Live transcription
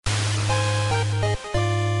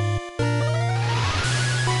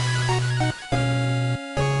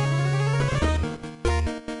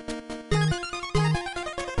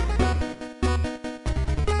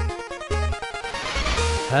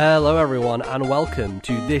Hello everyone and welcome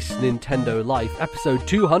to This Nintendo Life, episode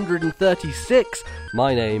 236.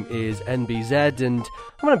 My name is NBZ and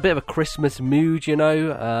I'm in a bit of a Christmas mood, you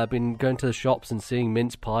know. I've been going to the shops and seeing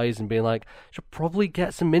mince pies and being like, should probably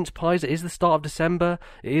get some mince pies. It is the start of December.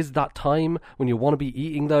 It is that time when you want to be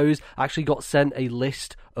eating those. I actually got sent a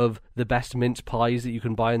list of the best mince pies that you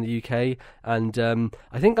can buy in the UK, and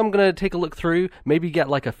I think I'm going to take a look through, maybe get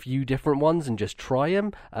like a few different ones and just try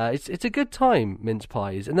them. It's a good time, mince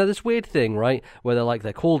pies, and they're this weird thing, right, where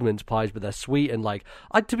they're called mince pies, but they're sweet, and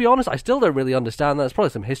to be honest, I still don't really understand that. There's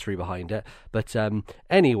probably some history behind it, but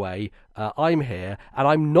anyway, I'm here, and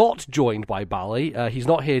I'm not joined by Bally. He's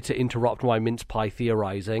not here to interrupt my mince pie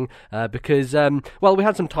theorizing, because, we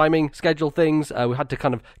had some timing schedule things. We had to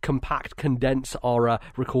kind of condense our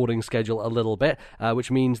recording schedule a little bit,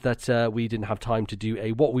 which means that we didn't have time to do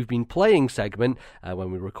a What We've Been Playing segment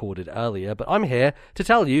when we recorded earlier. But I'm here to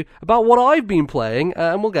tell you about what I've been playing,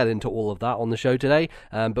 and we'll get into all of that on the show today.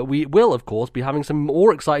 But we will, of course, be having some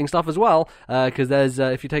more exciting stuff as well, because there's,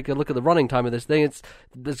 if you take a look at the running time of this thing,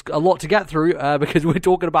 there's a lot to get through, because we're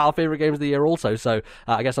talking about our favourite games of the year also. So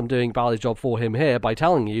I guess I'm doing Bally's job for him here by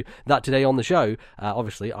telling you that today on the show,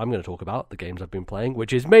 obviously, I'm going to talk about the games I've been playing,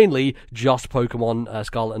 which is mainly just Pokemon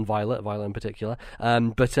Scarlet and Violet in particular.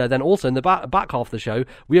 But then also in the back half of the show,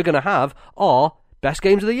 we are going to have our best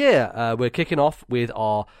games of the year. We're kicking off with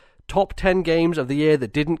our top 10 games of the year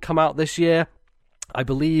that didn't come out this year. I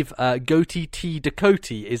believe Goatee T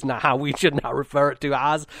Dakoti is now how we should now refer it to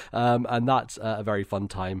as, and that's a very fun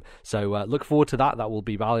time. So look forward to that. That will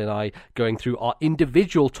be Bally and I going through our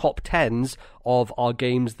individual top 10s of our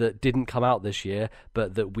games that didn't come out this year,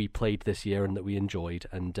 but that we played this year and that we enjoyed.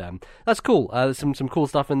 And that's cool. There's some cool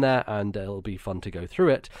stuff in there, and it'll be fun to go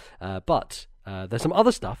through it. But there's some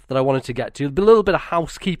other stuff that I wanted to get to. A little bit of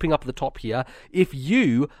housekeeping up at the top here. If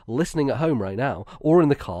you, listening at home right now, or in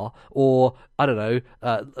the car, or, I don't know,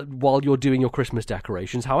 while you're doing your Christmas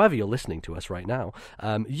decorations, however you're listening to us right now,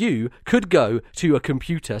 you could go to a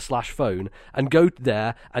computer/phone and go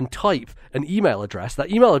there and type an email address.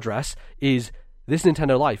 That email address is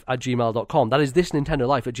thisnintendolife@gmail.com. That is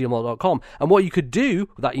thisnintendolife@gmail.com. And what you could do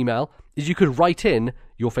with that email is you could write in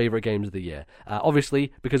your favourite games of the year.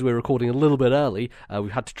 Obviously, because we're recording a little bit early,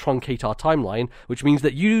 we've had to truncate our timeline, which means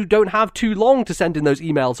that you don't have too long to send in those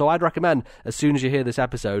emails. So I'd recommend, as soon as you hear this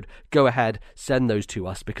episode, go ahead, send those to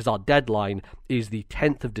us, because our deadline is the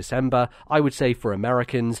 10th of December. I would say for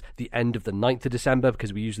Americans, the end of the 9th of December,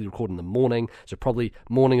 because we usually record in the morning. So probably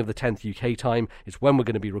morning of the 10th UK time is when we're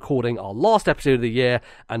going to be recording our last episode of the year.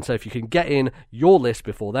 And so if you can get in your list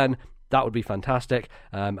before then, that would be fantastic,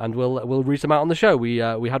 and we'll read them out on the show. We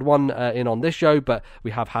had one in on this show, but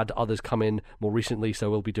we have had others come in more recently, so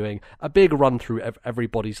we'll be doing a big run through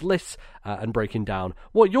everybody's lists and breaking down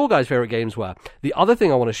what your guys' favourite games were. The other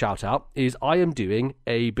thing I want to shout out is I am doing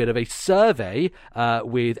a bit of a survey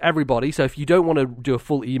with everybody, so if you don't want to do a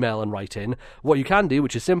full email and write in, what you can do,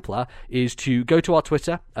 which is simpler, is to go to our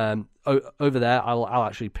Twitter. Over there, I'll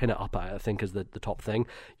actually pin it up, I think, as the top thing,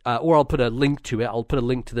 or I'll put a link to it. I'll put a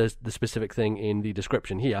link to the specific thing in the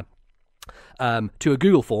description here. To a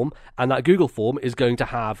Google form, and that Google form is going to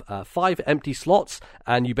have 5 empty slots,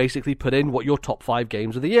 and you basically put in what your top 5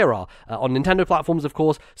 games of the year are on Nintendo platforms, of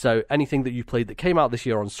course. So anything that you played that came out this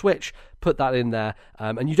year on Switch, put that in there,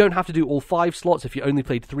 and you don't have to do all 5 slots. If you only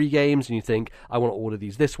played 3 games and you think, I want to order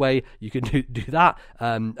these this way, you can do that,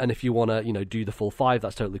 and if you want to do the full 5,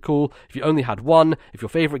 that's totally cool. If you only had one, if your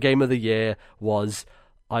favourite game of the year was,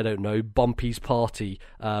 I don't know, Bumpy's Party,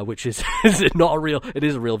 which is not a real, it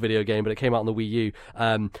is a real video game, but it came out on the Wii U,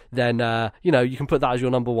 then, you can put that as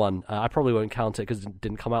your number one. I probably won't count it because it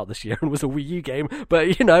didn't come out this year and was a Wii U game, but,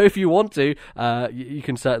 if you want to, you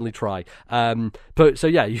can certainly try. So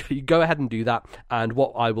you go ahead and do that, and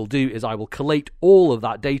what I will do is I will collate all of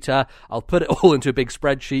that data, I'll put it all into a big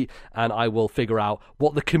spreadsheet, and I will figure out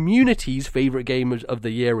what the community's favourite game of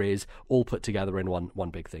the year is, all put together in one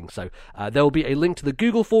big thing. So there will be a link to the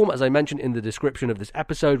Google form, as I mentioned in the description of this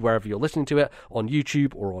episode, wherever you're listening to it, on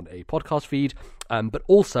YouTube or on a podcast feed. But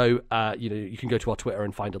also, you can go to our Twitter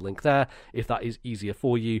and find a link there if that is easier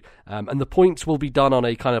for you. And the points will be done on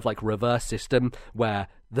a kind of like reverse system where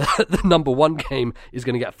the number 1 game is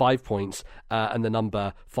going to get 5 points, and the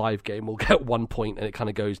number 5 game will get 1 point, and it kind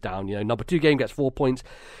of goes down. Number 2 game gets 4 points,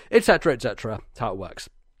 etc., etc. That's how it works.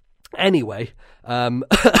 Anyway,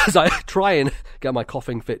 as I try and get my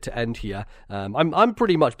coughing fit to end here, I'm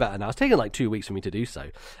pretty much better now. It's taken like 2 weeks for me to do so.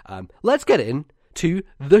 Let's get in to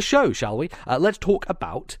the show, shall we? Let's talk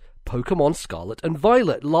about Pokemon Scarlet and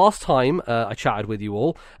Violet. Last time I chatted with you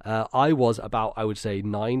all, I was about, I would say,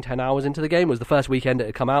 9-10 hours into the game. It was the first weekend it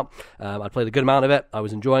had come out. I'd played a good amount of it. I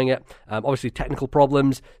was enjoying it. Obviously, technical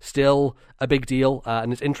problems, still a big deal.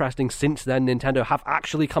 And it's interesting, since then, Nintendo have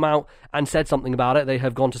actually come out and said something about it. They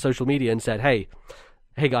have gone to social media and said, hey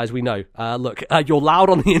guys, we know. Look, you're loud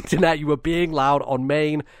on the internet. You were being loud on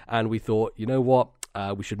main. And we thought, you know what?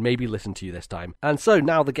 We should maybe listen to you this time. And so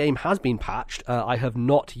now the game has been patched. I have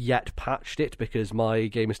not yet patched it because my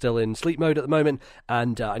game is still in sleep mode at the moment,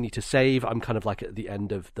 and I need to save. I'm kind of like at the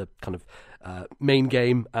end of the kind of main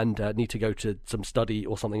game, and need to go to some study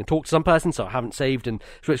or something and talk to some person, so I haven't saved and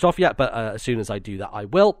switched off yet, but as soon as I do that, I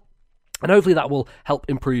will. And hopefully that will help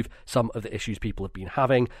improve some of the issues people have been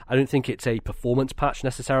having. I don't think it's a performance patch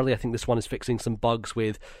necessarily. I think this one is fixing some bugs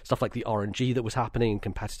with stuff like the RNG that was happening and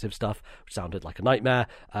competitive stuff, which sounded like a nightmare,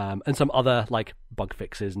 and some other like bug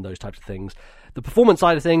fixes and those types of things. The performance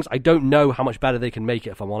side of things, I don't know how much better they can make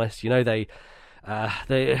it, if I'm honest. You know, they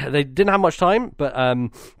didn't have much time, but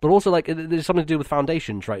also like there's something to do with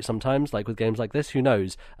foundations, right? Sometimes, like with games like this, who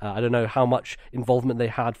knows? I don't know how much involvement they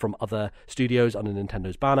had from other studios under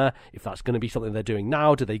Nintendo's banner. If that's going to be something they're doing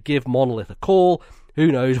now, do they give Monolith a call?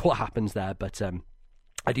 Who knows what happens there? But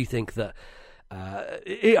I do think that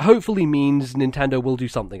it hopefully means Nintendo will do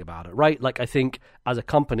something about it, right? Like I think as a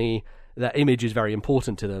company, their image is very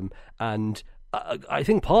important to them, and I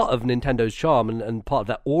think part of Nintendo's charm and part of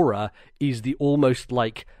their aura is the almost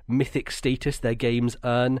like mythic status their games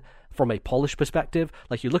earn from a polish perspective.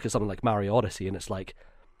 Like you look at something like Mario Odyssey and it's like,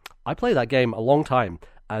 I played that game a long time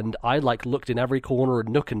and I like looked in every corner and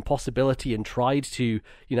nook and possibility and tried to,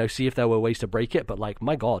 you know, see if there were ways to break it. But like,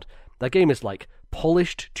 my God, that game is like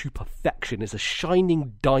polished to perfection. It's a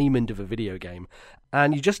shining diamond of a video game.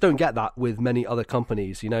 And you just don't get that with many other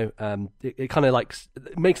companies, you know. It kind of like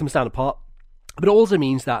makes them stand apart. But it also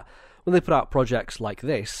means that when they put out projects like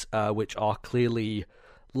this, which are clearly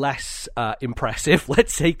less impressive,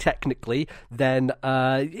 let's say technically, then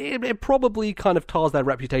it probably kind of tars their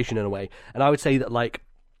reputation in a way. And I would say that, like,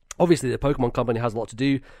 obviously the Pokemon Company has a lot to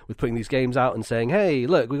do with putting these games out and saying, hey,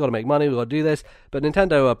 look, we've got to make money, we've got to do this. But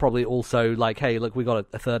Nintendo are probably also like, hey, look, we've got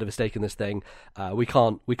a third of a stake in this thing. We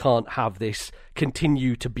can't have this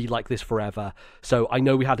continue to be like this forever. So I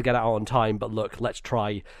know we had to get it out on time, but look, let's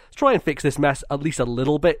try and fix this mess at least a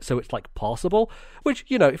little bit so it's like passable. Which,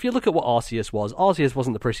 you know, if you look at what Arceus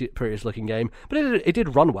wasn't the prettiest looking game, but it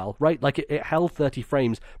did run well, right? Like it held 30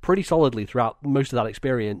 frames pretty solidly throughout most of that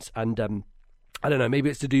experience, and I don't know, maybe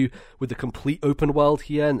it's to do with the complete open world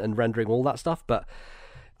here and rendering all that stuff, but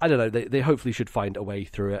I don't know, they hopefully should find a way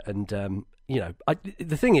through it. And, you know,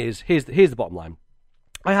 the thing is, here's the bottom line.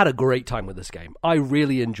 I had a great time with this game. I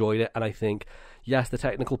really enjoyed it, and I think, yes, the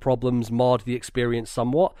technical problems marred the experience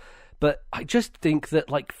somewhat, but I just think that,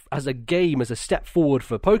 like, as a game, as a step forward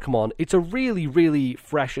for Pokemon, it's a really, really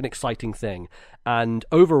fresh and exciting thing. And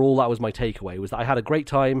overall, that was my takeaway, was that I had a great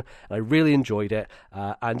time, and I really enjoyed it.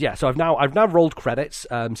 And yeah, so I've now rolled credits,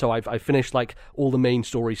 so I've finished, like, all the main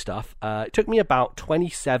story stuff. It took me about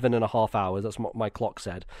 27 and a half hours, that's what my clock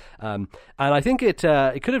said. And I think it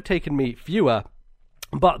could have taken me fewer,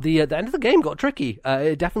 but the end of the game got tricky.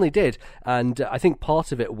 It definitely did. And I think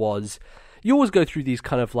part of it was, you always go through these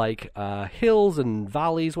kind of like hills and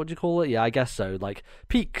valleys, what do you call it? Yeah, I guess so. Like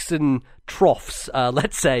peaks and troughs,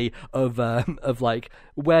 let's say, of like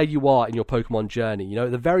where you are in your Pokemon journey. You know,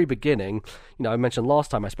 at the very beginning, you know, I mentioned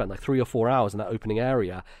last time I spent like 3 or 4 hours in that opening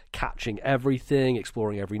area, catching everything,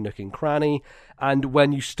 exploring every nook and cranny. And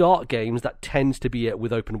when you start games, that tends to be it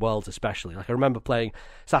with open worlds especially. Like I remember playing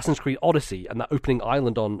Assassin's Creed Odyssey, and that opening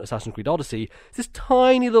island on Assassin's Creed Odyssey, it's this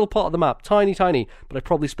tiny little part of the map, tiny, but I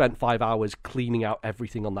probably spent 5 hours cleaning out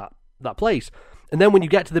everything on that place. And then when you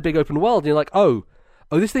get to the big open world, you're like, oh,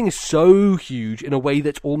 this thing is so huge in a way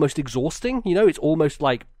that's almost exhausting. You know, it's almost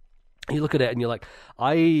like you look at it and you're like,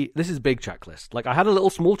 this is a big checklist. Like I had a little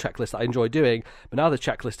small checklist that I enjoyed doing, but now the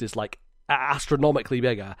checklist is like astronomically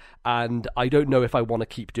bigger, and I don't know if I want to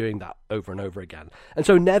keep doing that over and over again. And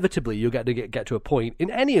so inevitably you'll get to a point in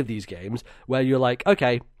any of these games where you're like,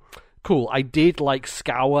 okay, cool, I did like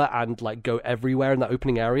scour and like go everywhere in that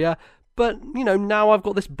opening area, but, you know, now I've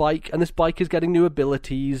got this bike, and this bike is getting new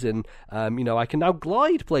abilities, and, you know, I can now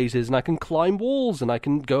glide places, and I can climb walls, and I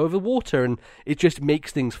can go over water, and it just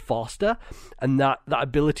makes things faster. And that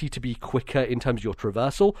ability to be quicker in terms of your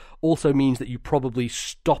traversal also means that you probably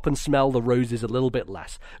stop and smell the roses a little bit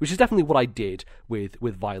less, which is definitely what I did with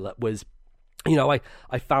Violet. Was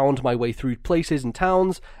I found my way through places and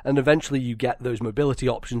towns, and eventually you get those mobility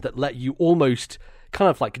options that let you almost kind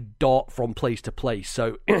of like dart from place to place.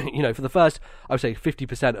 So, for the first, I would say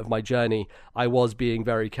 50% of my journey, I was being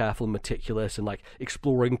very careful and meticulous and like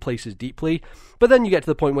exploring places deeply. But then you get to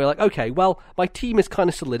the point where like, okay, well, my team is kind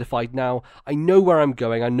of solidified now. I know where I'm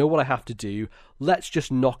going. I know what I have to do. Let's just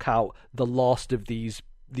knock out the last of these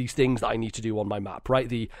things that I need to do on my map, right?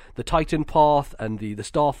 The Titan path and the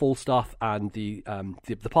Starfall stuff and the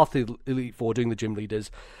path to the Elite Four, doing the gym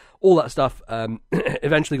leaders, all that stuff.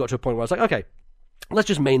 Eventually got to a point where I was like, okay, let's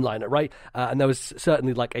just mainline it, right? And there was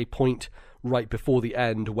certainly like a point right before the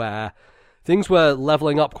end where things were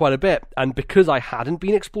leveling up quite a bit. And because I hadn't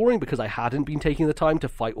been exploring, because I hadn't been taking the time to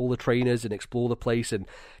fight all the trainers and explore the place and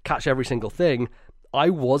catch every single thing, I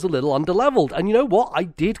was a little underleveled. And you know what? I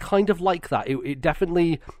did kind of like that. It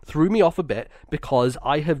definitely threw me off a bit, because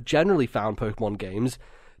I have generally found Pokemon games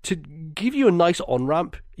to give you a nice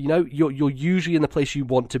on-ramp. You're usually in the place you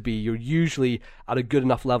want to be. You're usually at a good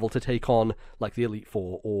enough level to take on like the Elite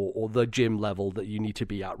Four or the gym level that you need to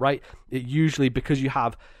be at, right? It usually, because you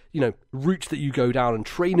have, routes that you go down and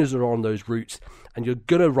trainers are on those routes, and you're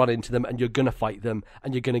going to run into them and you're going to fight them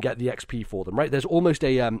and you're going to get the XP for them, right? There's almost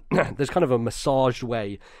there's kind of a massaged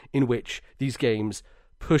way in which these games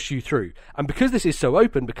push you through. And because this is so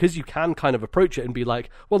open, because you can kind of approach it and be like,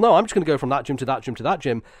 well, no, I'm just going to go from that gym to that gym to that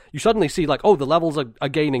gym, you suddenly see like, oh, the levels are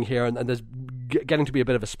gaining here, and there's getting to be a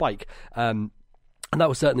bit of a spike. And that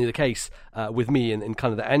was certainly the case with me in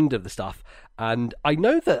kind of the end of the stuff. And I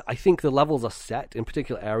know that I think the levels are set in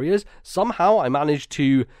particular areas. Somehow I managed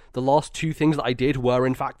to, the last two things that I did were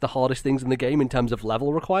in fact the hardest things in the game in terms of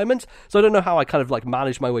level requirements. So I don't know how I kind of like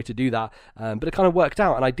managed my way to do that, but it kind of worked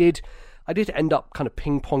out. And I did end up kind of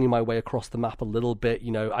ping-ponging my way across the map a little bit.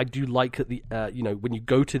 I do like that when you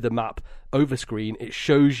go to the map over screen, it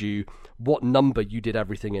shows you what number you did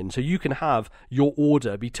everything in. So you can have your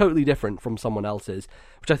order be totally different from someone else's,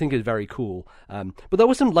 which I think is very cool. But there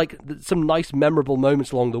were some nice memorable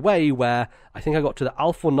moments along the way where I think I got to the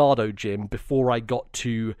Alfornado gym before I got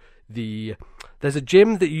to there's a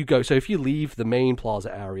gym that you go, so if you leave the main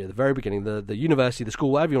plaza area, the very beginning, the university, the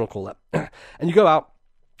school, whatever you want to call it, and you go out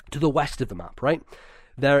to the west of the map, right?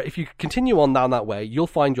 There, if you continue on down that way, you'll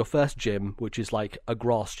find your first gym, which is like a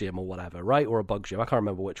grass gym or whatever, right? Or a bug gym. I can't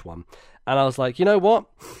remember which one. And I was like, you know what?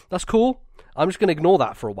 That's cool. I'm just going to ignore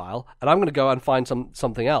that for a while, and I'm going to go and find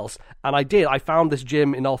something else. And I did. I found this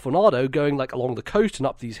gym in Alfornado going like along the coast and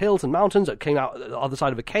up these hills and mountains that came out the other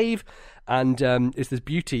side of a cave. And it's this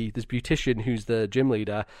beautician who's the gym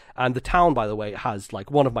leader. And the town, by the way, has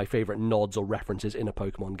like one of my favorite nods or references in a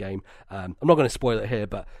Pokemon game. I'm not going to spoil it here,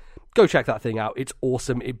 but go check that thing out. It's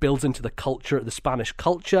awesome. It builds into the Spanish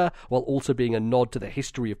culture, while also being a nod to the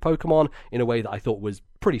history of Pokemon in a way that I thought was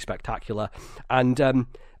pretty spectacular. And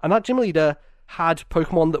that gym leader had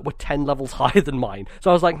Pokemon that were 10 levels higher than mine.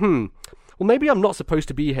 So I was like, well, maybe I'm not supposed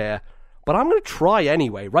to be here, but I'm going to try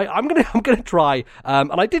anyway, right? I'm going to try.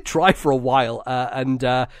 And I did try for a while, and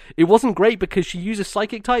it wasn't great because she uses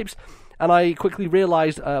psychic types. And I quickly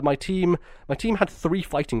realized my team had 3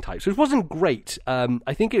 fighting types, which wasn't great.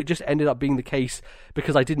 I think it just ended up being the case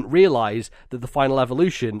because I didn't realize that the final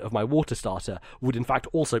evolution of my water starter would in fact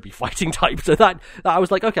also be fighting type. So that I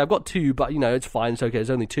was like, okay, I've got 2, but it's fine. It's okay. There's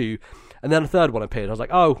only 2. And then a third one appeared. I was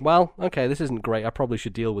like, oh, well, okay, this isn't great. I probably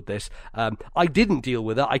should deal with this. I didn't deal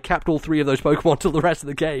with it. I kept all 3 of those Pokemon till the rest of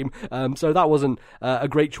the game. So that wasn't a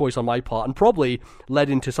great choice on my part, and probably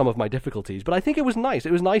led into some of my difficulties. But I think it was nice.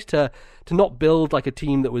 It was nice to not build like a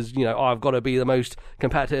team that was, I've got to be the most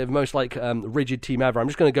competitive, most like rigid team ever. I'm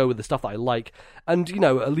just going to go with the stuff that I like. And,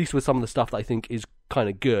 at least with some of the stuff that I think is kind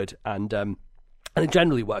of good. And it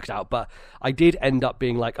generally works out, but I did end up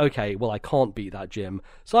being like, okay, well, I can't beat that gym,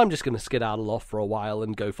 so I'm just going to skedaddle off for a while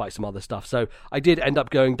and go fight some other stuff. So I did end up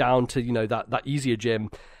going down to, that easier gym,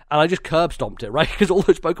 and I just curb stomped it, right? Because all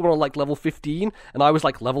those Pokemon are like level 15, and I was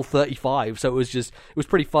like level 35, so it was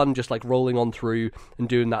pretty fun just like rolling on through and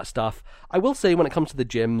doing that stuff. I will say, when it comes to the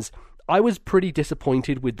gyms, I was pretty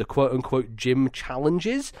disappointed with the quote-unquote gym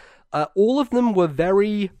challenges. All of them were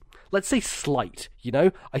very, let's say, slight,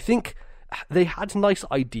 I think they had nice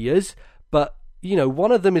ideas, but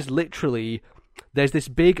one of them is literally, there's this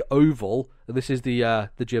big oval, and this is the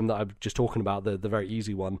gym that I'm just talking about, the very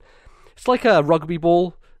easy one. It's like a rugby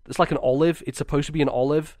ball. It's like an olive. It's supposed to be an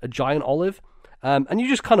olive, a giant olive, and you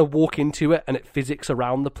just kind of walk into it, and it physics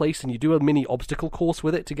around the place, and you do a mini obstacle course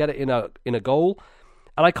with it to get it in a goal.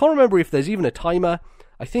 And I can't remember if there's even a timer.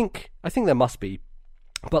 I think there must be,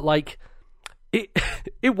 but like,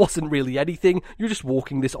 It wasn't really anything. You're just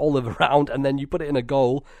walking this olive around, and then you put it in a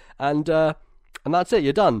goal, and and that's it,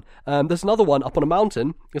 you're done. There's another one up on a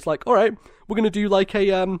mountain. It's like, all right, we're going to do like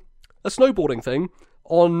a snowboarding thing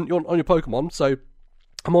on your Pokemon. So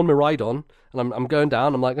I'm on my Rhydon, and I'm going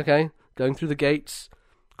down. I'm like, okay, going through the gates.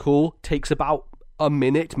 Cool. Takes about a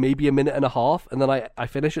minute, maybe a minute and a half, and then I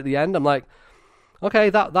finish at the end. I'm like,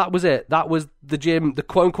 okay, that was it. That was the gym, the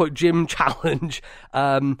quote-unquote gym challenge.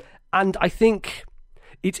 And I think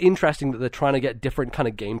it's interesting that they're trying to get different kind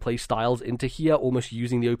of gameplay styles into here, almost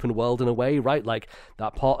using the open world in a way, right? Like,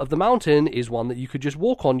 that part of the mountain is one that you could just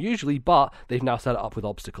walk on usually, but they've now set it up with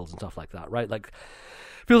obstacles and stuff like that, right? Like,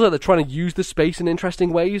 feels like they're trying to use the space in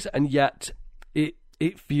interesting ways, and yet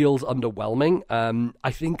it feels underwhelming.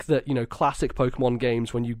 I think that, classic Pokemon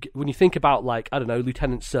games, when you think about, like, I don't know,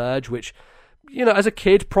 Lieutenant Surge, which, as a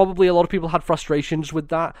kid, probably a lot of people had frustrations with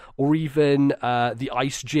that, or even the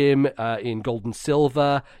Ice Gym in Gold and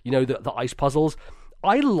Silver, the ice puzzles.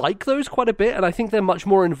 I like those quite a bit, and I think they're much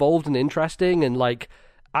more involved and interesting, and, like,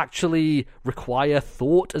 actually require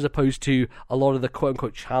thought as opposed to a lot of the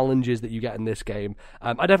quote-unquote challenges that you get in this game.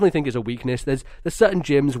 I definitely think is a weakness. There's certain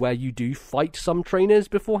gyms where you do fight some trainers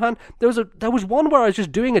beforehand. There was one where I was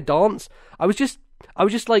just doing a dance. I was just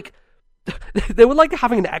like, they were like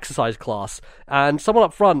having an exercise class, and someone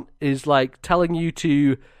up front is like telling you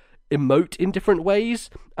to emote in different ways,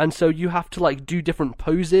 and so you have to like do different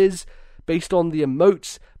poses based on the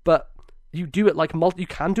emotes, but you do it like you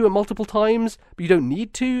can do it multiple times, but you don't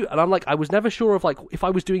need to. And I'm like, I was never sure of like if I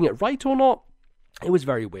was doing it right or not. It was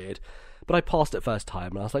very weird, but I passed it first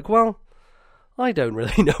time, and I was like, well, I don't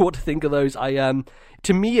really know what to think of those.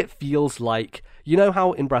 To me, it feels like,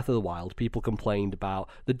 how in Breath of the Wild people complained about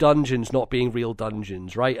the dungeons not being real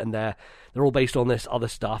dungeons, right? And they're all based on this other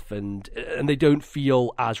stuff, and they don't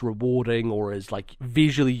feel as rewarding or as like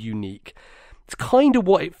visually unique. It's kind of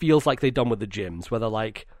what it feels like they've done with the gyms, where they're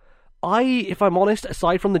like, if I'm honest,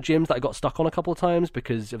 aside from the gyms that I got stuck on a couple of times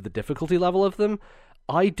because of the difficulty level of them,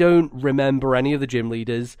 I don't remember any of the gym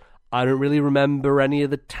leaders. I don't really remember any of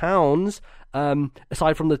the towns,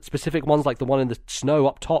 aside from the specific ones like the one in the snow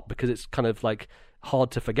up top, because it's kind of like hard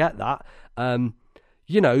to forget that.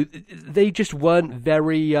 They just weren't they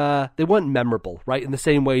weren't memorable, right? In the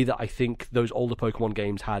same way that I think those older Pokemon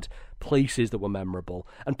games had places that were memorable.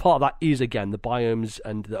 And part of that is, again, the biomes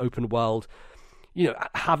and the open world,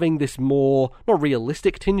 having this more, not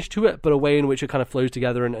realistic tinge to it, but a way in which it kind of flows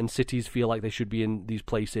together, and cities feel like they should be in these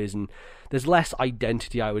places, and there's less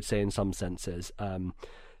identity, I would say, in some senses.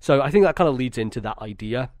 So I think that kind of leads into that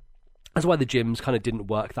idea. That's why the gyms kind of didn't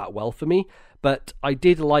work that well for me, but I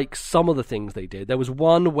did like some of the things they did. There was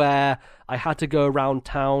one where I had to go around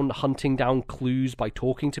town hunting down clues by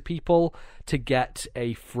talking to people to get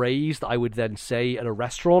a phrase that I would then say at a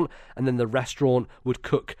restaurant, and then the restaurant wouldn't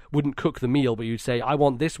cook the meal, but you'd say, I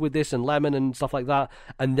want this with this and lemon and stuff like that,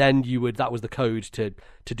 and then that was the code to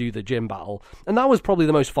do the gym battle. And that was probably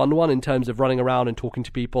the most fun one in terms of running around and talking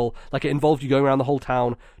to people. Like, it involved you going around the whole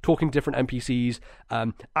town, talking to different NPCs,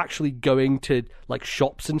 actually going to like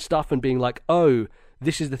shops and stuff and being like, oh,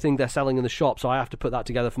 this is the thing they're selling in the shop, so I have to put that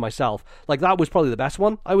together for myself. Like, that was probably the best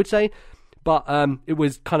one, I would say. But it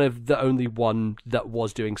was kind of the only one that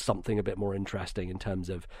was doing something a bit more interesting in terms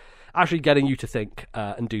of actually getting you to think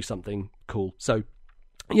and do something cool. So,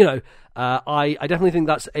 I definitely think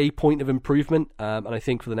that's a point of improvement, and I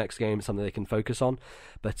think for the next game it's something they can focus on.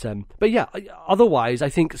 But yeah, otherwise, I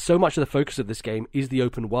think so much of the focus of this game is the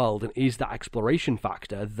open world and is that exploration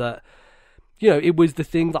factor that, it was the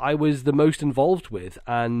thing that I was the most involved with,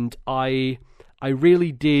 and I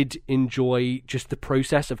really did enjoy just the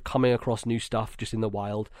process of coming across new stuff just in the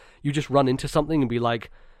wild. You just run into something and be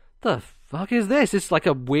like, the fuck is this? It's like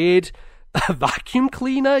a weird vacuum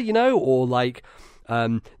cleaner, or like,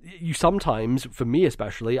 you sometimes, for me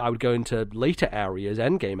especially, I would go into later areas,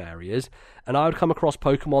 endgame areas, and I would come across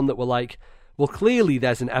Pokemon that were like, well, clearly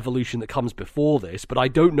there's an evolution that comes before this, but I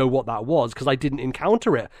don't know what that was because I didn't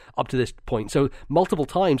encounter it up to this point. So multiple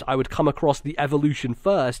times I would come across the evolution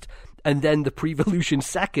first and then the pre-evolution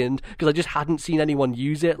second because I just hadn't seen anyone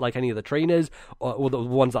use it, like any of the trainers or the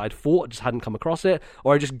ones that I'd fought, just hadn't come across it,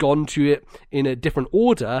 or I just gone to it in a different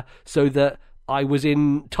order so that I was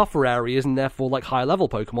in tougher areas and therefore like higher level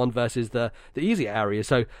Pokemon versus the easier areas.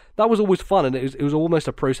 So that was always fun, and it was almost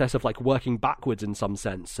a process of like working backwards in some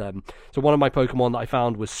sense. So one of my Pokemon that I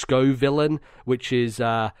found was Scovillain, which is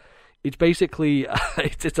it's basically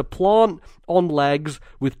it's a plant on legs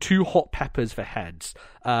with 2 hot peppers for heads,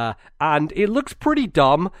 and it looks pretty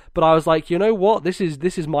dumb. But I was like, you know what, this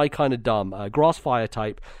is my kind of dumb, grass fire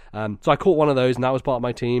type. So I caught one of those, and that was part of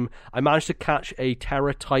my team. I managed to catch a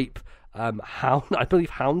Terra type. Hound, I believe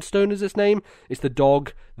Houndstone is its name. It's the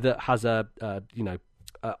dog that has a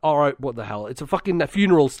what the hell? It's a fucking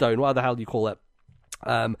funeral stone. What the hell do you call it?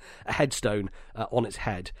 A headstone on its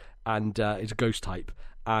head, and it's a ghost type.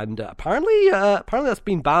 And apparently that's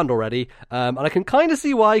been banned already, and I can kind of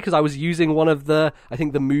see why, because I was using one of the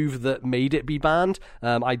move that made it be banned.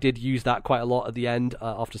 I did use that quite a lot at the end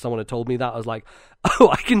after someone had told me that. I was like, oh,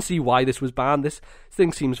 I can see why this was banned. This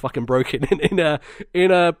thing seems fucking broken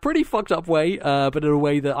in a pretty fucked up way, but in a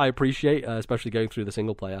way that I appreciate, especially going through the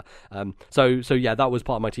single player. So yeah, that was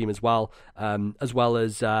part of my team as well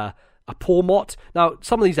as a Pawmot. Now,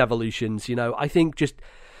 some of these evolutions, I think just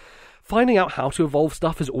finding out how to evolve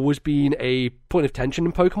stuff has always been a point of tension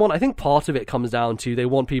in Pokemon. I think part of it comes down to they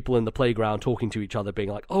want people in the playground talking to each other, being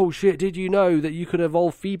like, oh shit, did you know that you could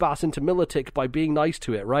evolve Feebas into Milotic by being nice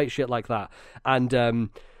to it, right? Shit like that. And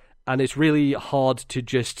it's really hard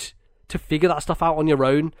to figure that stuff out on your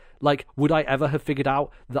own. Like, would I ever have figured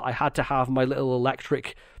out that I had to have my little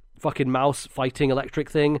electric fucking mouse fighting electric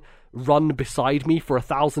thing run beside me for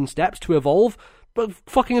 1,000 steps to evolve? But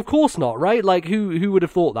fucking of course not, right? Like, who would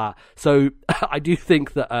have thought that? So I do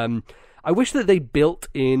think that I wish that they built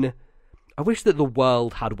in. I wish that the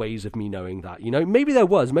world had ways of me knowing that. Maybe there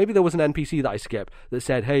was an NPC that I skipped that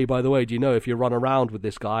said, "Hey, by the way, do you know if you run around with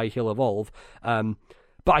this guy, he'll evolve?"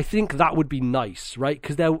 But I think that would be nice, right?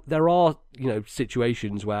 Because there are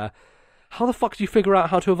situations where how the fuck do you figure out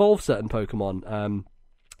how to evolve certain Pokemon?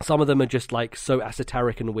 Some of them are just like so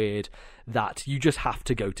esoteric and weird that you just have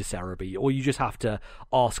to go to Cerebi, or you just have to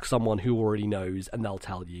ask someone who already knows and they'll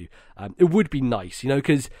tell you. It would be nice,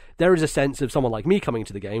 because there is a sense of someone like me coming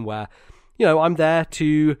to the game where, I'm there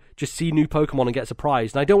to just see new Pokemon and get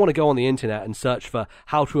surprised. And I don't want to go on the internet and search for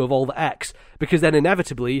how to evolve X, because then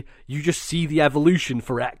inevitably you just see the evolution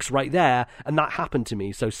for X right there, and that happened to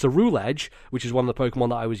me. So Ceruledge, which is one of the Pokemon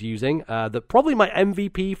that I was using, that probably my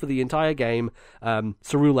MVP for the entire game,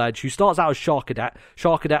 Ceruledge, who starts out as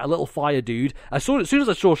Sharkadet, a little fire dude. As soon as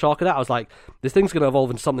I saw Sharkadet, I was like, this thing's going to evolve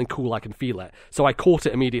into something cool, I can feel it. So I caught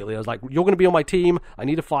it immediately. I was like, you're going to be on my team, I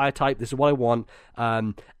need a fire type, this is what I want.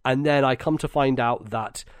 And then I come to find out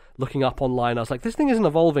that, looking up online, I was like, this thing isn't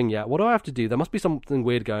evolving yet. What do I have to do? There must be something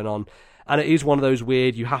weird going on. And it is one of those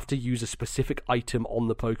weird, you have to use a specific item on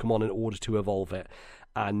the Pokemon in order to evolve it.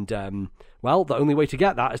 And, the only way to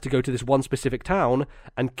get that is to go to this one specific town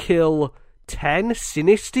and kill 10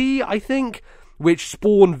 Sinistea, I think, which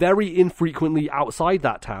spawn very infrequently outside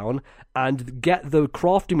that town, and get the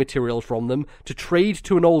crafting materials from them to trade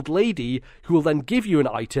to an old lady who will then give you an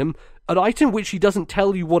item which she doesn't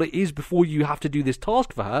tell you what it is before you have to do this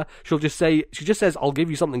task for her. She just says, I'll give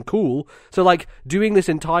you something cool. So, like, doing this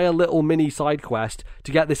entire little mini side quest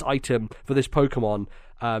to get this item for this Pokemon,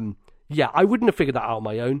 I wouldn't have figured that out on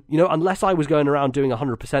my own, unless I was going around doing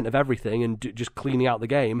 100% of everything and just cleaning out the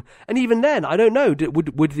game. And even then, I don't know,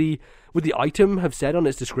 would the item have said on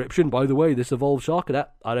its description, by the way, this evolves Sharkadet?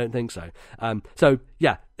 I don't think so.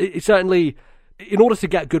 It certainly, in order to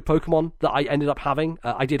get good Pokemon that I ended up having,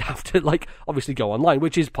 I did have to, obviously go online,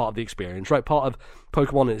 which is part of the experience, right? Part of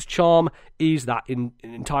Pokemon and its charm is that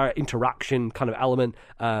entire interaction kind of element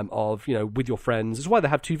of, with your friends. That's why they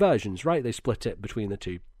have two versions, right? They split it between the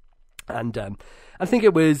two. And I think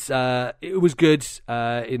it was good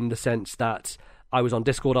in the sense that I was on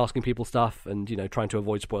Discord asking people stuff and, trying to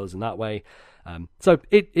avoid spoilers in that way. So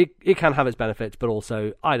it can have its benefits, but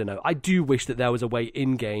also, I don't know, I do wish that there was a way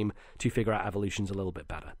in-game to figure out evolutions a little bit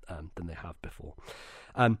better than they have before.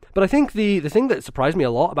 But I think the thing that surprised me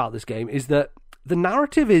a lot about this game is that the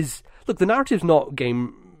narrative's not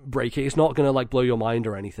game-breaking, it's not going to, blow your mind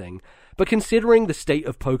or anything, but considering the state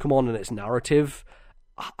of Pokemon and its narrative,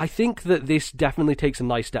 I think that this definitely takes a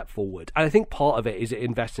nice step forward. And I think part of it is it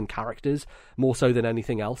invests in characters more so than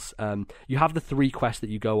anything else. You have the 3 quests that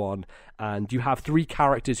you go on, and you have 3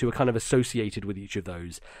 characters who are kind of associated with each of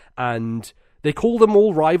those. And they call them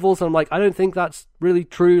all rivals, and I'm like, I don't think that's really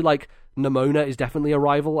true. Nemona is definitely a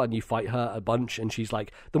rival, and you fight her a bunch, and she's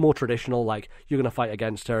the more traditional, you're going to fight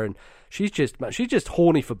against her, and she's just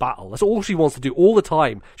horny for battle. That's all she wants to do all the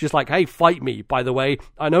time. She's like, hey, fight me, by the way.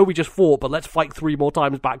 I know we just fought, but let's fight 3 more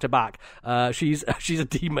times back to back. She's a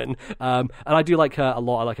demon. And I do like her a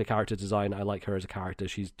lot. I like her character design. I like her as a character.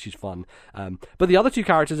 She's fun. But the other 2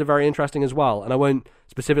 characters are very interesting as well, and I won't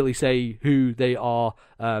specifically say who they are,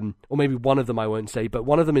 or maybe one of them I won't say, but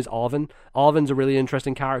one of them is Arven. Arven's a really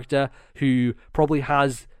interesting character who probably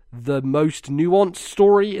has the most nuanced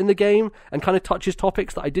story in the game and kind of touches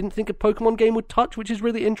topics that I didn't think a Pokemon game would touch, which is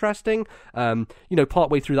really interesting.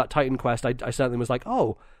 Partway through that Titan quest, I certainly was like,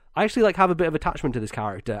 oh, I actually have a bit of attachment to this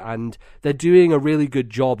character, and they're doing a really good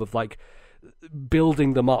job of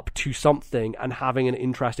building them up to something and having an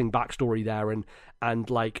interesting backstory there, and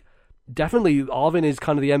definitely Arvin is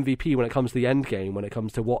kind of the MVP when it comes to the end game, when it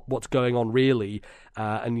comes to what's going on really,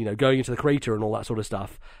 and going into the crater and all that sort of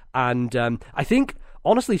stuff. And I think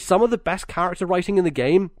honestly some of the best character writing in the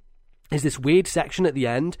game is this weird section at the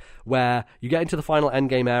end where you get into the final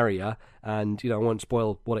endgame area, and I won't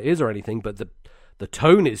spoil what it is or anything, but the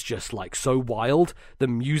tone is just like so wild. The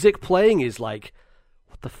music playing is like,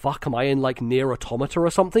 what the fuck, am I in like Nier Automata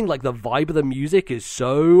or something? Like the vibe of the music is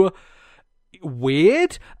so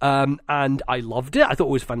weird, and I loved it. I thought it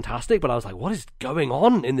was fantastic, but I was like, what is going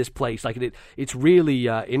on in this place? Like it's really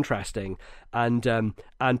interesting, and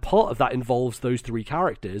part of that involves those three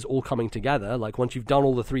characters all coming together. Like once you've done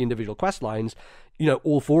all the three individual quest lines,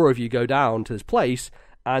 all four of you go down to this place,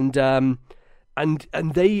 and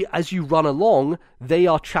they, as you run along, they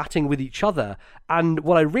are chatting with each other. And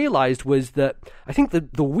what I realized was that I think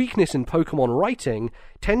the weakness in Pokemon writing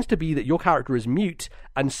tends to be that your character is mute,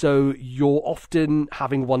 and so you're often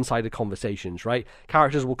having one-sided conversations, right?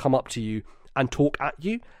 Characters will come up to you and talk at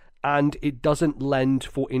you, and it doesn't lend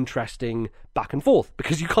for interesting back and forth,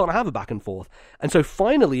 because you can't have a back and forth. And so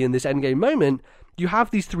finally, in this endgame moment, you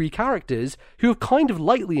have these three characters who have kind of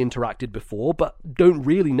lightly interacted before, but don't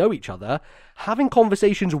really know each other, having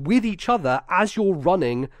conversations with each other as you're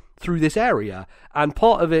running through this area. And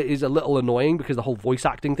part of it is a little annoying because the whole voice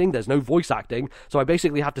acting thing, there's no voice acting, so I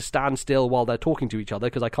basically have to stand still while they're talking to each other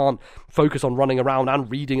because I can't focus on running around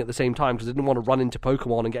and reading at the same time because I didn't want to run into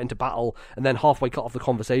Pokemon and get into battle and then halfway cut off the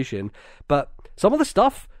conversation. But some of the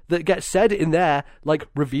stuff that gets said in there, like,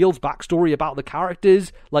 reveals backstory about the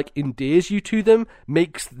characters, like, endears you to them,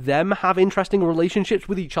 makes them have interesting relationships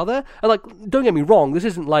with each other. And, like, don't get me wrong, this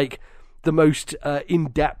isn't, like, the most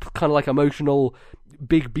in-depth, kind of, like, emotional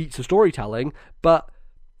big beats of storytelling, but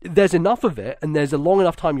there's enough of it, and there's a long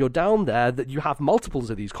enough time you're down there that you have multiples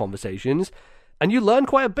of these conversations, and you learn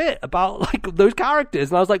quite a bit about, like, those characters.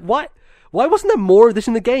 And I was like, what? Why wasn't there more of this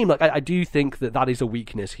in the game? Like, I do think that is a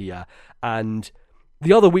weakness here, and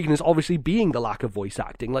the other weakness, obviously, being the lack of voice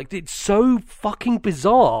acting. Like, it's so fucking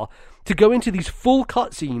bizarre to go into these full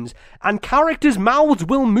cutscenes and characters' mouths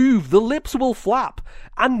will move, the lips will flap,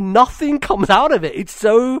 and nothing comes out of it.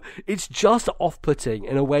 It's just off-putting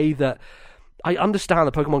in a way that I understand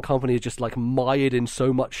the Pokemon Company is just, like, mired in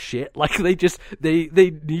so much shit. Like, they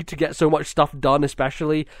need to get so much stuff done,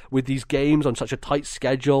 especially with these games on such a tight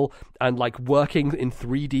schedule and, like, working in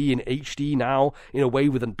 3D and HD now in a way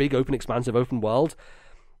with a big open, expansive open world.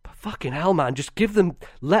 But fucking hell, man, just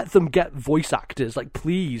let them get voice actors. Like,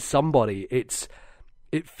 please, somebody. It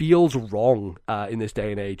feels wrong in this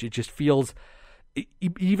day and age. It just feels...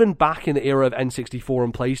 Even back in the era of N64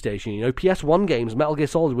 and PlayStation, PS1 games, Metal Gear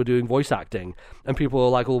Solid were doing voice acting, and people were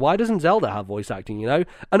like, well, why doesn't Zelda have voice acting, And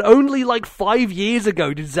only like 5 years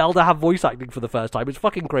ago did Zelda have voice acting for the first time. It's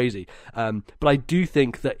fucking crazy. But I do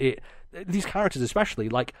think that these characters especially,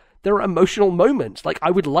 like, there are emotional moments. Like,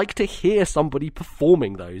 I would like to hear somebody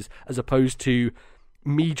performing those, as opposed to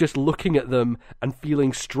me just looking at them and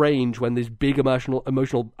feeling strange when these big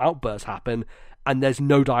emotional outbursts happen, and there's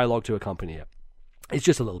no dialogue to accompany it. It's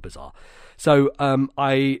just a little bizarre. So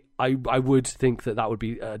I would think that would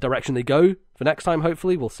be a direction they go for next time,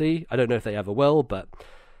 hopefully. We'll see. I don't know if they ever will, but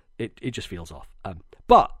it just feels off.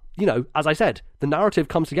 But, as I said, the narrative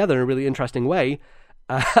comes together in a really interesting way,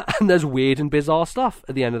 and there's weird and bizarre stuff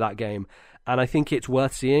at the end of that game. And I think it's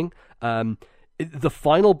worth seeing. The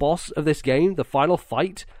final boss of this game, the final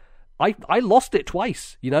fight, I lost it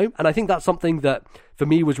twice, And I think that's something that, for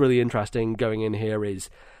me, was really interesting going in here is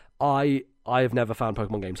I have never found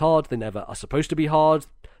Pokemon games hard. They never are supposed to be hard.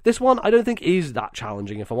 This one, I don't think is that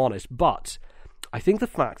challenging, if I'm honest. But I think the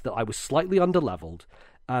fact that I was slightly underleveled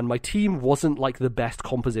and my team wasn't, like, the best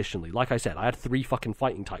compositionally. Like I said, I had 3 fucking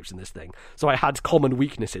fighting types in this thing. So I had common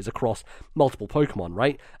weaknesses across multiple Pokemon,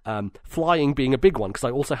 right? Flying being a big one, because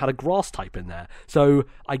I also had a grass type in there. So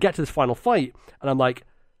I get to this final fight, and I'm like,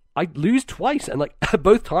 I lose twice. And, like,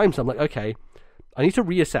 both times I'm like, okay, I need to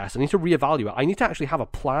reassess. I need to reevaluate. I need to actually have a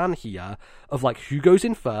plan here of, like, who goes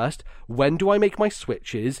in first? When do I make my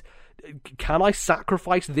switches? Can I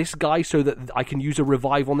sacrifice this guy so that I can use a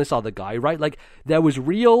revive on this other guy, right? Like, there was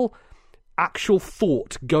real, actual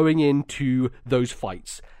thought going into those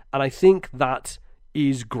fights. And I think that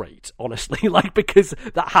is great, honestly, like, because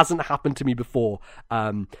that hasn't happened to me before.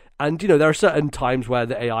 And, there are certain times where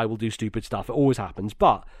the AI will do stupid stuff. It always happens.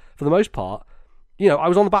 But for the most part, I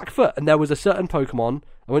was on the back foot, and there was a certain Pokemon,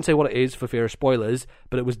 I won't say what it is for fear of spoilers,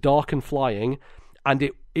 but it was dark and flying,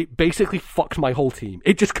 and it basically fucked my whole team.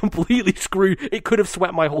 It just completely it could have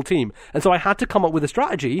swept my whole team. And so I had to come up with a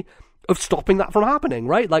strategy stopping that from happening,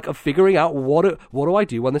 right? Like, of figuring out what do I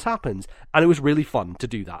do when this happens. And it was really fun to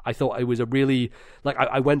do that. I thought it was a really, like,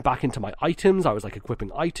 I went back into my items. I was, like,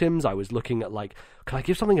 equipping items. I was looking at, like, can I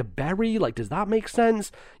give something a berry? Like, does that make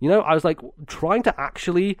sense? You know, I was, like, trying to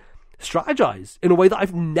actually strategize in a way that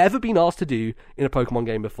I've never been asked to do in a Pokemon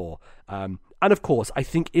game before. And, of course, I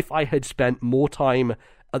think if I had spent more time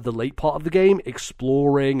at the late part of the game,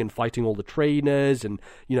 exploring and fighting all the trainers and,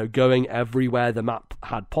 you know, going everywhere the map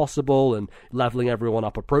had possible and leveling everyone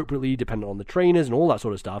up appropriately depending on the trainers and all that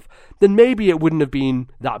sort of stuff, then maybe it wouldn't have been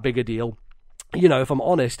that big a deal. You know, if I'm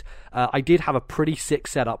honest, I did have a pretty sick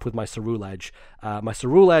setup with my Ceruledge. My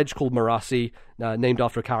Ceruledge, called Marasi, named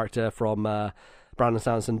after a character from Brandon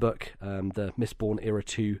Sanderson book, the Mistborn Era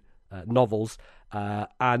 2 novels,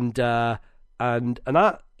 and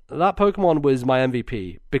that Pokemon was my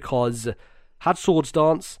MVP because had Swords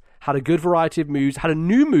Dance, had a good variety of moves, had a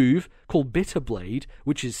new move called Bitter Blade,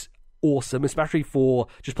 which is awesome, especially for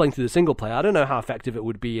just playing through the single player. I don't know how effective it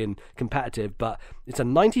would be in competitive, but it's a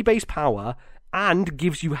 90 base power and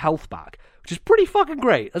gives you health back, which is pretty fucking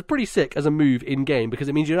great. That's pretty sick as a move in-game because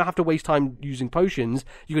it means you don't have to waste time using potions.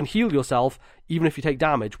 You can heal yourself even if you take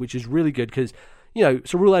damage, which is really good because, you know,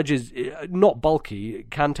 Ceruledge is not bulky.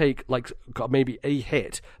 It can take, like, maybe a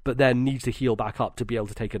hit, but then needs to heal back up to be able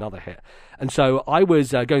to take another hit. And so I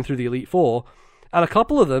was going through the Elite Four, and a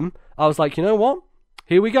couple of them, I was like, you know what?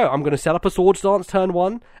 Here we go. I'm going to set up a Swords Dance turn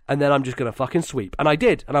 1, and then I'm just going to fucking sweep. And I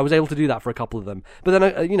did, and I was able to do that for a couple of them. But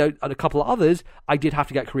then, you know, at a couple of others, I did have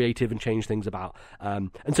to get creative and change things about.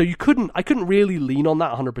 And so I couldn't really lean on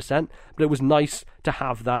that 100%, but it was nice to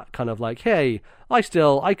have that kind of like, hey, I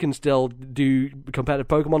can still do competitive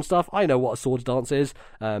Pokemon stuff. I know what a Swords Dance is,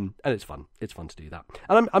 and it's fun. It's fun to do that.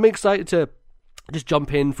 And I'm excited to just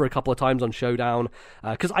jump in for a couple of times on Showdown,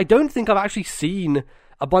 because I don't think I've actually seen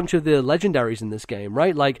a bunch of the legendaries in this game,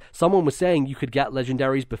 right? Like, someone was saying you could get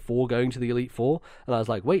legendaries before going to the Elite Four, and I was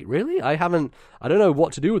like, wait, really? I don't know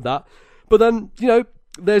what to do with that. But then, you know,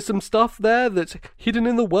 there's some stuff there that's hidden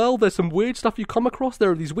in the world. There's some weird stuff you come across.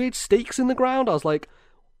 There are these weird stakes in the ground. I was like,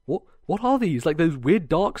 what are these? Like, those weird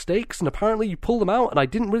dark stakes, and apparently you pull them out, and I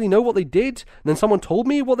didn't really know what they did. And then someone told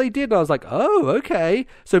me what they did, and I was like, oh, okay.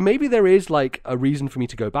 So maybe there is, like, a reason for me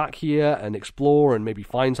to go back here and explore and maybe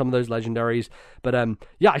find some of those legendaries. But,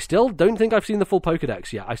 yeah, I still don't think I've seen the full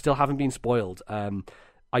Pokedex yet. I still haven't been spoiled.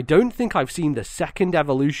 I don't think I've seen the second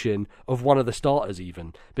evolution of one of the starters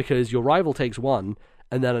even, because your rival takes one,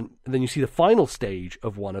 and then you see the final stage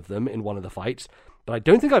of one of them in one of the fights. But I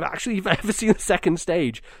don't think I've actually ever seen the second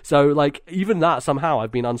stage. So, like, even that somehow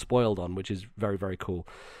I've been unspoiled on, which is very, very cool.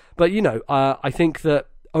 But, you know, I think that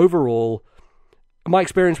overall, my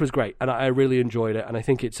experience was great, and I really enjoyed it. And I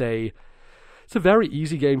think it's a very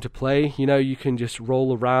easy game to play. You know, you can just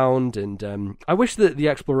roll around, and I wish that the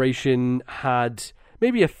exploration had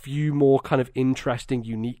maybe a few more kind of interesting,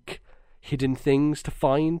 unique hidden things to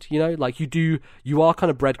find, you know, like you are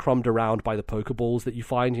kind of breadcrumbed around by the Pokeballs that you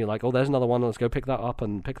find. You're like, oh, there's another one, let's go pick that up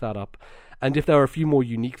and pick that up. And if there are a few more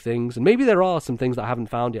unique things, and maybe there are some things that I haven't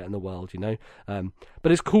found yet in the world, you know,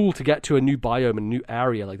 but it's cool to get to a new biome and a new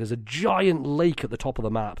area. Like, there's a giant lake at the top of the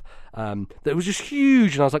map that was just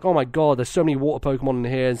huge, and I was like, oh my god, there's so many water Pokemon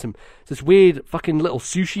in here, and this weird fucking little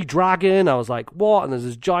sushi dragon. I was like, what? And there's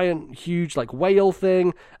this giant, huge, like, whale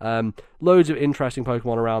thing. Loads of interesting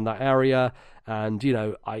Pokemon around that area, and, you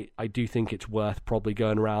know, I do think it's worth probably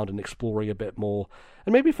going around and exploring a bit more,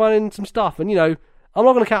 and maybe finding some stuff. And, you know, I'm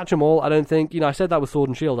not going to catch them all, I don't think. You know, I said that with Sword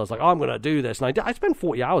and Shield. I was like, oh, I'm going to do this. And I spent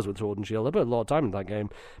 40 hours with Sword and Shield. I put a lot of time in that game.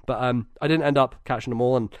 But I didn't end up catching them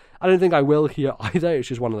all, and I don't think I will here either. It's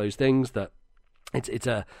just one of those things that it's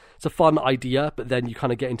a fun idea, but then you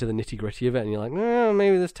kind of get into the nitty-gritty of it, and you're like,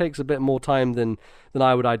 maybe this takes a bit more time than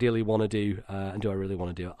I would ideally want to do, and do I really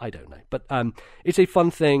want to do it? I don't know. But it's a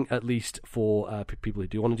fun thing, at least for people who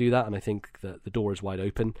do want to do that, and I think that the door is wide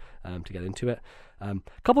open to get into it. A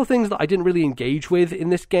couple of things that I didn't really engage with in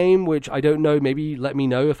this game, which I don't know, maybe let me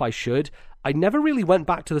know if I should. I never really went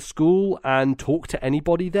back to the school and talked to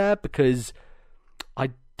anybody there because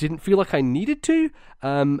I didn't feel like I needed to.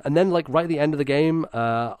 And then, like, right at the end of the game,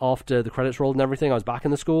 after the credits rolled and everything, I was back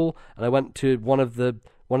in the school, and I went to one of the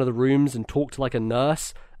rooms and talked to, like, a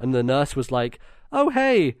nurse, and the nurse was like, oh,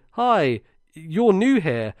 hey, hi, you're new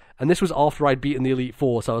here. And this was after I'd beaten the Elite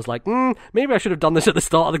Four, so I was like, maybe I should have done this at the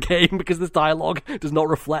start of the game, because this dialogue does not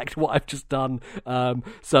reflect what I've just done.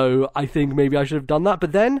 So I think maybe I should have done that.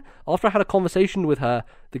 But then, after I had a conversation with her,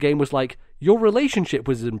 the game was like, your relationship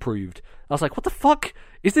was improved. I was like, what the fuck?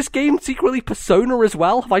 Is this game secretly Persona as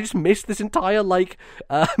well? Have I just missed this entire, like,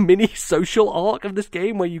 mini social arc of this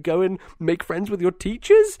game where you go and make friends with your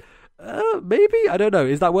teachers? maybe, I don't know.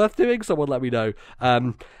 Is that worth doing? Someone let me know.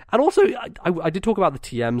 And also, I did talk about the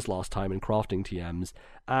TMs last time and crafting TMs,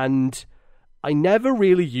 and I never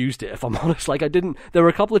really used it, if I'm honest. Like, there were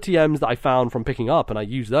a couple of TMs that I found from picking up, and I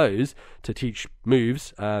used those to teach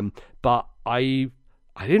moves, but I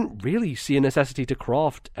didn't really see a necessity to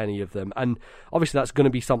craft any of them. And obviously that's going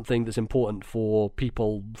to be something that's important for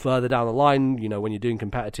people further down the line, when you're doing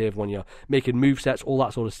competitive, when you're making move sets, all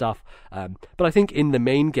that sort of stuff. But I think in the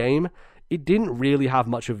main game, it didn't really have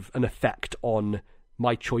much of an effect on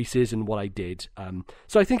my choices and what I did.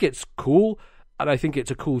 So I think it's cool, and I think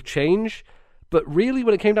it's a cool change. But really,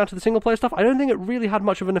 when it came down to the single-player stuff, I don't think it really had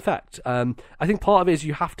much of an effect. I think part of it is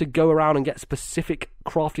you have to go around and get specific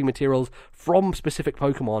crafting materials from specific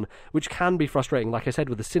Pokemon, which can be frustrating. Like I said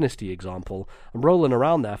with the Sinistea example, I'm rolling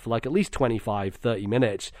around there for like at least 25, 30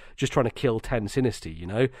 minutes just trying to kill 10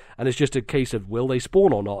 Sinistea, And it's just a case of, will they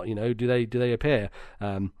spawn or not, Do they appear?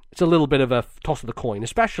 It's a little bit of a toss of the coin,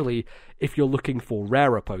 especially if you're looking for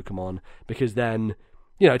rarer Pokemon, because then,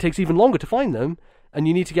 it takes even longer to find them, and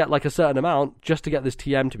you need to get like a certain amount just to get this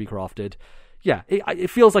TM to be crafted. Yeah, it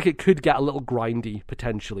feels like it could get a little grindy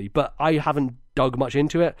potentially, but I haven't dug much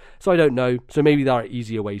into it, so I don't know. So maybe there are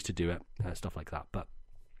easier ways to do it, stuff like that. But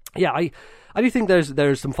yeah, I do think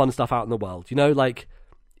there's some fun stuff out in the world. Like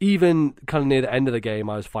even kind of near the end of the game,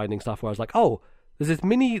 I was finding stuff where I was like, oh, there's this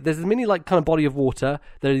mini like kind of body of water.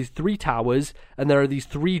 There are these 3 towers, and there are these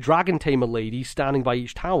 3 dragon tamer ladies standing by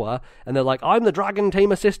each tower, and they're like, I'm the dragon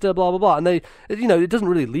tamer sister, blah blah blah. And they, it doesn't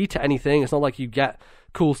really lead to anything. It's not like you get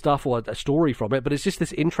cool stuff or a story from it, but it's just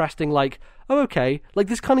this interesting, like, oh okay, like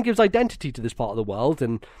this kind of gives identity to this part of the world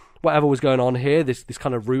and whatever was going on here. This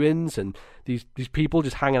kind of ruins and these people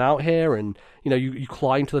just hanging out here, and you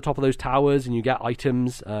climb to the top of those towers and you get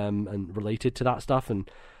items and related to that stuff. And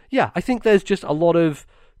yeah, I think there's just a lot of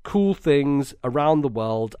cool things around the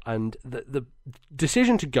world, and the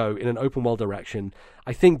decision to go in an open world direction,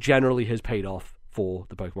 I think generally has paid off for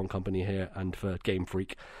the Pokemon Company here and for Game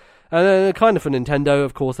Freak. And kind of for Nintendo,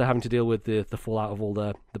 of course, they're having to deal with the fallout of all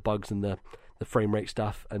the bugs and the frame rate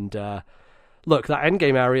stuff. And look, that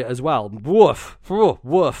endgame area as well, woof.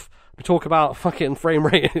 We talk about fucking frame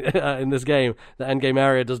rate in this game. The endgame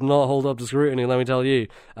area does not hold up to scrutiny, let me tell you.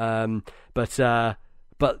 But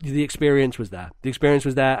the experience was there. The experience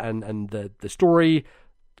was there, and the story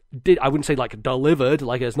I wouldn't say like delivered.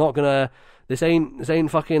 Like it's not gonna. This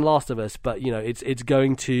ain't fucking Last of Us. But it's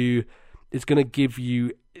going to give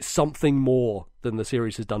you something more than the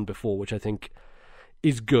series has done before, which I think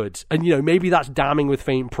is good. And maybe that's damning with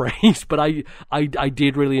faint praise, but I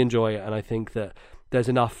did really enjoy it, and I think that there's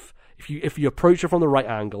enough. If you approach it from the right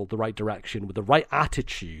angle, the right direction, with the right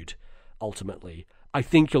attitude, ultimately, I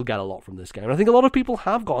think you'll get a lot from this game. And I think a lot of people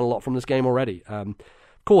have gotten a lot from this game already. Of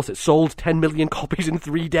course, it sold 10 million copies in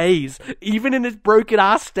 3 days. Even in its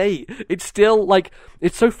broken-ass state, it's still, like,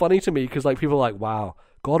 it's so funny to me, because, like, people are like, wow,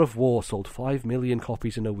 God of War sold 5 million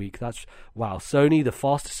copies in a week. That's, wow, Sony, the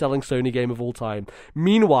fastest-selling Sony game of all time.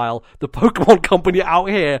 Meanwhile, the Pokemon Company out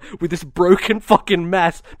here with this broken fucking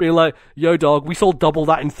mess, being like, yo, dog, we sold double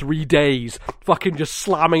that in 3 days. Fucking just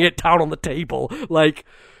slamming it down on the table. Like,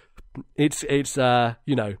 it's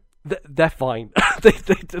they're fine.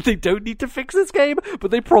 they don't need to fix this game,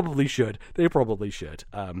 but they probably should.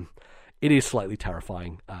 It is slightly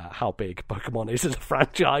terrifying how big Pokemon is as a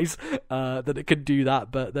franchise, that it can do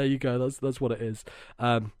that. But there you go. That's what it is.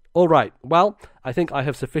 All right. Well, I think I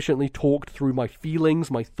have sufficiently talked through my feelings,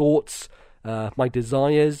 my thoughts, my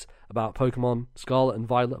desires about Pokemon Scarlet and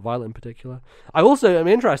Violet in particular. I also am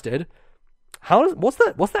interested. What's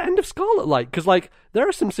the end of Scarlet like? Because like there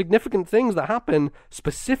are some significant things that happen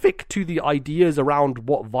specific to the ideas around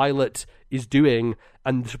what Violet is doing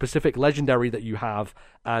and the specific legendary that you have,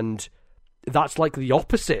 and that's like the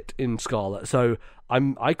opposite in Scarlet. So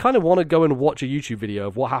I kind of want to go and watch a YouTube video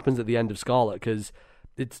of what happens at the end of Scarlet, because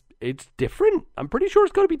it's different. I'm pretty sure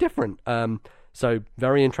it's got to be different. So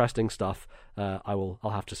very interesting stuff. I'll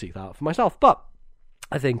have to seek that out for myself. But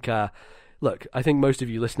I think look, I think most of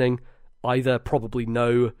you listening either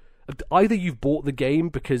you've bought the game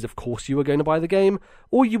because of course you were going to buy the game,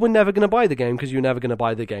 or you were never going to buy the game because you were never going to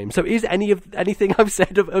buy the game. So is anything I've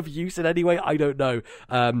said of use in any way? I don't know.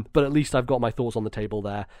 But at least I've got my thoughts on the table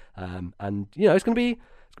there. And it's going to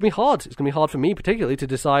be hard. It's going to be hard for me particularly to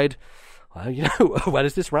decide, where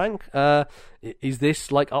does this rank? Is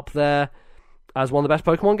this like up there as one of the best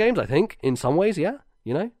Pokemon games? I think in some ways, yeah.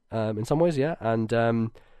 In some ways, yeah. And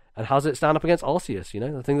how does it stand up against Arceus?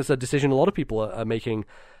 I think that's a decision a lot of people are making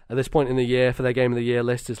at this point in the year for their Game of the Year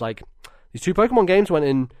list. Is like, these two Pokemon games went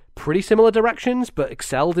in pretty similar directions, but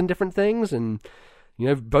excelled in different things. And,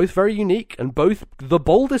 both very unique and both the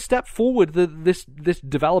boldest step forward that this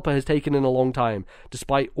developer has taken in a long time,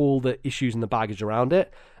 despite all the issues and the baggage around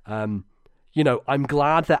it. I'm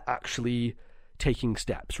glad they're actually taking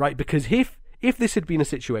steps, right? Because if this had been a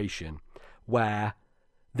situation where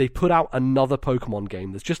they put out another Pokemon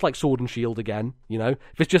game that's just like Sword and Shield again, if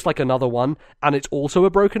it's just like another one and it's also a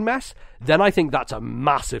broken mess, then I think that's a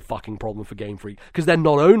massive fucking problem for Game Freak. Because then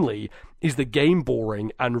not only is the game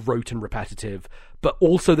boring and rote and repetitive, but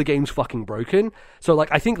also the game's fucking broken. So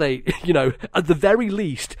I think they, at the very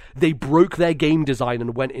least, they broke their game design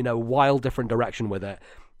and went in a wild different direction with it.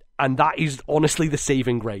 And that is honestly the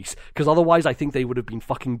saving grace. Because otherwise I think they would have been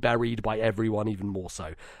fucking buried by everyone even more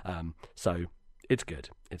so. So it's good.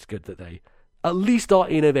 It's good that they at least are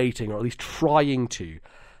innovating, or at least trying to.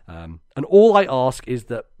 And all I ask is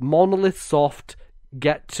that Monolith Soft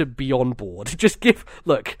get to be on board.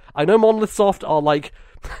 Look, I know Monolith Soft are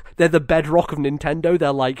they're the bedrock of Nintendo.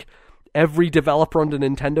 They're every developer under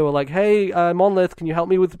Nintendo are like, hey, Monolith, can you help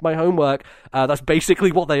me with my homework? That's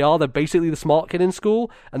basically what they are. They're basically the smart kid in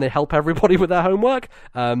school, and they help everybody with their homework.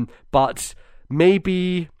 But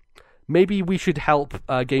maybe we should help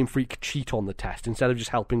Game Freak cheat on the test instead of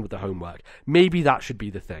just helping with the homework. Maybe that should be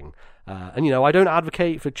the thing. And I don't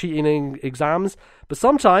advocate for cheating in exams, but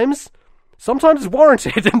sometimes it's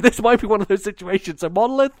warranted, and this might be one of those situations. So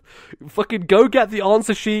Monolith, fucking go get the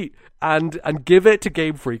answer sheet and give it to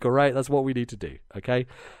Game Freak, all right? That's what we need to do, okay?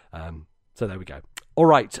 So there we go. All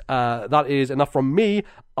right, that is enough from me.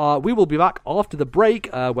 We will be back after the break,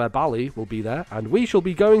 where Bally will be there, and we shall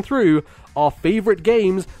be going through our favourite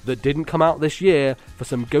games that didn't come out this year for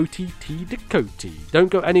some Goatee T Dakotee. Don't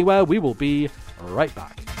go anywhere, we will be right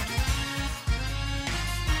back.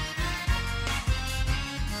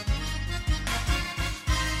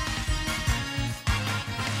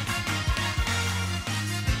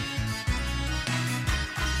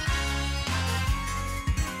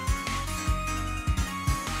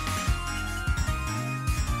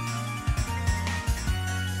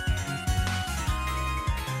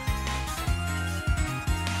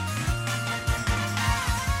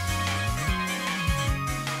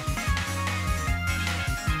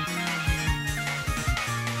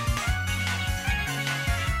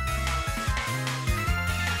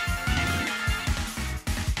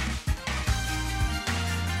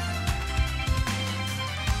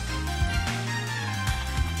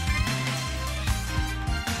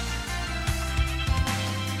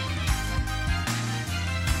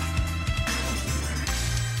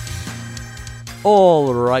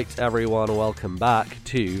 All right, everyone, welcome back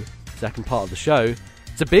to the second part of the show.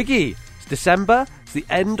 It's a biggie. It's December. It's the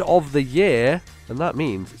end of the year, and that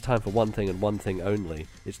means it's time for one thing and one thing only.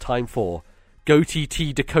 It's time for Goatee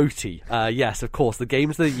T Dakotee. Yes, of course, the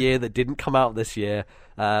games of the year that didn't come out this year.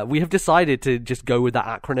 We have decided to just go with that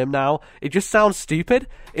acronym now. It just sounds stupid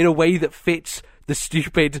in a way that fits the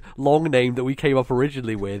stupid long name that we came up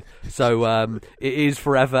originally with. So it is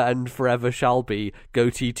forever and forever shall be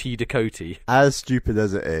Goatee T Dakotee. As stupid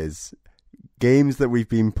as it is, games that we've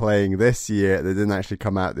been playing this year that didn't actually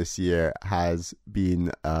come out this year has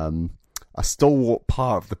been a stalwart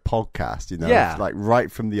part of the podcast, Yeah.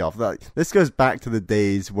 Right from the off. This goes back to the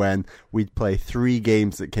days when we'd play 3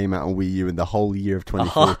 games that came out on Wii U in the whole year of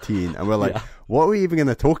 2014, and we're like, yeah. What are we even going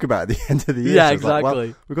to talk about at the end of the year? Yeah, so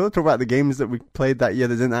exactly. We're going to talk about the games that we played that year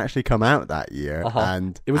that didn't actually come out that year.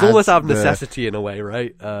 And it was almost out of necessity in a way,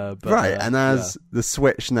 right? And as the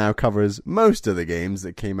Switch now covers most of the games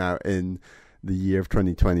that came out in the year of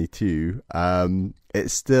 2022,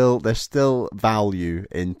 there's still value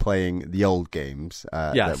in playing the old games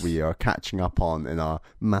that we are catching up on in our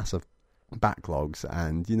massive backlogs,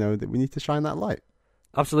 and that we need to shine that light.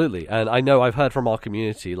 Absolutely. And I know I've heard from our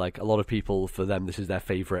community, a lot of people, for them, this is their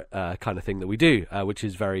favourite kind of thing that we do, which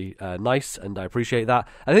is very nice, and I appreciate that.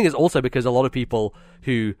 I think it's also because a lot of people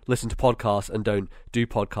who listen to podcasts and don't do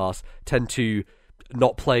podcasts tend to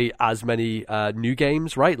not play as many new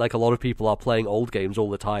games, right? A lot of people are playing old games all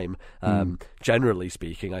the time, generally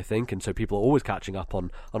speaking, I think, and so people are always catching up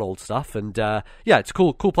on old stuff, and it's a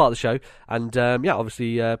cool part of the show, and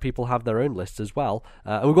obviously people have their own lists as well,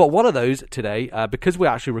 and we've got one of those today, because we're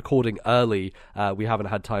actually recording early, we haven't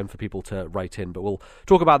had time for people to write in, but we'll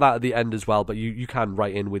talk about that at the end as well, but you can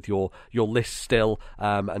write in with your list still,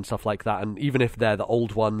 and stuff like that, and even if they're the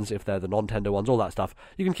old ones, if they're the non-Nintendo ones, all that stuff,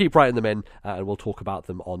 you can keep writing them in, and we'll talk talk about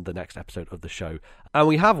them on the next episode of the show. And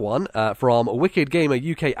we have one from Wicked Gamer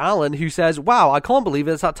UK Alan, who says, "Wow, I can't believe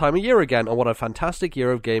it's that time of year again, and what a fantastic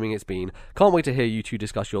year of gaming it's been. Can't wait to hear you two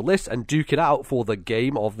discuss your list and duke it out for the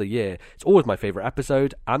game of the year. It's always my favourite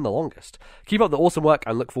episode, and the longest. Keep up the awesome work,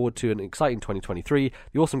 and look forward to an exciting 2023,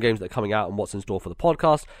 the awesome games that are coming out, and what's in store for the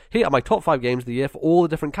podcast. Here are my top 5 games of the year for all the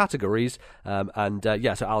different categories."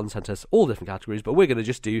 So Alan sent us all different categories, but we're going to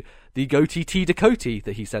just do the Goatee T Dakota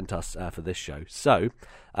that he sent us for this show. So,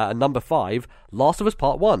 number 5, Last of Us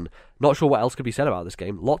Part 1. Not sure what else could be said about this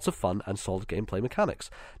game. Lots of fun and solid gameplay mechanics.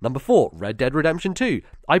 Number 4, Red Dead Redemption 2.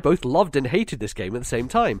 I both loved and hated this game at the same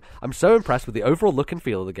time. I'm so impressed with the overall look and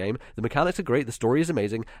feel of the game. The mechanics are great, the story is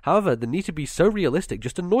amazing. However, the need to be so realistic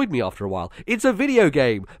just annoyed me after a while. It's a video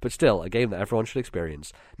game, but still, a game that everyone should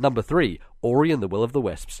experience. Number 3, Ori and the Will of the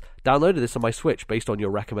Wisps. Downloaded this on my Switch based on your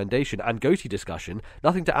recommendation and Goatee discussion.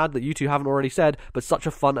 Nothing to add that you two haven't already said, but such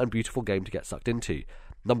a fun and beautiful game to get sucked into.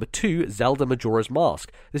 Number 2, Zelda Majora's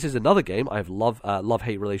Mask. This is another game I have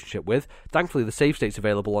love-hate relationship with. Thankfully, the save states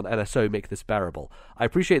available on NSO make this bearable. I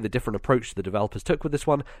appreciate the different approach the developers took with this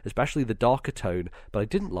one, especially the darker tone, but I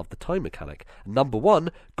didn't love the time mechanic. Number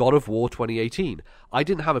 1, God of War 2018. I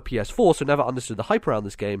didn't have a PS4, so never understood the hype around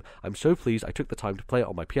this game. I'm so pleased I took the time to play it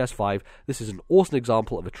on my PS5. This is an awesome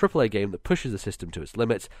example of a AAA game that pushes the system to its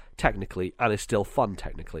limits, technically, and is still fun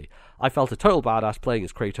technically. I felt a total badass playing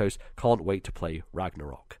as Kratos. Can't wait to play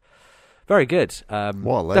Ragnarok. Very good. What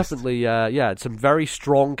a list. Definitely, some very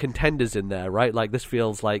strong contenders in there, right? Like, this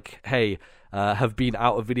feels like, hey, have been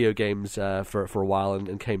out of video games for a while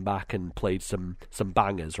and came back and played some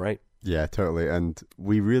bangers, right? Yeah, totally. And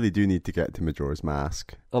we really do need to get to Majora's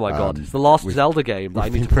Mask. Oh my god, it's the last Zelda game that I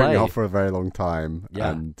need to play. We've been putting it off for a very long time. Yeah.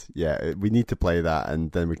 And we need to play that,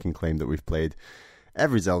 and then we can claim that we've played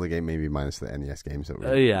every Zelda game, maybe minus the NES games that we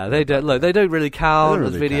they don't really count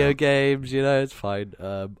as video games, it's fine.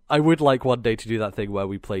 I would like one day to do that thing where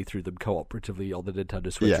we play through them cooperatively on the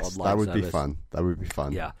Nintendo Switch online. That would service. be fun. That would be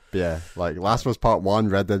fun. Yeah. But yeah, like Last of Us Part 1,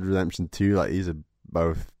 Red Dead Redemption 2, like these are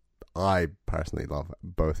both, I personally love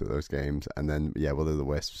both of those games. And then, Will of the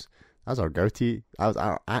Wisps. That was our goatee. That was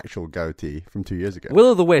our actual goatee from 2 years ago.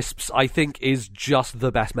 Will of the Wisps, I think, is just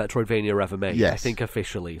the best Metroidvania ever made. Yes. I think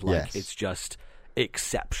officially. It's just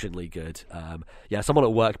exceptionally good. Someone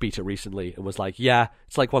at work beat it recently and was like,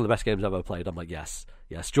 it's like one of the best games I've ever played. I'm like, yes,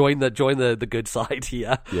 join the good side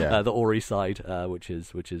here, the Ori side, which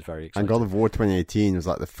is very exciting. And God of War 2018 was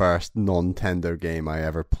like the first non-Nintendo game I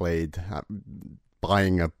ever played.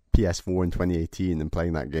 Buying a PS4 in 2018 and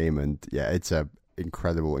playing that game, and it's a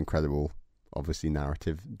incredible, obviously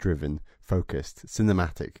narrative-driven, focused,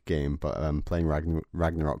 cinematic game. But playing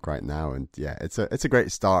Ragnarok right now, and it's a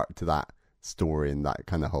great start to that story and that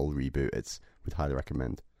kind of whole reboot. Would highly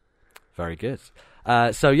recommend. Very good.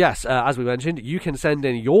 As we mentioned, you can send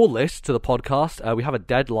in your list to the podcast. We have a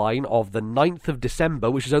deadline of the 9th of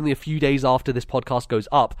December, which is only a few days after this podcast goes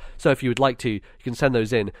up. So if you would like to, you can send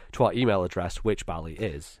those in to our email address, which, Bally,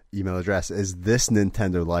 is? Email address is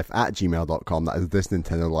thisnintendolife@gmail.com. That is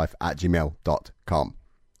thisnintendolife@gmail.com.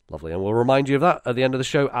 Lovely, and we'll remind you of that at the end of the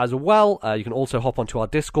show as well. You can also hop onto our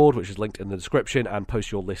Discord, which is linked in the description, and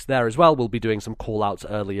post your list there as well. We'll be doing some call-outs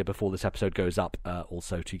earlier before this episode goes up,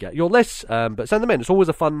 also to get your lists. But send them in. It's always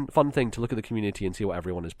a fun thing to look at the community and see what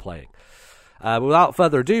everyone is playing. Without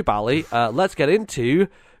further ado, Bally, let's get into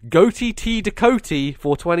Goatee T Dakota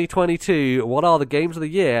for 2022. What are the games of the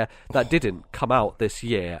year that didn't come out this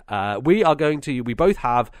year? We both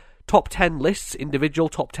have top 10 lists, individual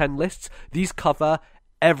top 10 lists. These cover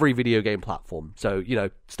every video game platform. So,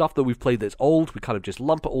 stuff that we've played that's old, we kind of just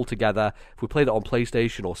lump it all together. If we played it on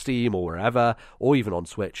PlayStation or Steam or wherever, or even on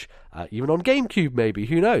Switch, even on GameCube maybe,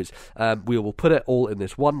 who knows? We will put it all in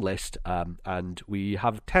this one list, and we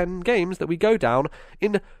have 10 games that we go down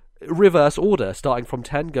in reverse order, starting from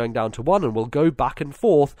 10 going down to 1, and we'll go back and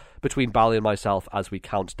forth between Bally and myself as we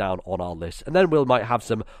count down on our list, and then we might have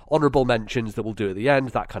some honourable mentions that we'll do at the end,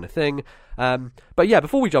 that kind of thing.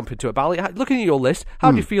 Before we jump into it, Bally, looking at your list,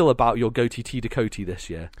 how do you feel about your Goatee T Dakota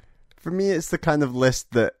this year? For me, it's the kind of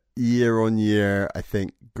list that year on year, I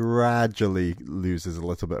think, gradually loses a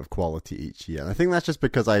little bit of quality each year. And I think that's just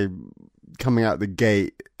because coming out the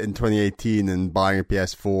gate in 2018 and buying a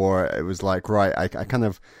PS4, it was like, right,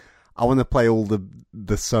 I want to play all the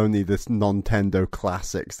Sony, this Nintendo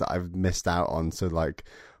classics that I've missed out on. So like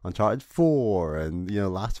Uncharted 4 and,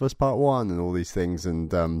 Last of Us Part 1 and all these things.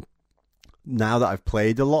 And now that I've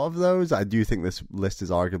played a lot of those, I do think this list is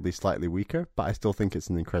arguably slightly weaker, but I still think it's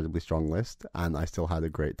an incredibly strong list, and I still had a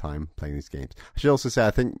great time playing these games. I should also say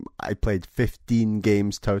I think I played 15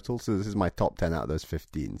 games total, so this is my top 10 out of those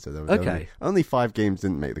 15. So there was only 5 games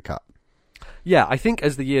didn't make the cut. Yeah, I think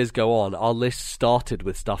as the years go on, our list started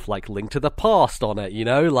with stuff like Link to the Past on it,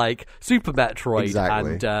 like Super Metroid,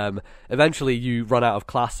 Exactly. and eventually you run out of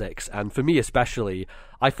classics. And for me especially,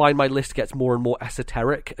 I find my list gets more and more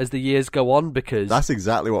esoteric as the years go on because... That's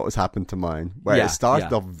exactly what was happened to mine. Where Yeah, it started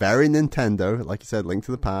yeah. off very Nintendo, like you said, Link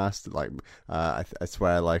to the Past. Like I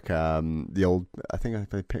swear, like the old. I think I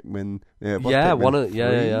played Pikmin. Yeah, it was Yeah, Pikmin one of 3.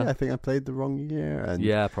 yeah. I think I played the wrong year. And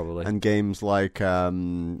Yeah, probably. and games like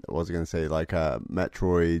what was I going to say? Like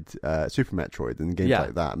Metroid, Super Metroid, and games Yeah.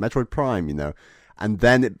 like that. Metroid Prime, And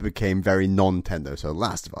then it became very non-Nintendo. So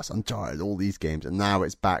Last of Us, Uncharted, all these games, and now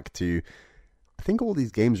it's back to. I think all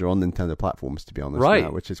these games are on Nintendo platforms, to be honest, Right. now,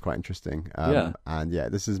 which is quite interesting. Yeah. And yeah,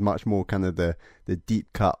 this is much more kind of the deep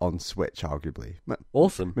cut on Switch, arguably.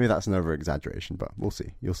 Awesome. Maybe that's an over-exaggeration, but we'll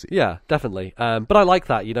see. You'll see. Yeah, definitely. But I like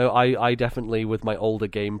that, I definitely, with my older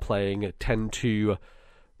game playing, tend to,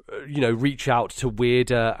 reach out to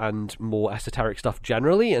weirder and more esoteric stuff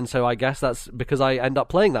generally. And so I guess that's because I end up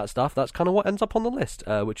playing that stuff. That's kind of what ends up on the list,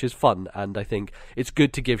 which is fun. And I think it's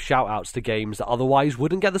good to give shout outs to games that otherwise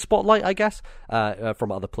wouldn't get the spotlight, I guess,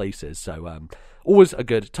 from other places. So always a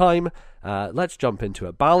good time. Let's jump into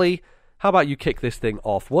it. Bally, how about you kick this thing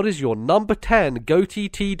off? What is your number 10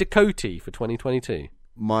 GOTY Dakoti for 2022?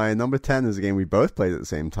 My number 10 is a game we both played at the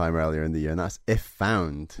same time earlier in the year, and that's If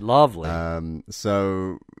Found. Lovely.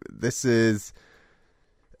 So this is...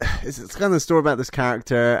 It's kind of a story about this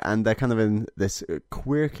character, and they're kind of in this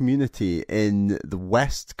queer community in the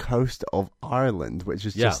west coast of Ireland, which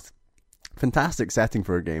is just fantastic setting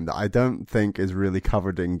for a game that I don't think is really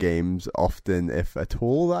covered in games often, if at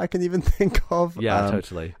all, that I can even think of. Yeah,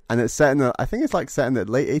 totally. And it's set in I think it's like set in the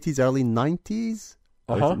late 80s, early 90s.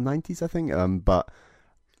 Or is it 90s, I think. But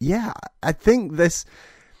yeah, I think this...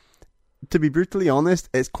 To be brutally honest,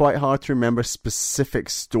 it's quite hard to remember specific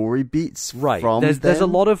story beats from There's a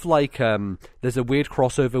lot of there's a weird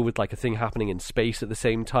crossover with like a thing happening in space at the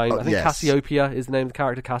same time. I think Cassiopeia is the name of the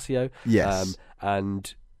character, Cassio. Yes.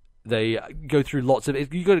 And they go through lots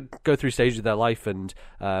of you got to go through stages of their life, and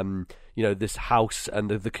this house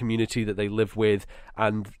and the community that they live with,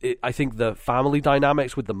 and I think the family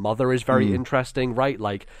dynamics with the mother is very interesting, right?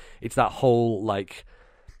 Like it's that whole like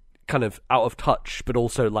kind of out of touch but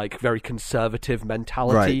also like very conservative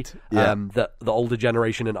mentality that the older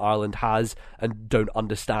generation in Ireland has and don't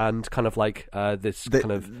understand, kind of like this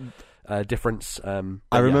kind of difference.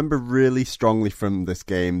 I remember really strongly from this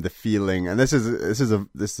game the feeling, and this is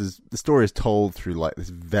the story is told through like this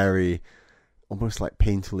very almost like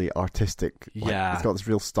painfully artistic, it's got this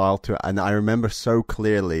real style to it, and I remember so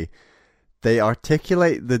clearly they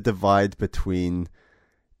articulate the divide between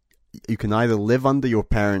you can either live under your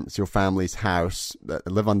family's house,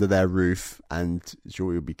 live under their roof, and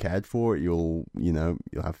sure, you'll be cared for. You'll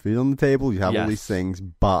have food on the table. You have all these things,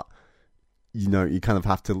 but you kind of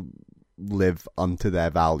have to live unto their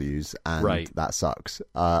values, and that sucks.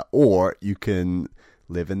 Or you can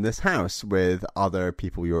live in this house with other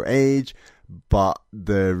people your age, but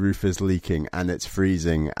the roof is leaking and it's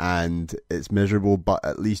freezing and it's miserable, but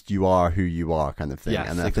at least you are who you are, kind of thing. Yes,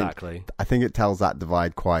 and exactly. I think it tells that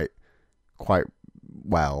divide quite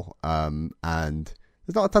well, and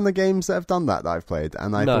there's not a ton of games that have done that I've played,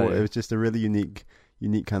 and I thought it was just a really unique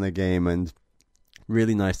kind of game, and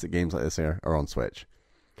really nice that games like this are on Switch.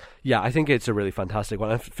 Yeah, I think it's a really fantastic one.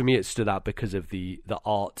 And for me, it stood out because of the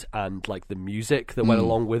art and like the music that went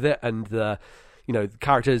along with it, and the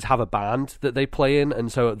characters have a band that they play in,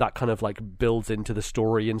 and so that kind of like builds into the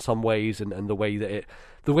story in some ways, and the way that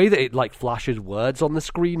it like flashes words on the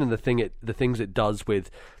screen, and the things it does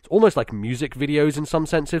with, it's almost like music videos in some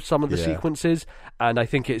senses, some of the sequences, and I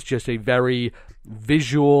think it's just a very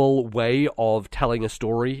visual way of telling a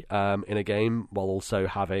story in a game while also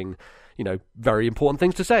having very important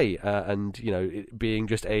things to say, and it being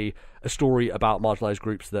just a story about marginalized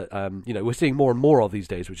groups that we're seeing more and more of these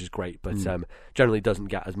days, which is great, but generally doesn't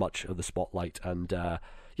get as much of the spotlight, and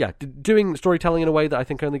doing storytelling in a way that I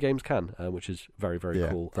think only games can, which is very, very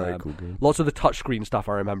cool. Very cool game. Lots of the touchscreen stuff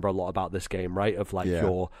I remember a lot about this game, right? Of like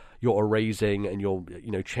your erasing and your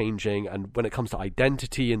changing, and when it comes to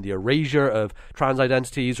identity and the erasure of trans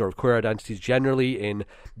identities or of queer identities generally in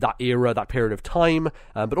that era, that period of time,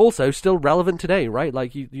 but also still relevant today, right?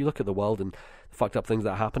 Like you look at the world and fucked up things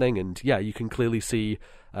that are happening, and you can clearly see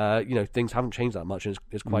things haven't changed that much, and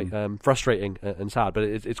it's quite frustrating and sad, but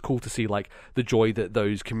it's cool to see like the joy that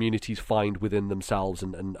those communities find within themselves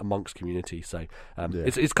and amongst community. So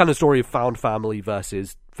it's kind of story of found family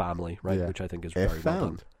versus family, right? Which I think is very well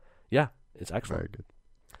done. Yeah, it's excellent. Very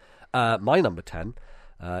good. My number 10,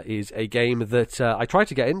 is a game that I tried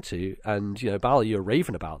to get into, and Bala, you were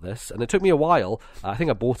raving about this, and it took me a while. I think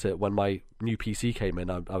I bought it when my new PC came in.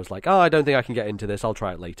 I was like, I don't think I can get into this, I'll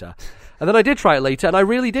try it later. And then I did try it later, and I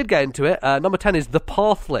really did get into it. Number 10 is The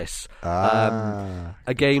Pathless,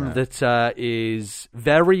 a game that is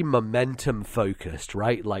very momentum focused,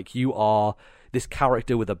 right? Like, you are this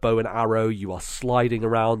character with a bow and arrow, you are sliding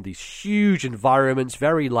around these huge environments,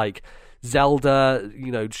 very like Zelda,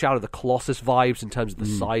 Shadow of the Colossus vibes in terms of the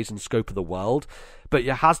size and scope of the world. But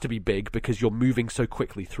it has to be big because you're moving so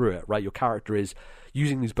quickly through it, right? Your character is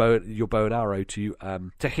using your bow and arrow to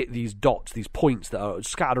hit these dots, these points that are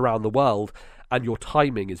scattered around the world, and your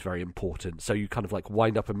timing is very important. So you kind of like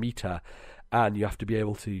wind up a meter, and you have to be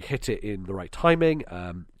able to hit it in the right timing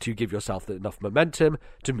to give yourself enough momentum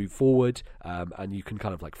to move forward, and you can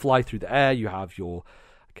kind of like fly through the air. You have your,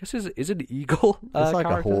 I guess, is it an eagle? It's like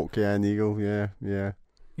character? A hawk, yeah, an eagle, yeah.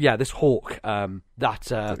 Yeah, this hawk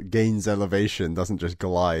that gains elevation, doesn't just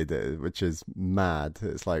glide, which is mad.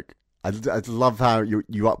 It's like I love how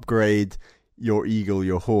you upgrade your eagle,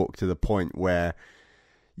 your hawk, to the point where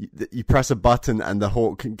you press a button and the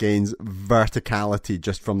hawk gains verticality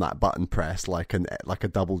just from that button press, like a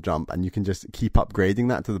double jump, and you can just keep upgrading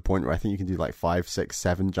that to the point where I think you can do like 5, 6,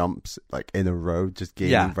 7 jumps like in a row, just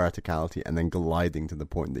gaining verticality and then gliding to the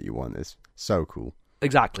point that you want. Is so cool.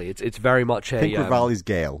 Exactly, it's very much I think Rivali's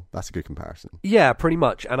Gale. That's a good comparison. Yeah, pretty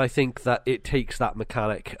much, and I think that it takes that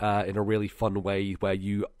mechanic in a really fun way where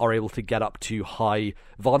you are able to get up to high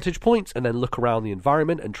vantage points and then look around the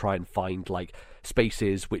environment and try and find like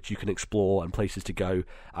spaces which you can explore and places to go.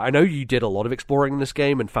 I know you did a lot of exploring in this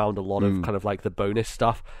game and found a lot of kind of like the bonus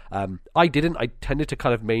stuff. I didn't. I tended to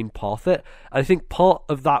kind of main path it. And I think part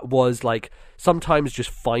of that was like sometimes just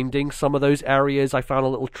finding some of those areas I found a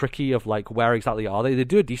little tricky of like where exactly are they. They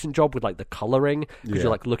do a decent job with like the coloring because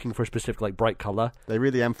you're like looking for a specific like bright color. They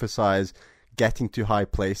really emphasize getting to high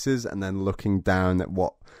places and then looking down at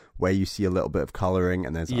where you see a little bit of coloring,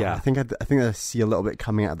 and there's I think I see a little bit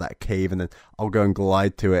coming out of that cave, and then I'll go and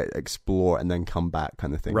glide to it, explore, and then come back,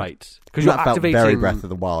 kind of thing. Right, because that felt very Breath of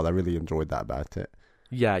the Wild. I really enjoyed that about it.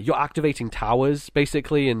 Yeah, you're activating towers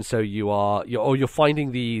basically, and so you're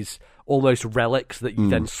finding these almost relics that you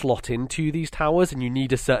then slot into these towers, and you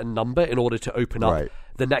need a certain number in order to open up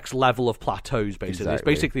the next level of plateaus, basically. Exactly. It's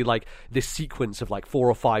basically like this sequence of like 4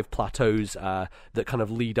 or 5 plateaus that kind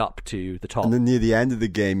of lead up to the top. And then near the end of the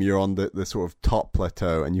game, you're on the sort of top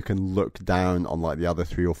plateau, and you can look down on like the other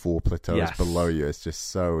 3 or 4 plateaus below you. It's just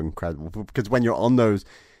so incredible. Because when you're on those,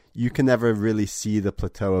 you can never really see the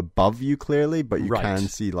plateau above you clearly, but you can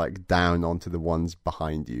see like down onto the ones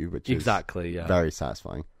behind you, which is very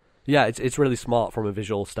satisfying. Yeah, it's really smart from a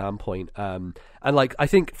visual standpoint. And like I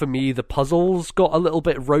think for me the puzzles got a little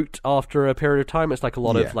bit rote after a period of time. It's like a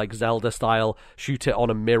lot of like Zelda style, shoot it on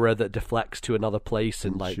a mirror that deflects to another place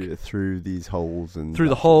and like shoot it through these holes and through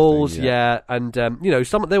the holes, and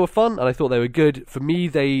some they were fun and I thought they were good. For me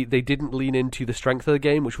they didn't lean into the strength of the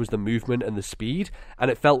game, which was the movement and the speed, and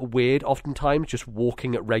it felt weird oftentimes just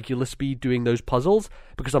walking at regular speed doing those puzzles,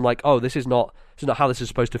 because I'm like, oh, this is not how this is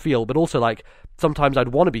supposed to feel. But also like sometimes I'd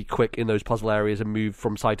want to be quick in those puzzle areas and move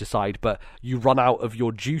from side to side, but you run out of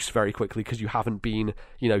your juice very quickly because you haven't been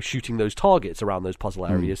shooting those targets around those puzzle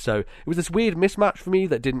areas. So it was this weird mismatch for me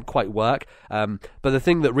that didn't quite work. But the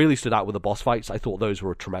thing that really stood out with the boss fights, I thought those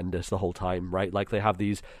were tremendous the whole time, right? Like they have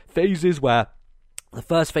these phases where the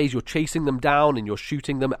first phase, you're chasing them down and you're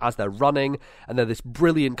shooting them as they're running, and they're this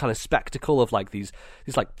brilliant kind of spectacle of like these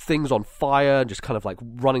like things on fire and just kind of like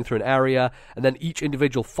running through an area. And then each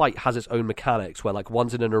individual fight has its own mechanics, where like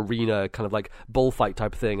one's in an arena kind of like bullfight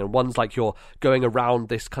type of thing, and one's like you're going around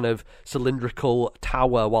this kind of cylindrical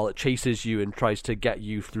tower while it chases you and tries to get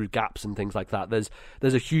you through gaps and things like that. There's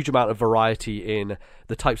a huge amount of variety in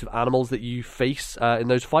the types of animals that you face in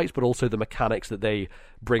those fights, but also the mechanics that they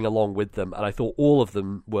bring along with them. And I thought all of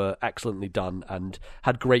them were excellently done and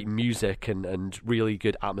had great music and really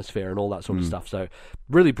good atmosphere and all that sort of stuff. So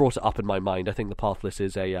really brought it up in my mind. I think The Pathless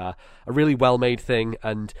is a really well-made thing.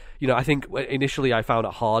 And, I think initially I found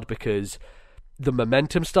it hard because the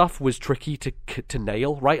momentum stuff was tricky to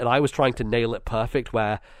nail, right? And I was trying to nail it perfect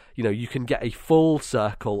where, you can get a full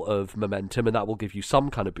circle of momentum and that will give you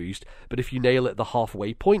some kind of boost. But if you nail it the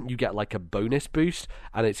halfway point, you get like a bonus boost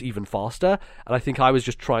and it's even faster. And I think I was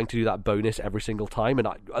just trying to do that bonus every single time. And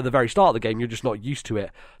at the very start of the game, you're just not used to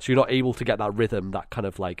it. So you're not able to get that rhythm, that kind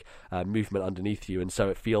of like movement underneath you. And so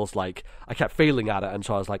it feels like I kept failing at it. And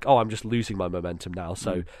so I was like, oh, I'm just losing my momentum now.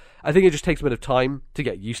 So I think it just takes a bit of time to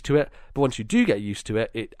get used to it. But once you do get used to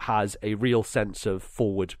it, it has a real sense of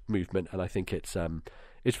forward movement. And I think it's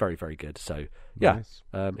it's very, very good. So yeah,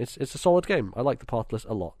 Nice. it's a solid game. I like the Pathless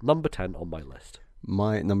a lot. Number 10 on my list.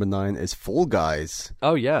 My number 9 is Fall Guys.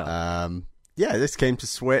 Oh yeah. Yeah, this came to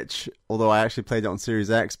Switch, although I actually played it on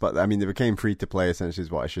Series X, but I mean, it became free to play, essentially,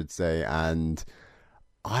 is what I should say, and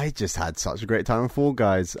I just had such a great time with Fall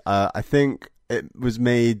Guys. I think it was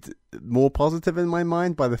made more positive in my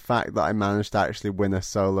mind by the fact that I managed to actually win a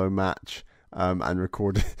solo match, and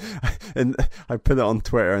record it. And I put it on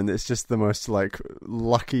Twitter, and it's just the most like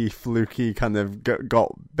lucky, fluky kind of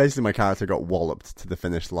got basically my character got walloped to the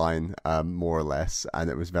finish line, more or less, and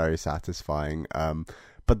it was very satisfying.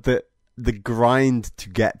 But the grind to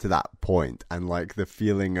get to that point, and like the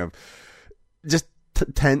feeling of just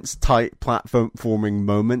tense, tight platforming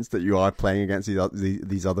moments that you are playing against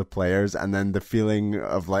these other players, and then the feeling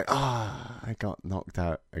of like, I got knocked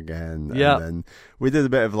out again. Yeah. And then we did a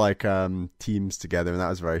bit of like teams together, and that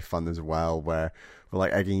was very fun as well, where we're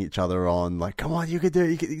like egging each other on, like, come on, you can do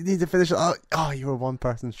it, you need to finish it. Oh, you were one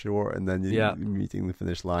person short, and then you're meeting the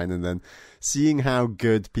finish line, and then seeing how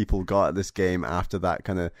good people got at this game after that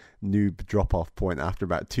kind of noob drop-off point, after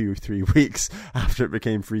about 2 or 3 weeks after it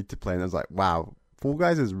became free to play, and I was like, wow, Fall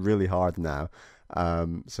Guys is really hard now.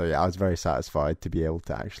 So yeah, I was very satisfied to be able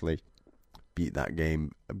to actually beat that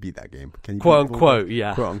game. Can you quote unquote,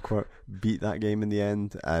 yeah. Quote unquote, beat that game in the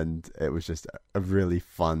end, and it was just a really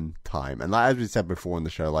fun time. And like, as we said before in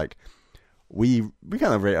the show, like we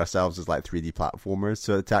kind of rate ourselves as like 3D platformers,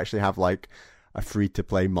 so to actually have like a free to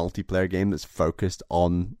play multiplayer game that's focused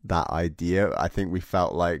on that idea, I think we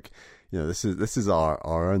felt like, you know, this is our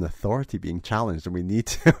own authority being challenged, and we need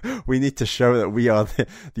to show that we are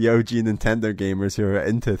the OG Nintendo gamers who are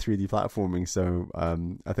into 3D platforming. So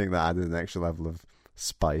I think that added an extra level of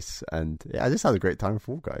spice, and yeah, I just had a great time with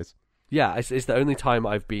Fall Guys. Yeah, it's the only time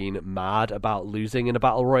I've been mad about losing in a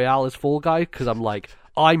battle royale as Fall Guy, because I'm like,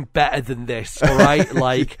 I'm better than this, all right?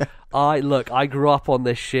 Like, yeah. I grew up on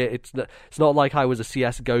this shit. It's not like I was a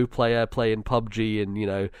CS:GO player playing PUBG and, you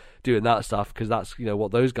know, doing that stuff, because that's, you know,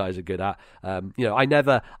 what those guys are good at. You know,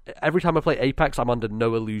 every time I play Apex, I'm under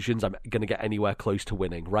no illusions I'm going to get anywhere close to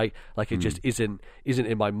winning, right? Like, it just isn't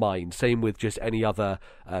in my mind. Same with just any other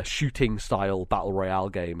shooting style battle royale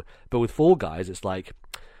game. But with Fall Guys, it's like,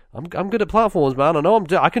 I'm good at platforms, man. I know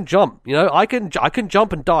I can jump. You know, I can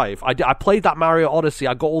jump and dive. I played that Mario Odyssey.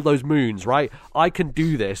 I got all those moons, right? I can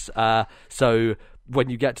do this. So when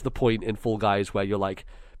you get to the point in Fall Guys where you're like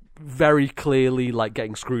very clearly like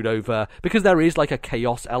getting screwed over, because there is like a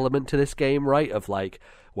chaos element to this game, right? Of like,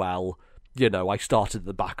 well, you know, I started at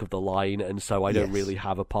the back of the line, and so I don't really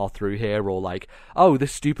have a path through here, or like, oh,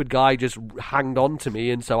 this stupid guy just hanged on to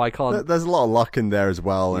me, and so I can't. There's a lot of luck in there as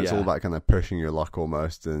well, and it's all about kind of pushing your luck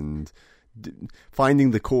almost, and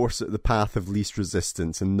finding the path of least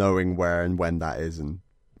resistance, and knowing where and when that is, and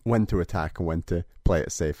when to attack and when to play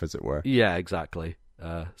it safe, as it were. Yeah, exactly.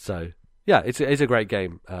 So yeah, it's a great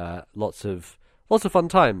game. Lots of fun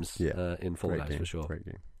times in Fall Guys for sure. Great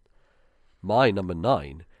game. My number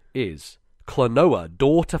 9 is Klonoa,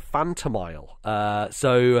 Door to Phantomile.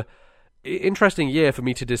 So interesting year for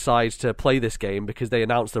me to decide to play this game, because they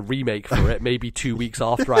announced a remake for it maybe 2 weeks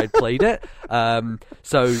after I'd played it.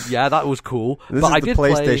 So yeah, that was cool. This is the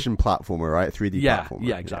PlayStation platformer, right? 3D platformer.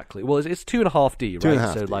 Yeah, exactly. Well, it's 2.5D, right?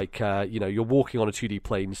 2.5D. So like, you know, you're walking on a 2D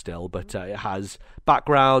plane still, but it has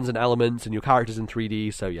backgrounds and elements, and your character's in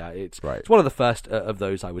 3D. So yeah, it's one of the first of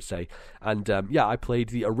those, I would say. And yeah, I played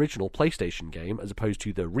the original PlayStation game as opposed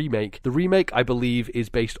to the remake. The remake, I believe, is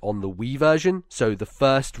based on the Wii version. So the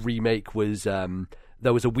first remake was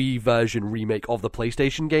there was a Wii version remake of the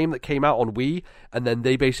PlayStation game that came out on Wii, and then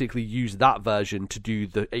they basically used that version to do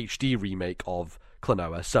the HD remake of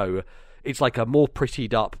Klonoa. So it's like a more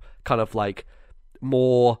prettied up, kind of like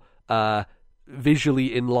more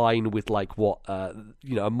visually in line with like what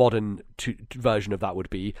you know, a modern version of that would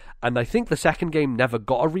be. And I think the second game never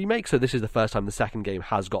got a remake, so this is the first time the second game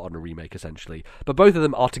has gotten a remake, essentially. But both of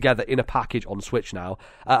them are together in a package on Switch now,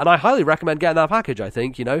 and I highly recommend getting that package, I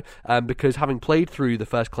think, you know, because having played through the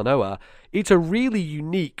first Klonoa, it's a really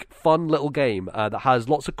unique, fun little game that has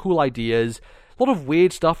lots of cool ideas, a lot of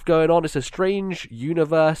weird stuff going on. It's a strange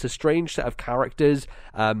universe, a strange set of characters,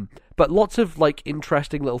 but lots of like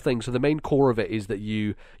interesting little things. So the main core of it is that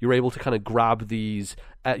you're able to kind of grab these,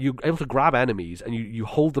 you're able to grab enemies, and you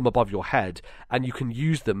hold them above your head, and you can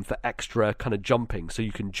use them for extra kind of jumping. So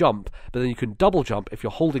you can jump, but then you can double jump if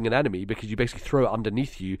you're holding an enemy, because you basically throw it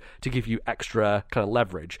underneath you to give you extra kind of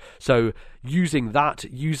leverage. So using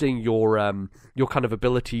your kind of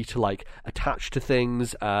ability to like attach to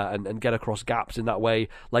things and get across gaps in that way,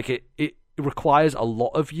 like it requires a lot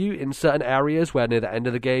of you in certain areas where near the end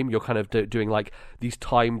of the game you're kind of doing like these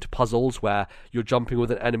timed puzzles where you're jumping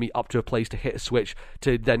with an enemy up to a place to hit a switch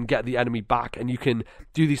to then get the enemy back, and you can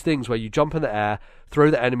do these things where you jump in the air, throw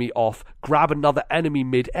the enemy off, grab another enemy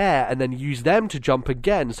mid-air, and then use them to jump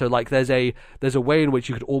again. So like there's a way in which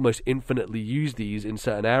you could almost infinitely use these in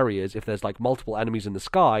certain areas if there's like multiple enemies in the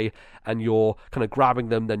sky and you're kind of grabbing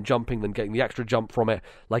them, then jumping, then getting the extra jump from it.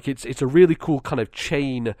 Like it's a really cool kind of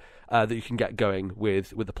chain that you can get going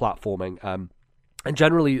with the platforming. And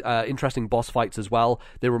generally interesting boss fights as well.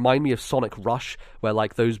 They remind me of Sonic Rush, where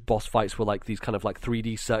like those boss fights were like these kind of like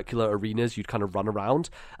 3D circular arenas you'd kind of run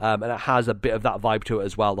around, and it has a bit of that vibe to it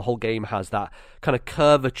as well. The whole game has that kind of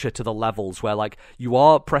curvature to the levels where like you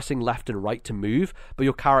are pressing left and right to move, but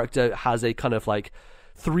your character has a kind of like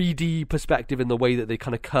 3D perspective in the way that they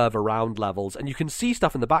kind of curve around levels, and you can see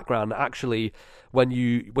stuff in the background. Actually, when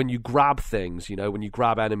you grab things, you know, when you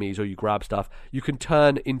grab enemies or you grab stuff, you can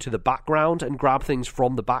turn into the background and grab things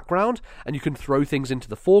from the background, and you can throw things into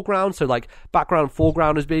the foreground. So like background,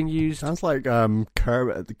 foreground is being used. Sounds like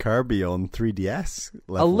Kirby on 3DS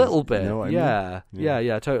levels, a little bit, you know what I yeah. mean?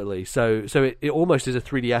 Yeah, totally. So it almost is a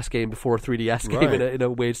 3DS game before a 3DS game, Right. in a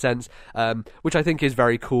weird sense, which I think is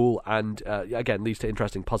very cool, and again leads to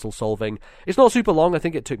interesting puzzle solving. It's not super long. I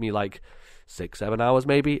think it took me like 6-7 hours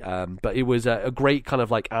maybe, but it was a great kind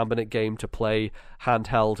of like ambient game to play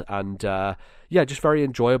handheld, and just very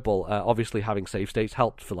enjoyable. Obviously having save states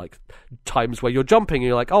helped for like times where you're jumping and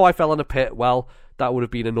you're like, oh, I fell in a pit. Well, that would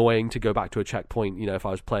have been annoying to go back to a checkpoint, you know, if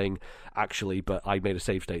I was playing actually, but I made a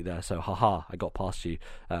save state there, so haha, I got past you.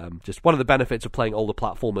 Just one of the benefits of playing older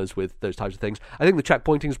platformers with those types of things. I think the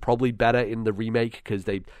checkpointing is probably better in the remake because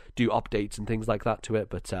they do updates and things like that to it,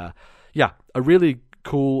 but a really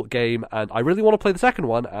cool game, and I really want to play the second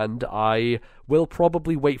one, and I will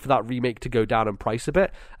probably wait for that remake to go down in price a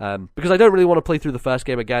bit, because I don't really want to play through the first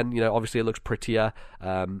game again. You know, obviously it looks prettier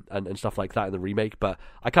and stuff like that in the remake, but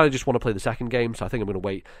I kind of just want to play the second game, so I think I'm going to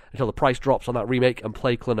wait until the price drops on that remake and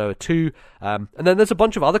play Klonoa 2. And then there's a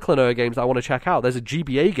bunch of other Klonoa games that I want to check out. There's a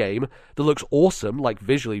GBA game that looks awesome, like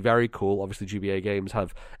visually very cool. Obviously GBA games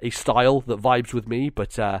have a style that vibes with me,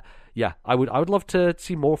 but I would love to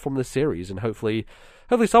see more from this series, and hopefully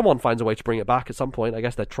someone finds a way to bring it back at some point. I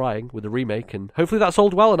guess they're trying with the remake, and hopefully that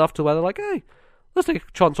sold well enough to where they're like, hey, let's take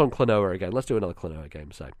a chance on Klonoa again. Let's do another Klonoa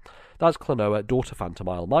game. So that's Klonoa, Daughter Phantom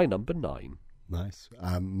Isle, my number 9. Nice.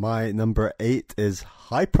 My number 8 is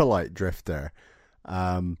Hyperlight Drifter.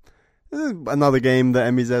 Another game that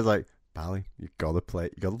Emmy says like, Bally, you gotta play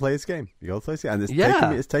this game. And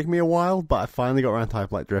it's taken me a while, but I finally got around to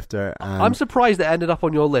Hyperlight Drifter. And I'm surprised it ended up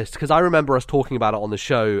on your list, because I remember us talking about it on the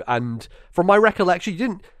show, and from my recollection,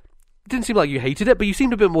 you didn't seem like you hated it, but you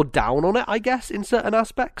seemed a bit more down on it, I guess, in certain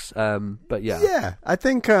aspects. But yeah. Yeah, I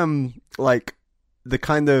think like the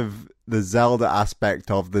kind of the Zelda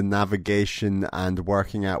aspect of the navigation and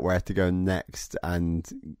working out where to go next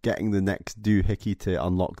and getting the next doohickey to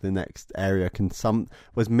unlock the next area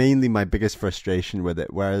was mainly my biggest frustration with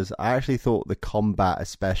it, whereas I actually thought the combat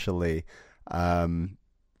especially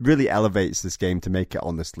really elevates this game to make it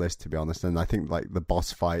on this list, to be honest. And I think like the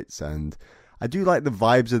boss fights, and I do like the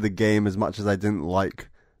vibes of the game as much as I didn't like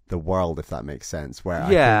the world, if that makes sense, where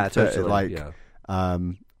I think totally.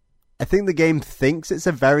 I think the game thinks it's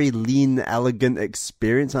a very lean, elegant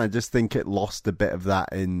experience, and I just think it lost a bit of that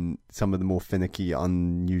in some of the more finicky,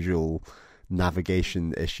 unusual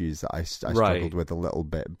navigation issues that I struggled with a little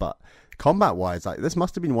bit. But combat-wise, like this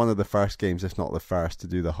must have been one of the first games, if not the first, to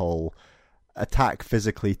do the whole attack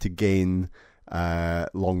physically to gain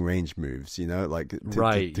long-range moves, you know, like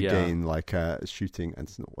to gain like shooting,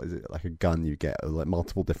 and what is it, like a gun you get, or like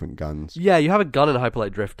multiple different guns. Yeah, you have a gun in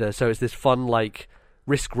Hyperlight Drifter, so it's this fun like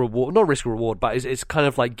not risk reward, but it's kind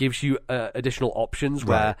of like gives you additional options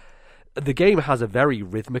where the game has a very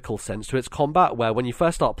rhythmical sense to its combat, where when you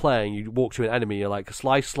first start playing, you walk to an enemy, you're like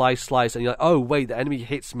slice, and you're like, oh wait, the enemy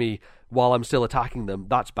hits me while I'm still attacking them,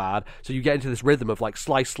 that's bad. So you get into this rhythm of like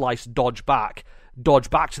slice, dodge back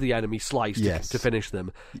to the enemy, slice to finish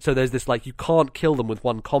them. So there's this like, you can't kill them with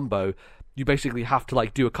one combo. You basically have to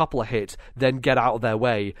like do a couple of hits, then get out of their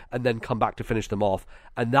way, and then come back to finish them off.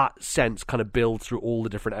 And that sense kind of builds through all the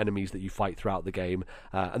different enemies that you fight throughout the game,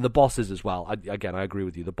 and the bosses as well. I agree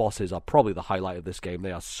with you. The bosses are probably the highlight of this game.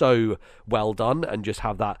 They are so well done, and just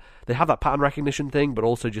have that pattern recognition thing, but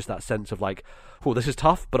also just that sense of like, oh, this is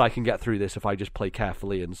tough, but I can get through this if I just play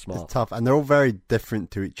carefully and smart. It's tough, and they're all very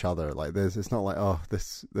different to each other. Like it's not like, oh,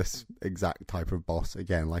 this exact type of boss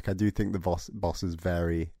again. Like I do think the bosses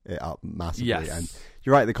vary it up massively. Yes. And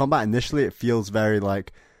you're right, the combat initially it feels very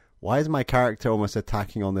like, why is my character almost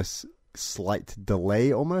attacking on this slight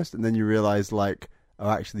delay almost, and then you realize like, oh,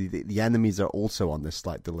 actually the enemies are also on this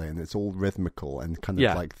slight delay, and it's all rhythmical and kind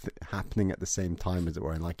of like happening at the same time, as it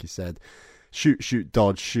were. And like you said, shoot,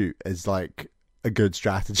 dodge, shoot is like a good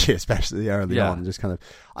strategy, especially early on. Just kind of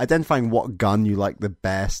identifying what gun you like the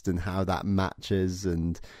best and how that matches,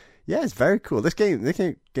 and yeah, it's very cool. This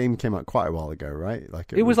game came out quite a while ago, right?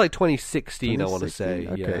 Like it was like 2016, I want to say.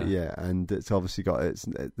 Okay, yeah, and it's obviously got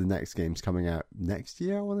the next game's coming out next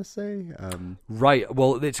year, I want to say. Right.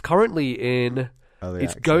 Well, it's currently in.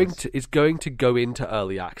 It's going to go into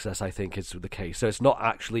early access, I think is the case. So it's not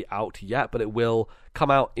actually out yet, but it will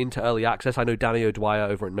come out into early access. I know Danny O'Dwyer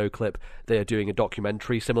over at NoClip, they are doing a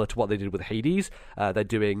documentary similar to what they did with Hades. They're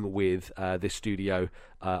doing with this studio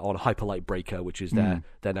on Hyper Light Breaker, which is their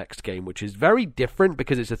next game, which is very different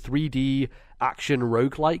because it's a 3D action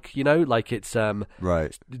roguelike, you know, like it's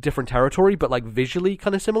different territory, but like visually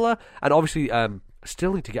kind of similar. And obviously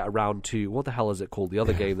still need to get around to, what the hell is it called, the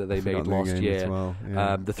other game that they made last year,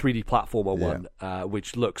 the 3D platformer one,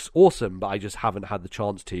 which looks awesome, but I just haven't had the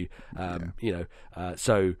chance to, you know,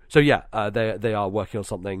 they are working on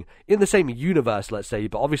something in the same universe, let's say,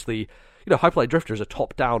 but obviously, you know, Hyper Light Drifter is a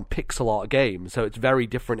top-down pixel art game, so it's very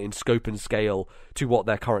different in scope and scale to what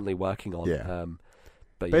they're currently working on.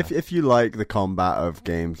 But if you like the combat of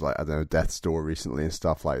games like, I don't know, Death's Door recently and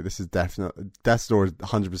stuff, like this is definitely, Death's Door is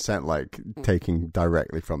 100% like taking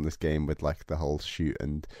directly from this game with like the whole shoot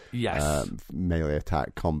and melee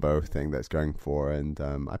attack combo thing that's going for. And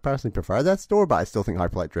I personally prefer Death's Door, but I still think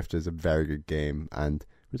Hyper Light Drifter is a very good game and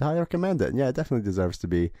would highly recommend it. And yeah, it definitely deserves to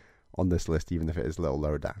be on this list, even if it is a little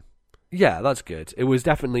lower down. Yeah, that's good. It was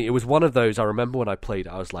one of those, I remember when I played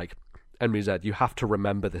it, I was like, NBZ, you have to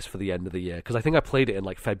remember this for the end of the year, because I think I played it in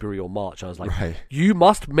like February or March. I was like, you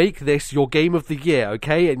must make this your game of the year,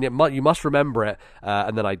 okay? And you must remember it.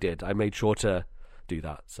 And then I did. I made sure to do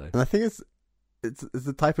that. So, and I think it's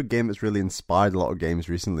the type of game that's really inspired a lot of games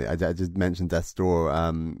recently. I just mentioned Death's Door.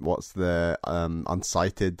 What's the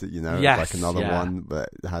Unsighted? You know, like another one that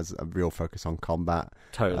has a real focus on combat.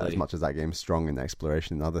 Totally. As much as that game's strong in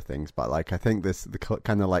exploration and other things, but like I think the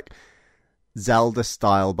kind of like Zelda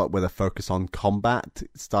style, but with a focus on combat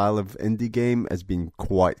style of indie game has been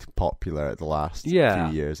quite popular at the last few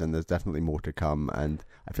years, and there's definitely more to come. And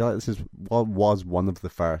I feel like this was one of the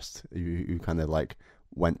first who kind of like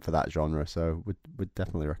went for that genre, so would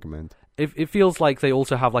definitely recommend. It feels like they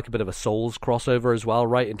also have like a bit of a Souls crossover as well,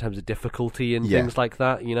 right, in terms of difficulty and things like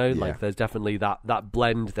that, you know, like there's definitely that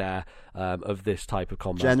blend there of this type of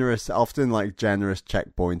combat. Often generous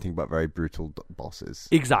checkpointing, but very brutal bosses.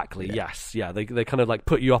 Exactly, yes. Yeah, they kind of like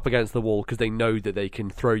put you up against the wall because they know that they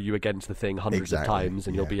can throw you against the thing hundreds of times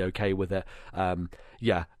and you'll be okay with it.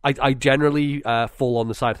 I generally fall on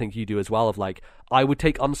the side I think you do as well of like, I would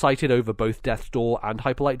take Unsighted over both Death's Door and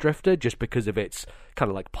Hyper Light Drifter just because of its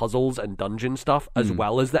kind of like puzzles and dungeon stuff as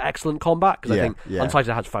well as the excellent combat, because I think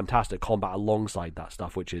Unsighted has fantastic combat alongside that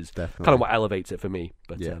stuff, which is kind of what elevates it for me.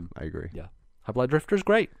 But I agree. Yeah, Hyper Light Drifter is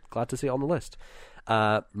great. Glad to see it on the list.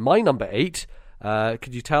 My number 8,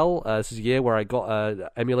 could you tell this is a year where I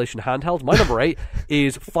got emulation handheld? My number 8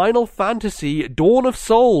 is Final Fantasy Dawn of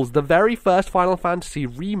Souls, the very first Final Fantasy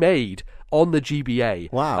remade on the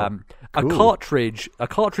GBA. Wow. Cool. A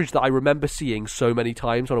cartridge that I remember seeing so many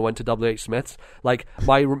times when I went to WH Smith's. Like,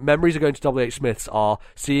 my memories of going to WH Smith's are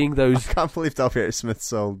seeing those... I can't believe WH Smith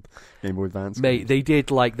sold Game Boy Advance Mate, games. they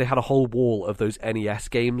did, like, they had a whole wall of those NES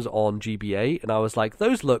games on GBA, and I was like,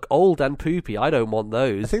 those look old and poopy, I don't want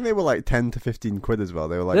those. I think they were like 10 to 15 quid as well.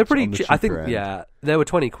 They were like, they're pretty cheap. I think, end. they were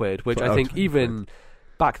 20 quid, which I think even...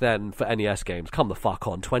 Back then, for NES games, come the fuck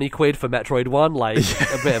on. 20 quid for Metroid 1? Like,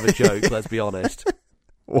 a bit of a joke, let's be honest.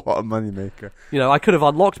 What a moneymaker. You know, I could have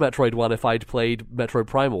unlocked Metroid 1 if I'd played Metroid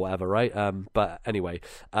Prime or whatever, right? But anyway,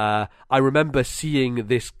 I remember seeing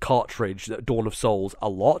this cartridge, Dawn of Souls, a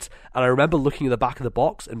lot, and I remember looking at the back of the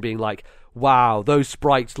box and being like, wow, those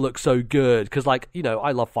sprites look so good. Because, like, you know,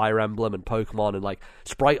 I love Fire Emblem and Pokemon, and, like,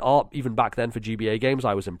 sprite art, even back then for GBA games,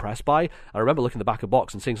 I was impressed by. I remember looking at the back of the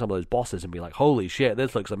box and seeing some of those bosses and be like, holy shit,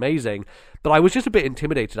 this looks amazing. But I was just a bit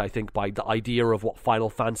intimidated, I think, by the idea of what Final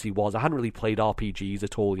Fantasy was. I hadn't really played RPGs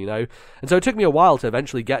at all, you know? And so it took me a while to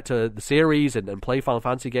eventually get to the series and play Final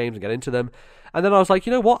Fantasy games and get into them. And then I was like,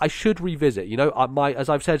 you know what? I should revisit. You know, as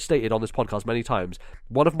I've stated on this podcast many times,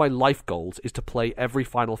 one of my life goals is to play every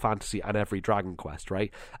Final Fantasy and every Dragon Quest,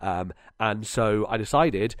 right? And so I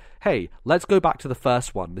decided, hey, let's go back to the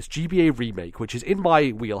first one, this GBA remake, which is in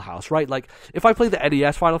my wheelhouse, right? Like, if I play the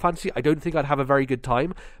NES Final Fantasy, I don't think I'd have a very good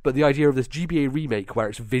time. But the idea of this GBA remake, where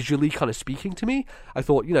it's visually kind of speaking to me, I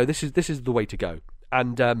thought, you know, this is the way to go.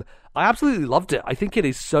 And I absolutely loved it. I think it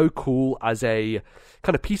is so cool as a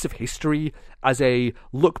kind of piece of history, as a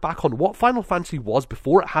look back on what Final Fantasy was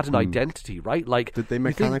before it had an identity, right? Like, did they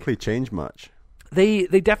mechanically change much? They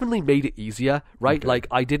definitely made it easier, right? Okay. Like,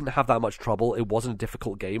 I didn't have that much trouble. It wasn't a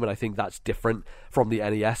difficult game, and I think that's different from the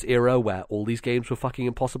NES era where all these games were fucking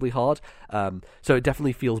impossibly hard. So it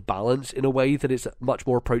definitely feels balanced in a way that it's much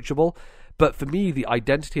more approachable. But for me, the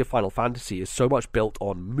identity of Final Fantasy is so much built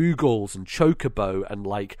on Moogles and Chocobo and,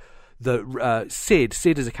 like, the Sid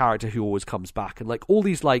is a character who always comes back, and like all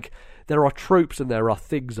these, like, there are tropes and there are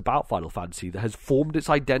things about Final Fantasy that has formed its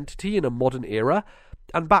identity in a modern era,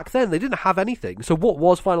 and back then they didn't have anything. So what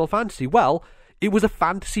was Final Fantasy? Well, it was a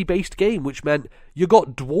fantasy-based game, which meant you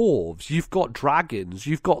got dwarves, you've got dragons,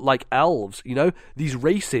 you've got, like, elves, you know, these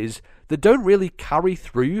races that don't really carry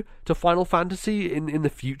through to Final Fantasy in the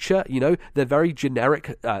future, you know. They're very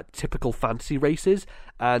generic, typical fantasy races,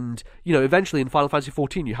 and, you know, eventually in Final Fantasy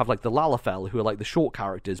XIV you have, like, the Lalafell, who are, like, the short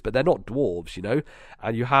characters, but they're not dwarves, you know,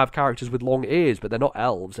 and you have characters with long ears, but they're not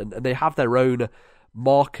elves, and they have their own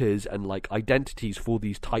markers and, like, identities for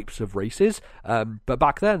these types of races, but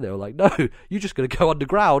back then they were like, no, you're just going to go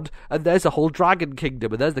underground and there's a whole dragon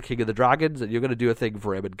kingdom and there's the king of the dragons and you're going to do a thing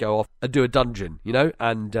for him and go off and do a dungeon, you know,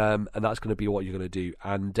 and that's going to be what you're going to do.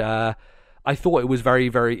 And I thought it was very,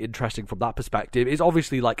 very interesting from that perspective. It's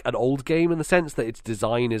obviously like an old game in the sense that its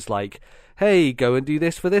design is like, hey, go and do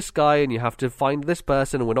this for this guy and you have to find this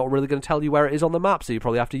person and we're not really going to tell you where it is on the map, so you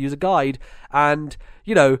probably have to use a guide. And,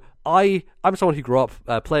 you know, I'm someone who grew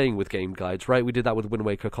up playing with game guides, right? We did that with Wind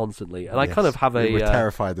Waker constantly, and I kind of have we're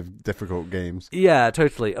terrified of difficult games. Yeah,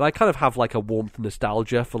 totally. And I kind of have like a warmth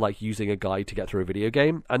nostalgia for like using a guide to get through a video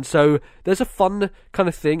game, and so there's a fun kind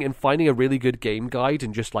of thing in finding a really good game guide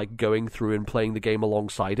and just like going through and playing the game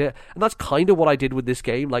alongside it. And that's kind of what I did with this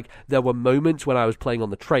game. Like, there were moments when I was playing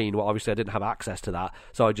on the train where obviously I didn't have access to that,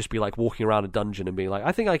 so I'd just be like walking around a dungeon and being like,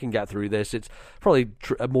 I think I can get through this. It's probably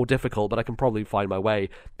more difficult, but I can probably find my way.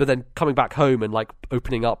 But then coming back home and like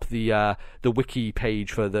opening up the wiki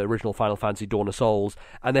page for the original Final Fantasy Dawn of Souls,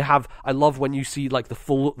 and I love when you see like the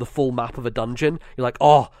full map of a dungeon. You're like,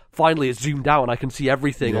 oh, finally it's zoomed out and I can see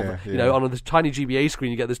everything. You know, on this tiny GBA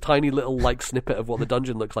screen you get this tiny little like snippet of what the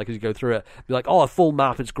dungeon looks like as you go through it. You're like, oh, a full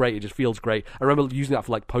map, it's great, it just feels great. I remember using that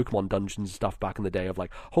for like Pokemon dungeons and stuff back in the day, of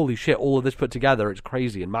like, holy shit, all of this put together, it's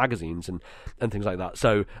crazy, and magazines and things like that.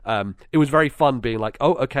 So it was very fun being like,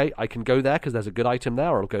 oh, okay, I can go there because there's a good item there,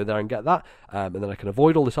 or I'll go there and get that, and then I can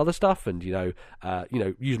avoid all this other stuff and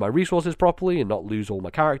use my resources properly and not lose all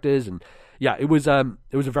my characters. And yeah, it was a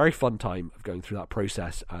very fun time of going through that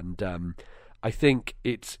process. And I think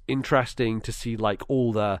it's interesting to see like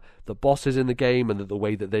all the bosses in the game and the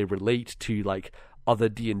way that they relate to like other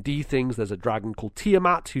D&D things. There's a dragon called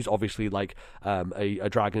Tiamat, who's obviously like a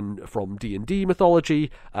dragon from D&D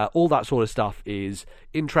mythology. All that sort of stuff is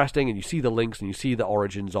interesting, and you see the links and you see the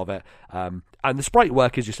origins of it. And the sprite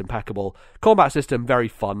work is just impeccable. Combat system, very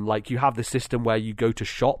fun. Like, you have this system where you go to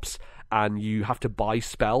shops and you have to buy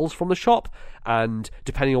spells from the shop, and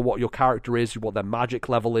depending on what your character is, what their magic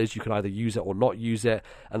level is, you can either use it or not use it.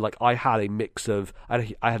 And like, I had a mix of,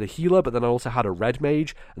 I had a healer, but then I also had a red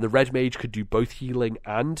mage, and the red mage could do both healing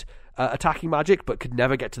and attacking magic, but could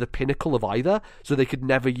never get to the pinnacle of either, so they could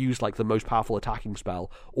never use like the most powerful attacking spell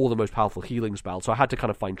or the most powerful healing spell. So I had to kind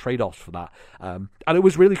of find trade-offs for that, and it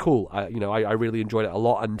was really cool. I really enjoyed it a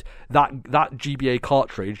lot. And that GBA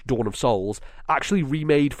cartridge, Dawn of Souls, actually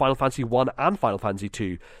remade Final Fantasy 1 and Final Fantasy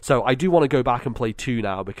 2, so I do want to go back and play 2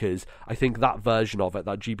 now, because I think that version of it,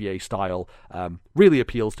 that GBA style, really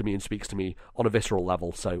appeals to me and speaks to me on a visceral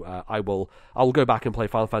level. So I will go back and play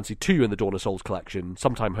Final Fantasy 2 in the Dawn of Souls collection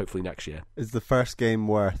sometime, hopefully next year. Is the first game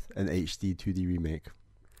worth an HD 2D remake?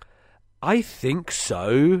 I think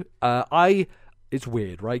so. It's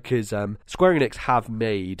weird, right? Because Square Enix have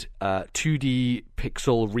made 2D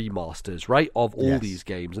pixel remasters, right, of all these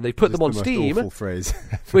games, and they put them on Steam, awful phrase.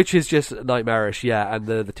 which is just nightmarish, yeah. And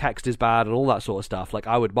the text is bad and all that sort of stuff. Like,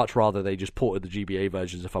 I would much rather they just ported the GBA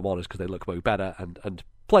versions, if I'm honest, because they look way better and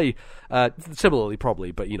play similarly,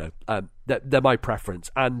 probably. But they're my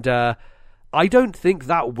preference, and I don't think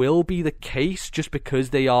that will be the case, just because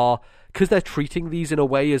they're treating these in a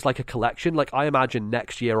way as like a collection. Like, I imagine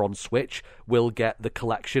next year on Switch we'll get the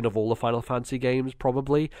collection of all the Final Fantasy games,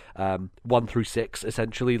 probably 1 through 6,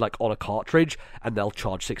 essentially, like on a cartridge, and they'll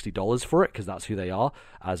charge $60 for it because that's who they are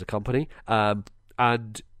as a company. And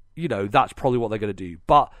that's probably what they're going to do.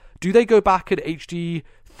 But do they go back and HD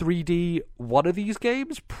 3D one of these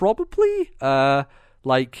games? Probably.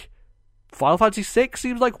 Like, Final Fantasy 6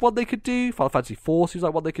 seems like one they could do. Final Fantasy 4 seems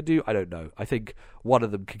like one they could do. I don't know. I think one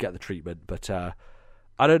of them could get the treatment, but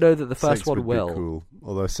I don't know that the first 6 one would will. be cool.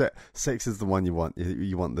 Although 6 is the one you want.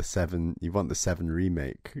 You want the 7. You want the 7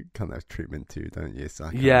 remake kind of treatment too, don't you?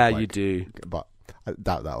 So you do. But I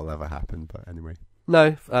doubt that will ever happen. But anyway,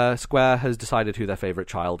 no. Square has decided who their favorite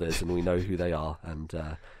child is, and we know who they are, and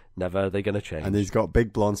never are they going to change. And he's got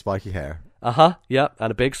big blonde spiky hair. Yep,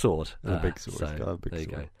 and a big sword. And a big sword. So, He's got a big there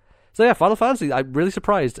sword. you go. So yeah, Final Fantasy, I'm really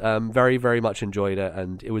surprised. Very, very much enjoyed it,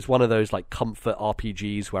 and it was one of those like comfort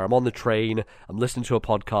RPGs where I'm on the train, I'm listening to a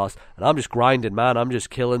podcast, and I'm just grinding, man. I'm just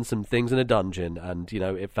killing some things in a dungeon, and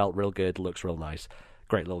it felt real good, looks real nice.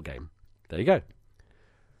 Great little game. There you go.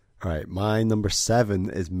 All right, my number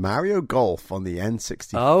 7 is Mario Golf on the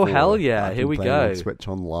N64. Oh hell yeah! Here we go. On Switch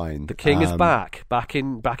Online. The king is back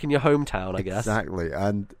in your hometown, I guess. Exactly,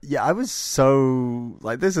 and yeah, I was so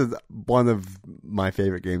like, this is one of my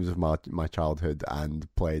favorite games of my childhood, and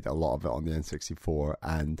played a lot of it on the N64,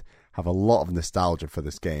 and have a lot of nostalgia for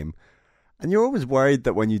this game. And you're always worried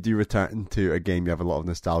that when you do return to a game you have a lot of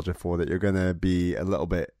nostalgia for, that you're going to be a little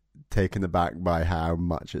bit taken aback by how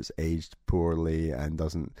much it's aged poorly and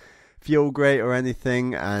doesn't feel great or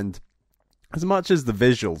anything. And as much as the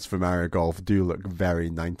visuals for Mario Golf do look very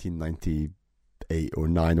 1998 or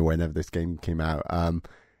 9 or whenever this game came out,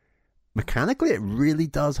 mechanically it really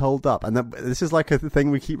does hold up. And this is like a thing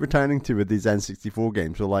we keep returning to with these N64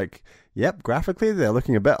 games. We're like, yep, graphically they're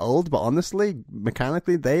looking a bit old, but honestly,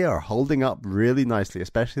 mechanically they are holding up really nicely,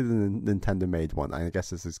 especially the Nintendo made one. I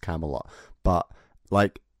guess this is Camelot, but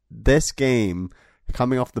like, this game,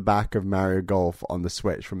 coming off the back of Mario Golf on the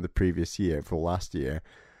Switch from the previous year, for last year,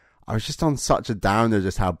 I was just on such a downer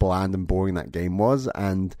just how bland and boring that game was,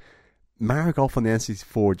 and Mario Golf on the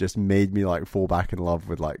N64 just made me like fall back in love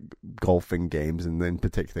with like golfing games, and in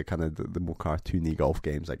particular kind of the more cartoony golf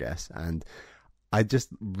games, I guess. And I just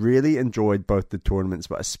really enjoyed both the tournaments,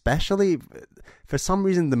 but especially for some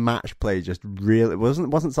reason the match play just really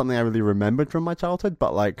wasn't something I really remembered from my childhood,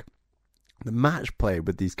 but like the match play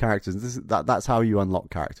with these characters, that's how you unlock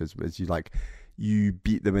characters, is you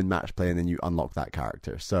beat them in match play and then you unlock that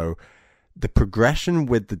character. So the progression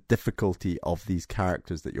with the difficulty of these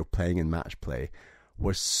characters that you're playing in match play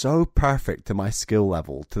was so perfect to my skill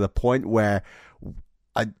level, to the point where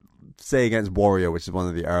I'd say against Wario, which is one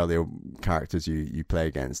of the earlier characters you play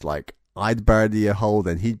against, like I'd birdie a hole,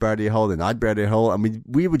 then he'd birdie a hole, then I'd birdie a hole, and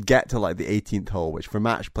we would get to like the 18th hole, which for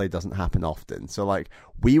match play doesn't happen often. So like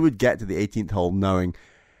we would get to the 18th hole knowing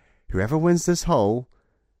whoever wins this hole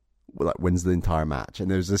wins the entire match.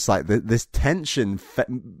 And there was this like this tension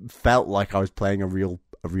felt like I was playing a real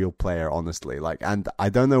player, honestly. Like, and I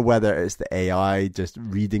don't know whether it's the AI just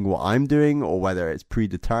reading what I'm doing or whether it's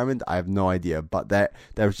predetermined. I have no idea. But there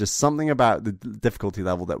was just something about the difficulty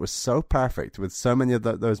level that was so perfect with so many of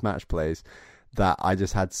those match plays that I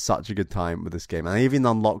just had such a good time with this game. And I even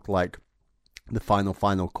unlocked like the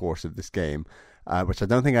final course of this game, which I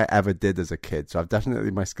don't think I ever did as a kid. So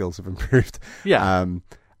my skills have improved. Yeah.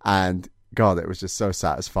 And God, it was just so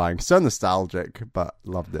satisfying, so nostalgic, but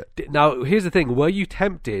loved it. Now, here's the thing. Were you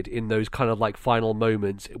tempted in those kind of like final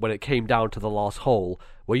moments when it came down to the last hole?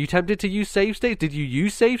 Were you tempted to use save states? Did you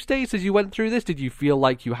use save states as you went through this? Did you feel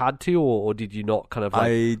like you had to, or did you not kind of like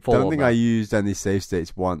I don't think I used any save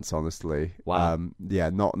states once, honestly. Wow. Yeah,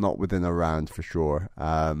 not within a round for sure.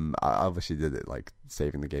 I obviously did it like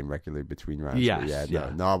saving the game regularly between rounds. Yes,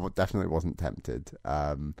 No, I definitely wasn't tempted.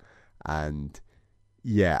 And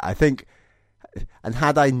yeah, I think, and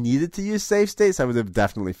had I needed to use save states, I would have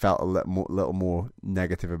definitely felt a little more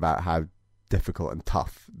negative about how difficult and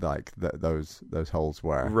tough like those holes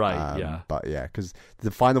were. Right. Yeah. But yeah, because the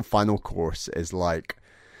final course is like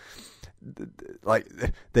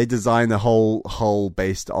they design a whole hole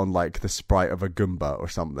based on like the sprite of a Goomba or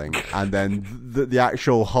something, and then the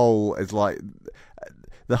actual hole is like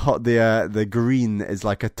the green is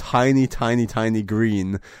like a tiny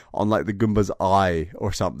green on like the Goomba's eye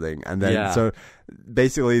or something, and then so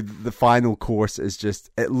basically the final course is just,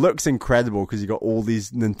 it looks incredible because you got all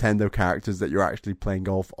these Nintendo characters that you're actually playing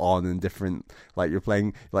golf on, and different, like you're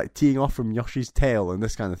playing like teeing off from Yoshi's tail and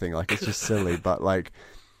this kind of thing. Like it's just silly, but like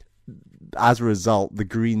as a result, the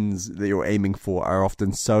greens that you're aiming for are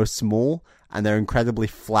often so small, and they're incredibly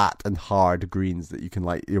flat and hard greens that you can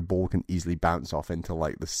like, your ball can easily bounce off into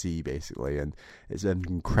like the sea basically, and it's an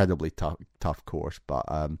incredibly tough course. But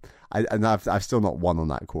I've still not won on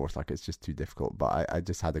that course, like it's just too difficult. But I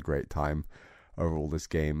just had a great time overall this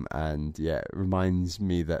game, and yeah, it reminds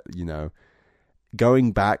me that, you know,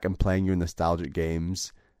 going back and playing your nostalgic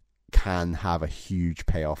games can have a huge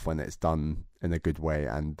payoff when it's done in a good way,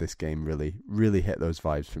 and this game really hit those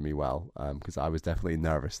vibes for me well, because I was definitely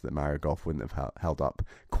nervous that Mario Golf wouldn't have held up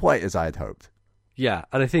quite as I had hoped. Yeah,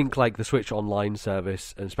 and I think like the Switch Online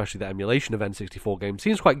service, and especially the emulation of N64 games,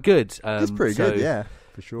 seems quite good. It's pretty good, yeah,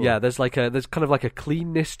 for sure. Yeah, there's kind of like a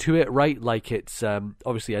cleanness to it, right? Like it's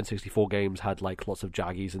obviously N64 games had like lots of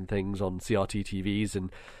jaggies and things on CRT TVs,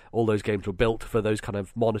 and all those games were built for those kind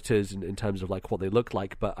of monitors in terms of like what they looked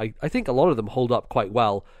like. But I think a lot of them hold up quite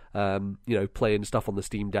well. Playing stuff on the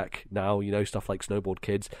Steam Deck now, stuff like Snowboard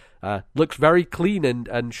Kids looks very clean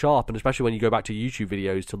and sharp, and especially when you go back to YouTube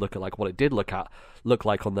videos to look at like what it did look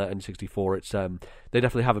like on the N64, it's they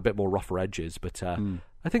definitely have a bit more rougher edges, but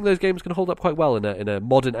I think those games can hold up quite well in a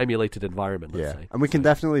modern emulated environment. Let's say. And we can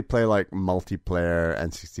definitely play like multiplayer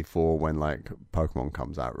N64 when like Pokemon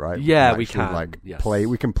comes out, right? Yeah, we can play.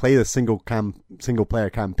 We can play the single player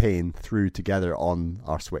campaign through together on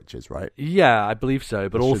our Switches, right? Yeah, I believe so.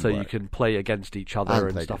 But also you can play against each other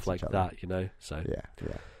and stuff like that. So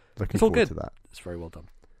yeah, looking forward to that. It's very well done.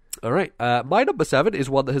 All right, my number 7 is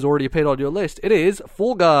one that has already appeared on your list. It is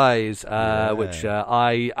Fall Guys, which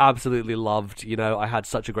I absolutely loved. I had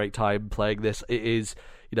such a great time playing this. It is,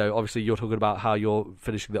 obviously you're talking about how you're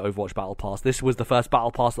finishing the Overwatch Battle Pass. This was the first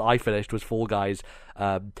Battle Pass that I finished, was Fall Guys.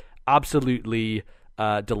 Absolutely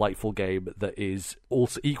delightful game that is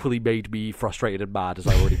also equally made me frustrated and mad, as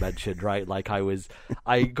I already mentioned, right? Like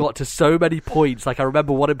I got to so many points. Like I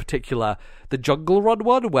remember one in particular, the Jungle Run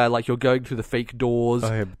one, where like you're going through the fake doors.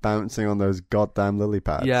 Oh, yeah, bouncing on those goddamn lily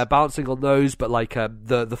pads. Yeah, bouncing on those, but like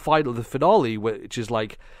the finale, which is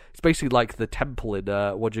like, it's basically like the temple in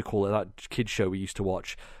what do you call it? That kids show we used to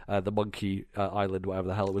watch, the Monkey Island, whatever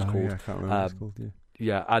the hell it was called. Yeah, I can't remember what it's called.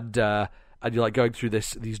 Yeah, and you're like going through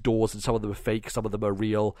these doors, and some of them are fake, some of them are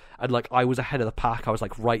real. And like I was ahead of the pack, I was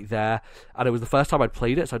like right there, and it was the first time I'd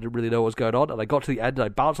played it, so I didn't really know what was going on. And I got to the end, and I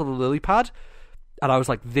bounced on the lily pad, and I was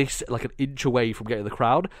like an inch away from getting the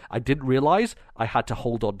crown. I didn't realize I had to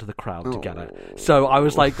hold on to the crown to get it. So I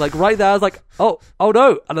was like right there. I was like, oh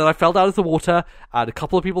no! And then I fell down into the water, and a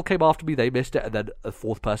couple of people came after me. They missed it, and then a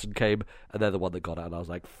fourth person came, and they're the one that got it. And I was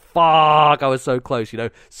like, fuck! I was so close.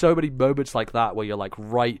 So many moments like that where you're like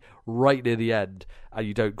right near the end, and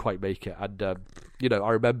you don't quite make it. And I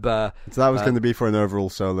remember. So that was going to be for an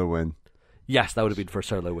overall solo win. Yes, that would have been for a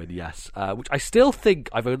solo win. Yes, which I still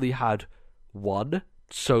think I've only had one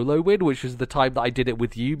solo win, which was the time that I did it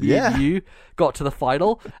with you. And you got to the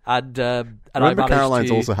final, and I remember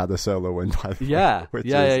Caroline's also had a solo win by the way, which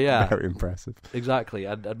is very impressive. Exactly,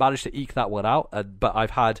 and managed to eke that one out. But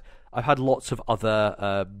I've had lots of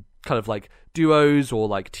other kind of like duos or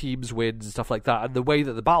like teams wins and stuff like that. And the way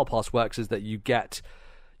that the Battle Pass works is that you get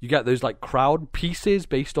those like crown pieces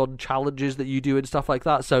based on challenges that you do and stuff like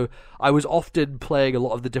that. So I was often playing a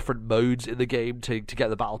lot of the different modes in the game to get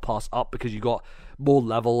the Battle Pass up, because you got more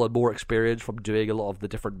level and more experience from doing a lot of the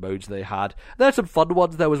different modes they had. There are some fun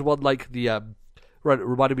ones. There was one like the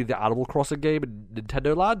reminded me of the Animal Crossing game in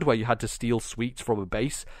Nintendo Land, where you had to steal sweets from a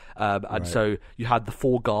base, and so you had the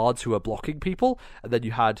 4 guards who were blocking people, and then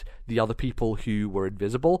you had the other people who were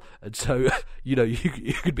invisible, and so you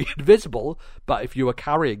could be invisible, but if you were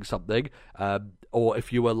carrying something, or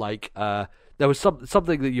if you were like there was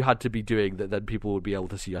something that you had to be doing that then people would be able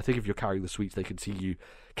to see. I think if you're carrying the sweets, they can see you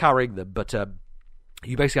carrying them, but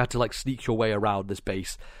you basically had to like sneak your way around this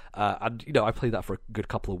base, and I played that for a good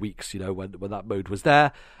couple of weeks. When that mode was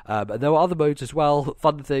there, and there were other modes as well,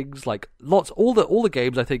 fun things like lots. All the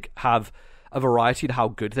games I think have a variety in how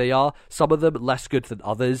good they are. Some of them less good than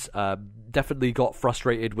others. Definitely got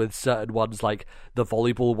frustrated with certain ones, like the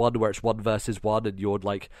volleyball one where it's 1 versus 1, and you're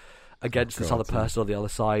like against this other person on the other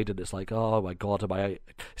side, and it's like, oh my god,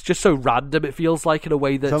 it's just so random, it feels like, in a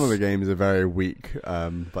way that some of the games are very weak,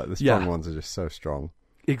 but the strong ones are just so strong.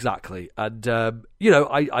 Exactly. And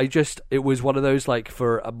it was one of those, like,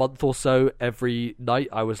 for a month or so, every night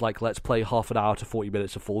I was like, let's play half an hour to 40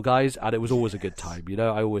 minutes of Fall Guys, and it was always a good time.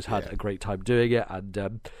 I always had a great time doing it, and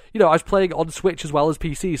I was playing on Switch as well as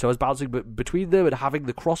PC, so I was bouncing between them and having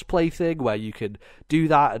the cross-play thing where you can do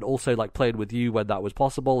that, and also like playing with you when that was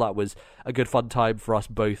possible. That was a good fun time for us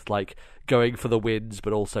both, like going for the wins,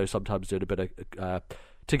 but also sometimes doing a bit of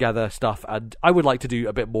together stuff, and I would like to do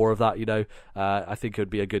a bit more of that. I think it would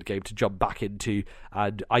be a good game to jump back into,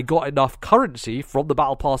 and I got enough currency from the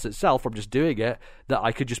Battle Pass itself from just doing it that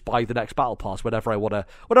I could just buy the next Battle Pass whenever I want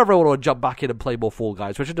to jump back in and play more Fall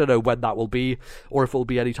Guys, which I don't know when that will be or if it will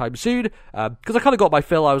be anytime soon, because I kind of got my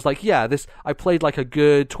fill. I was like, I played like a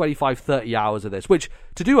good 25-30 hours of this, which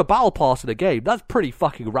to do a Battle Pass in a game, that's pretty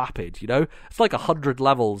fucking rapid. It's like 100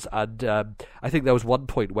 levels, and I think there was one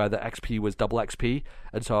point where the XP was double XP,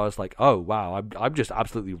 and so I was like, oh wow, I'm just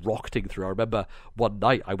absolutely rocketing through. I remember one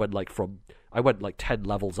night I went like 10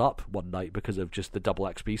 levels up one night because of just the double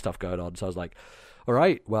XP stuff going on. So I was like, All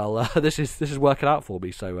right, well, this is working out for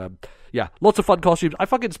me. So, yeah, lots of fun costumes. I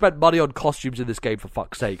fucking spent money on costumes in this game, for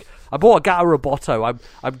fuck's sake. I bought a Gata Roboto.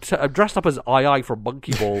 I'm dressed up as II from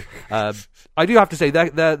Monkey Ball. I do have to say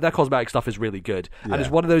their cosmetic stuff is really good, and it's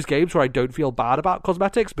one of those games where I don't feel bad about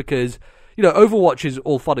cosmetics because, you know, Overwatch is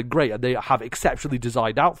all fun and great, and they have exceptionally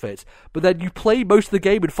designed outfits, but then you play most of the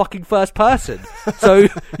game in fucking first person, so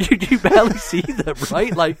you barely see them,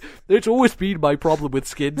 right? Like, it's always been my problem with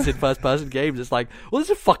skins in first person games. It's like, well, this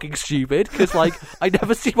is fucking stupid, because, like, I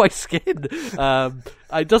never see my skin.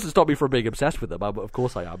 It doesn't stop me from being obsessed with them. Of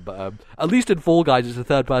course I am, but at least in Fall Guys, it's a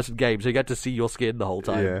third-person game, so you get to see your skin the whole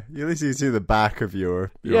time. Yeah, at least you see the back of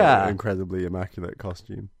your incredibly immaculate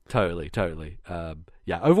costume. Totally.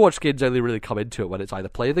 Yeah, Overwatch skins only really come into it when it's either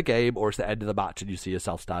play the game or it's the end of the match and you see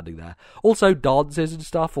yourself standing there. Also, dances and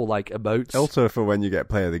stuff, or like emotes. Also, for when you get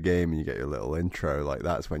play of the game and you get your little intro, like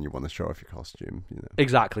that's when you want to show off your costume. You know.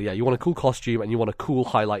 Exactly. Yeah, you want a cool costume and you want a cool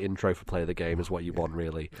highlight intro for play of the game is what you want,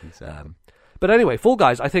 really. Exactly. But anyway, Fall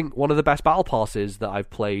Guys, I think one of the best battle passes that I've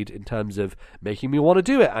played in terms of making me want to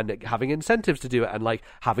do it and having incentives to do it and like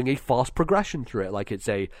having a fast progression through it. Like it's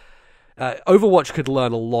a Overwatch could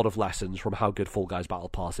learn a lot of lessons from how good Fall Guys Battle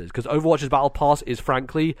Pass is, because Overwatch's Battle Pass is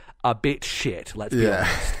frankly a bit shit. Let's be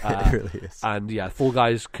honest. It really is. And yeah, Fall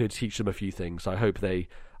Guys could teach them a few things. So I hope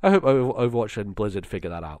Overwatch and Blizzard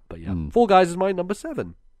figure that out. But yeah, Fall Guys is my number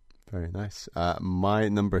 7. Very nice. My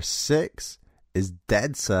number 6 is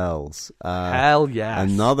Dead Cells. Hell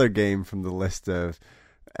yes. Another game from the list of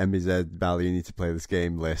MBZ Bally, you need to play this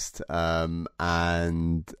game list.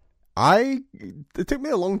 And it took me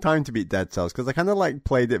a long time to beat Dead Cells because I kind of like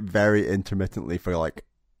played it very intermittently for like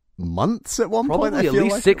months at one point. Probably at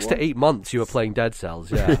least 6 to 8 months you were playing Dead Cells.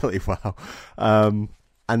 Yeah, really. Wow.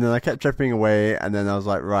 And then I kept chipping away, and then I was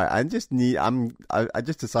like, right, I just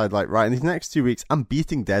decided, like, right, in these next 2 weeks, I'm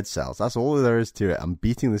beating Dead Cells. That's all there is to it. I'm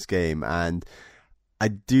beating this game, and I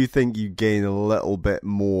do think you gain a little bit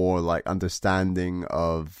more like understanding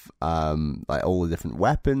of like all the different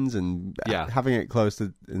weapons and having it close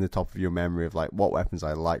to in the top of your memory of like what weapons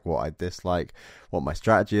I like, what I dislike, what my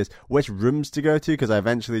strategy is, which rooms to go to, because I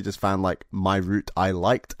eventually just found like my route I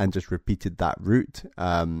liked and just repeated that route,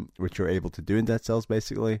 which you're able to do in Dead Cells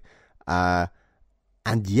basically. And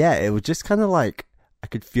yeah, it was just kind of like I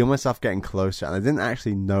could feel myself getting closer, and I didn't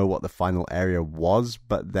actually know what the final area was,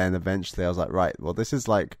 but then eventually I was like, right, well, this is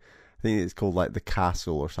like, I think it's called like the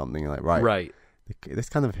castle or something, like, right. This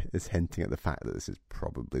kind of is hinting at the fact that this is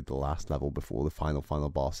probably the last level before the final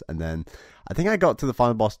boss, and then I think I got to the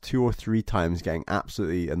final boss 2 or 3 times, getting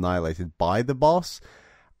absolutely annihilated by the boss,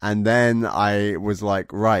 and then I was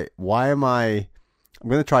like, right, I'm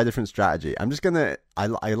going to try a different strategy. I'm just going to... I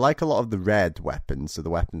like a lot of the red weapons, so the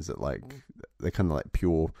weapons that, like, they're kind of, like,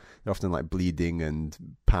 pure... They're often, like, bleeding and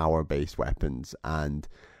power-based weapons, and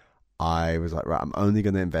I was like, right, I'm only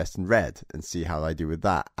going to invest in red and see how I do with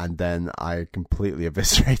that, and then I completely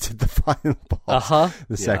eviscerated the final boss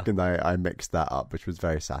the second I mixed that up, which was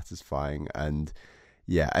very satisfying, and...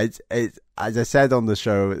 Yeah, it's as I said on the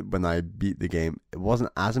show when I beat the game, it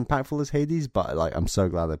wasn't as impactful as Hades, but like I'm so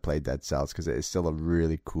glad I played Dead Cells because it is still a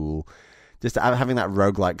really cool, just having that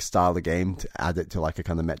roguelike style of game to add it to like a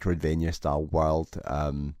kind of Metroidvania style world.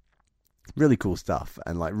 Really cool stuff,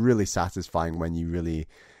 and like really satisfying when you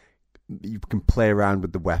can play around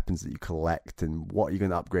with the weapons that you collect and what you're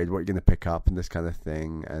going to upgrade, what you're going to pick up, and this kind of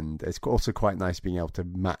thing. And it's also quite nice being able to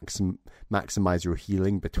maximize your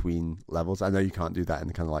healing between levels. I know you can't do that in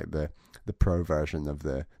kind of like the pro version of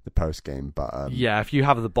the post game, but yeah, if you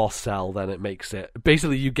have the boss cell, then it makes it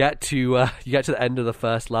basically you get to the end of the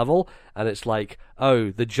first level, and it's like,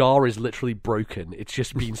 oh, the jar is literally broken. It's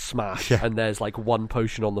just been smashed, and there's like one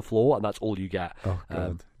potion on the floor, and that's all you get. Oh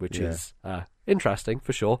god, which is interesting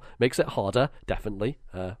for sure. Makes it harder, definitely.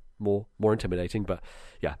 More intimidating, but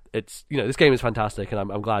yeah, it's, you know, this game is fantastic, and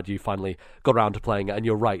I'm glad you finally got around to playing it. And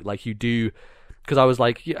you're right, like you do, because I was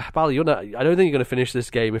like, yeah, Bally, I don't think you're going to finish this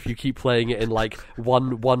game if you keep playing it in like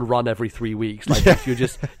one run every 3 weeks. Like if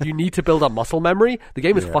you need to build up muscle memory. The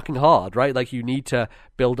game is fucking hard, right? Like you need to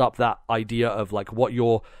build up that idea of like what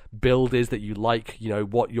your build is that you like, you know,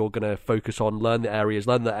 what you're going to focus on, learn the areas,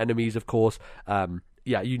 learn the enemies, of course.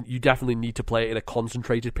 Yeah, you definitely need to play it in a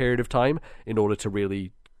concentrated period of time in order to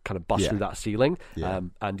really kind of bust through that ceiling.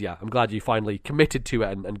 And yeah, I'm glad you finally committed to it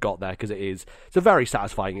and got there, because it's a very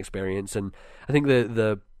satisfying experience. And I think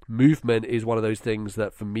the movement is one of those things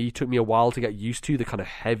that for me took me a while to get used to. The kind of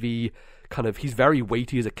heavy, he's very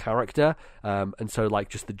weighty as a character, and so like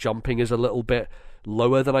just the jumping is a little bit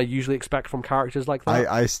lower than I usually expect from characters like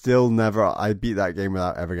that. I still never, I beat that game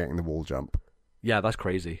without ever getting the wall jump. Yeah, that's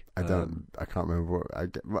crazy. I can't remember.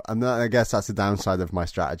 I guess that's the downside of my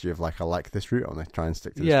strategy of like, I like this route, I want to try and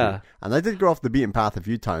stick to this route. And I did go off the beaten path a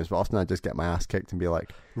few times, but often I just get my ass kicked and be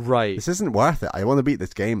like, right, this isn't worth it. I want to beat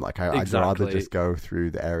this game. Like, I'd rather just go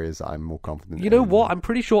through the areas that I'm more confident in. You know what? I'm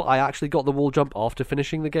pretty sure I actually got the wall jump after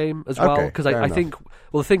finishing the game as well. Because I think,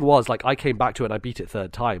 well, the thing was, like, I came back to it and I beat it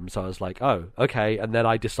third time. So I was like, oh, okay. And then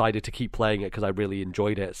I decided to keep playing it because I really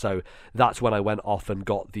enjoyed it. So that's when I went off and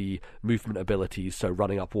got the movement abilities. So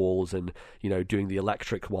running up walls and, you know, doing the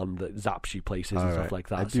electric one that zaps you places and stuff like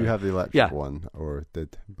that. I do have the electric one, or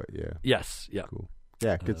did, but yeah. Yes, yeah. Cool.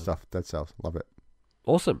 Yeah, good stuff. Dead Cells. Love it.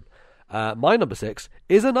 Awesome. My number 6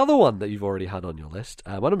 is another one that you've already had on your list.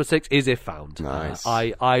 My number 6 is If Found. Nice.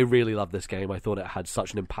 I really love this game. I thought it had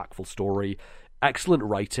such an impactful story, excellent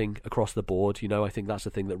writing across the board. You know, I think that's the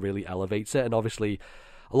thing that really elevates it. And obviously,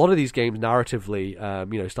 a lot of these games narratively,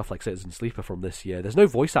 you know, stuff like Citizen Sleeper from this year, there's no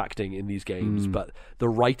voice acting in these games, but the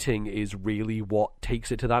writing is really what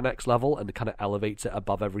takes it to that next level and kind of elevates it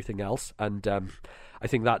above everything else. And I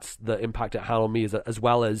think that's the impact it had on me, as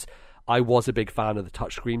well as I was a big fan of the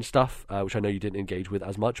touchscreen stuff, which I know you didn't engage with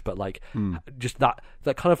as much, but like just that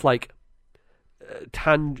kind of like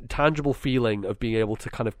tangible feeling of being able to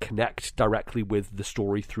kind of connect directly with the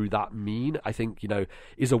story through that mean, I think, you know,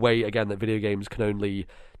 is a way, again, that video games can only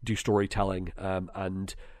do storytelling,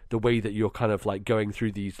 and the way that you're kind of like going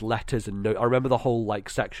through these letters and I remember the whole like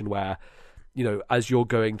section where, you know, as you're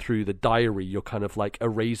going through the diary, you're kind of like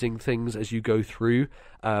erasing things as you go through,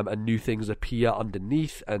 and new things appear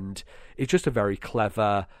underneath, and it's just a very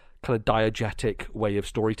clever kind of diegetic way of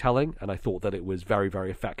storytelling, and I thought that it was very,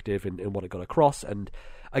 very effective in what it got across. And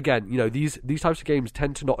again, you know, these types of games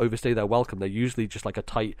tend to not overstay their welcome. They're usually just like a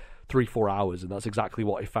tight 3-4 hours, and that's exactly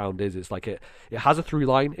what I found is. It's like it has a through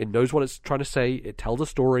line, it knows what it's trying to say, it tells a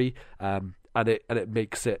story, and it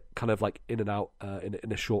makes it kind of like in and out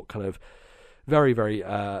in a short kind of very, very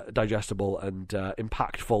digestible and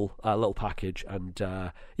impactful little package. And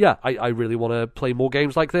I really want to play more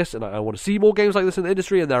games like this, and I want to see more games like this in the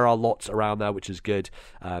industry, and there are lots around there, which is good.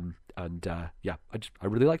 I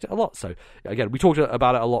really liked it a lot. So again, we talked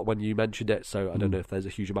about it a lot when you mentioned it, so I don't know if there's a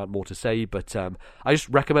huge amount more to say, but I just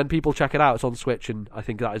recommend people check it out. It's on Switch, and I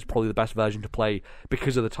think that is probably the best version to play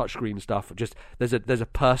because of the touchscreen stuff. Just there's a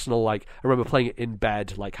personal, like, I remember playing it in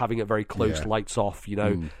bed, like having it very close, lights off, you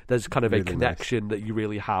know. There's kind of really a connection that you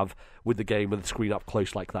really have with the game with the screen up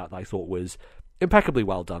close like that I thought was impeccably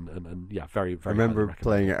well done, and very, very. I remember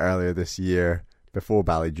playing it earlier this year, before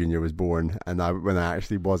Bally Jr. was born, and when I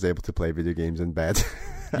actually was able to play video games in bed.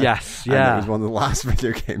 Yes, and it was one of the last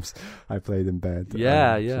video games I played in bed. So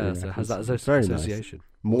it has that association. Nice.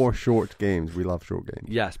 More short games. We love short games.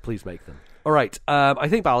 Yes, please make them. All right, I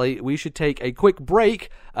think, Bally, we should take a quick break,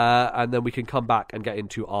 and then we can come back and get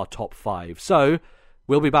into our top 5. So,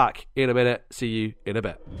 we'll be back in a minute. See you in a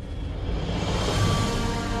bit.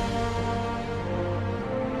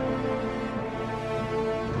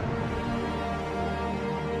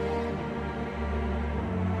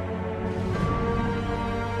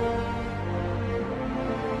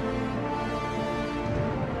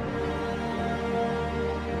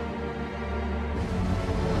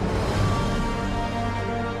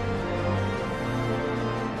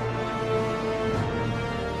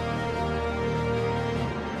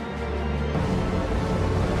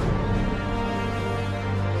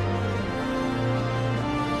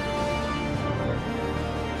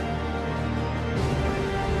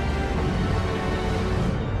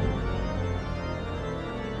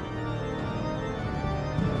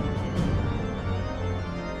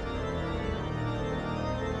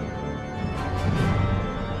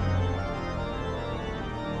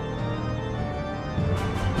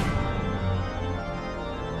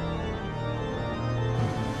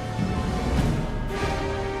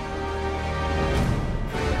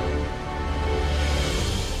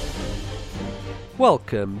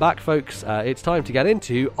 Welcome back, folks. It's time to get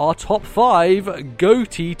into our top 5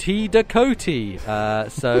 Go-TT Dakoti.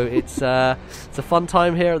 So it's a fun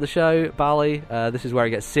time here at the show, Bally. This is where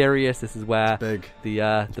it gets serious. This is where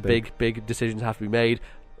the big decisions have to be made.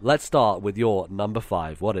 Let's start with your number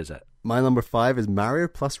 5. What is it? My number 5 is Mario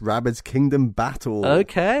plus Rabbids Kingdom Battle.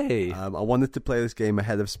 Okay. I wanted to play this game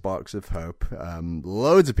ahead of Sparks of Hope.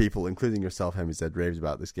 Loads of people, including yourself, Henry, said raves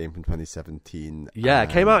about this game from 2017. Yeah, it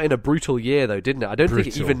came out in a brutal year, though, didn't it? I don't think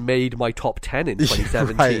it even made my top 10 in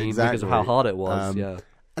 2017 right, exactly. Because of how hard it was.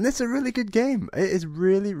 And it's a really good game. It is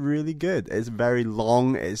really, really good. It's very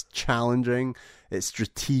long, it's challenging, it's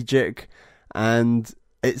strategic, and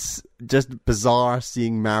it's just bizarre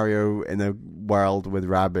seeing Mario in a world with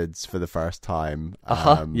Rabbids for the first time.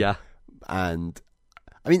 Yeah. And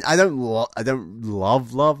I mean, I don't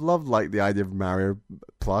love like the idea of Mario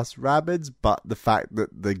plus Rabbids, but the fact that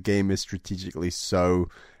the game is strategically so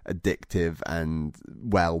addictive and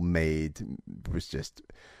well made was just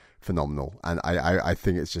phenomenal. And I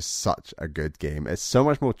think it's just such a good game. It's so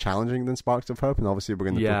much more challenging than Sparks of Hope, and obviously we're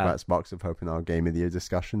going to talk about Sparks of Hope in our Game of the Year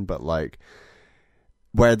discussion, but like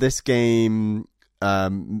where this game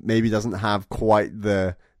maybe doesn't have quite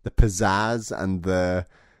the pizzazz and the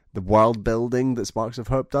world building that Sparks of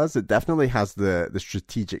Hope does, it definitely has the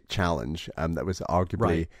strategic challenge that was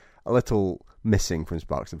arguably a little missing from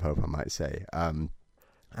Sparks of Hope, I might say.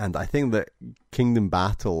 And I think that Kingdom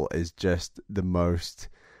Battle is just the most...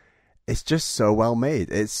 It's just so well made.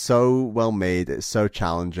 It's so well made. It's so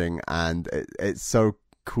challenging, and it's so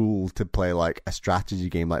cool to play like a strategy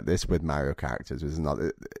game like this with Mario characters.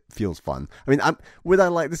 It feels fun. I mean, would I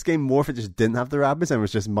like this game more if it just didn't have the rabbits and it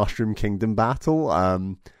was just Mushroom Kingdom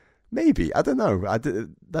Battle? Maybe. I don't know.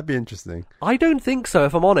 That'd be interesting. I don't think so,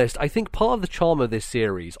 if I'm honest. I think part of the charm of this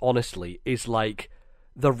series, honestly, is like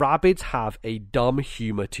the Rabbids have a dumb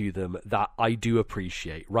humor to them that I do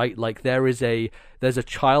appreciate, right? Like there's a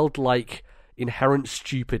childlike inherent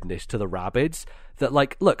stupidness to the Rabbids that,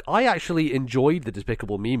 like, look, I actually enjoyed the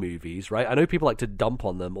Despicable Me movies, right? I know people like to dump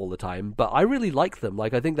on them all the time, but I really like them.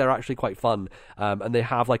 Like, I think they're actually quite fun, and they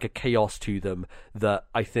have like a chaos to them that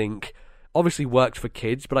I think obviously worked for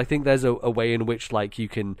kids, but I think there's a way in which like you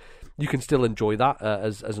can still enjoy that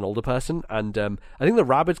as an older person, and I think the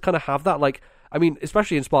Rabbids kind of have that. Like, I mean,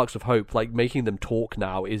 especially in Sparks of Hope, like making them talk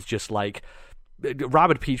now is just like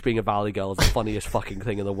Rabbid Peach being a Valley Girl is the funniest fucking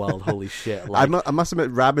thing in the world. Holy shit! Like, I must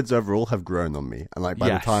admit, Rabbids overall have grown on me, and like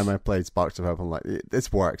by the time I played Sparks of Hope, I'm like,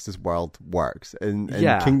 this works. This world works. In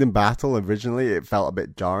Kingdom Battle originally, it felt a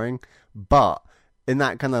bit jarring, but in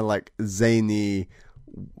that kind of like zany,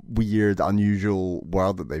 weird, unusual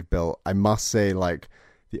world that they've built, I must say, like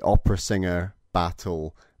the opera singer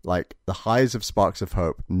battle, like the highs of Sparks of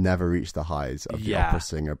Hope never reach the highs of the opera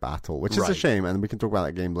singer battle, which is a shame, and we can talk about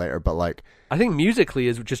that game later, but like I think musically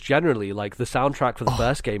is just generally like the soundtrack for the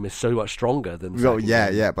first game is so much stronger than the second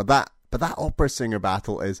game. But that opera singer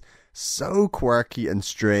battle is so quirky and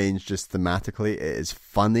strange just thematically. It is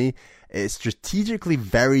funny. It's strategically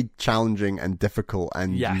very challenging and difficult,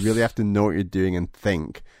 and you really have to know what you're doing and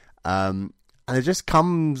think. And it just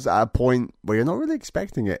comes at a point where you're not really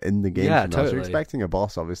expecting it in the game. Yeah, totally. You're expecting a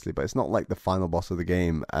boss, obviously, but it's not like the final boss of the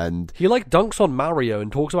game. And he like dunks on Mario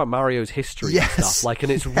and talks about Mario's history and stuff. Like,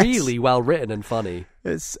 and it's really well written and funny.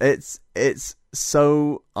 It's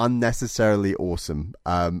so unnecessarily awesome.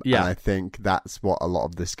 And I think that's what a lot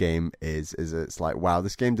of this game is it's like, wow,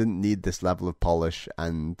 this game didn't need this level of polish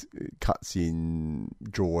and cutscene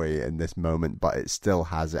joy in this moment, but it still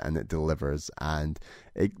has it and it delivers, and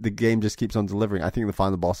the game just keeps on delivering. I think the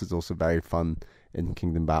final boss is also very fun in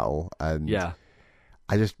Kingdom Battle, and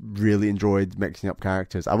I just really enjoyed mixing up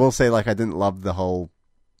characters. I will say, like, I didn't love the whole,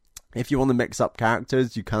 if you want to mix up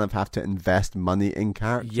characters, you kind of have to invest money in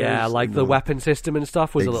characters. Yeah, like the weapon system and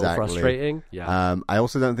stuff was a little frustrating. Yeah. I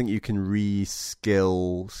also don't think you can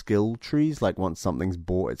re-skill skill trees. Like, once something's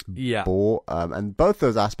bought, it's bought. And both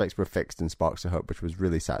those aspects were fixed in Sparks of Hope, which was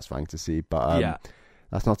really satisfying to see. But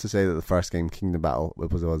that's not to say that the first game, Kingdom Battle,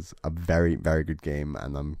 was a very, very good game,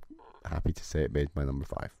 and I'm happy to say it made my number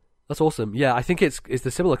 5. That's awesome. Yeah, I think it's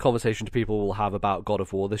the similar conversation people will have about God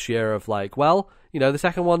of War this year of like, well, you know, the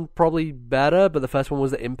second one probably better, but the first one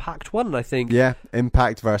was the Impact one, and I think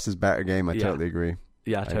Impact versus better game. I totally agree.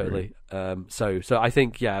 Yeah, totally. So I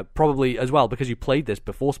think probably as well, because you played this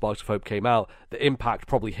before Sparks of Hope came out, the Impact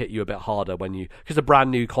probably hit you a bit harder when you, because a brand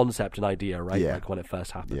new concept and idea, right? Yeah. Like when it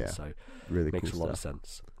first happened. Yeah. So really makes cool a lot stuff. of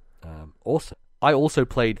sense. Awesome. I also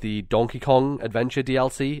played the Donkey Kong Adventure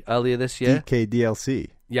DLC earlier this year. DK DLC.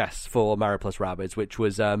 Yes, for Mario plus Rabbids, which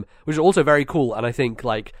was also very cool, and I think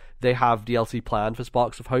like they have DLC planned for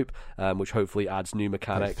Sparks of Hope, which hopefully adds new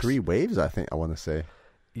mechanics. Like 3 waves, I think I want to say.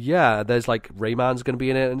 Yeah, there's like Rayman's going to be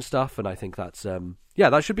in it and stuff, and I think that's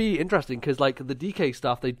that should be interesting, because like the DK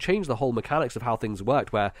stuff, they changed the whole mechanics of how things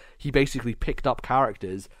worked, where he basically picked up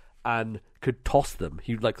characters and could toss them.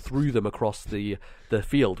 He like threw them across the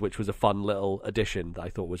field, which was a fun little addition that I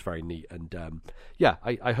thought was very neat. And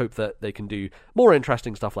I hope that they can do more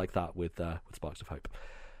interesting stuff like that with Sparks of Hope.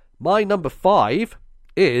 My number 5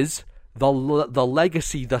 is the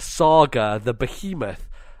legacy, the saga, the behemoth,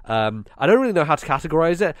 I don't really know how to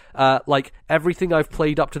categorize it. Like everything I've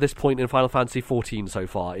played up to this point in Final Fantasy XIV so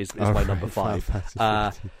far is my number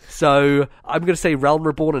 5. So I'm going to say Realm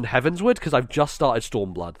Reborn and Heavensward because I've just started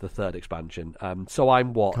Stormblood, the 3rd expansion. So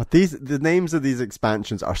I'm what? God, the names of these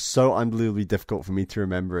expansions are so unbelievably difficult for me to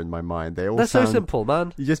remember in my mind. They're so simple,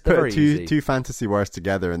 man. You just put two fantasy words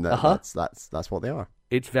together, and that's what they are.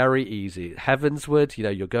 It's very easy. Heavensward,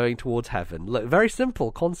 you're going towards heaven. Look, very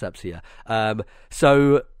simple concepts here.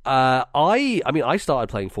 So I started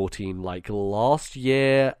playing 14 like last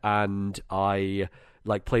year, and I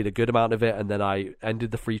like played a good amount of it, and then I ended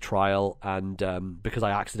the free trial, and because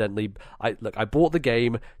I bought the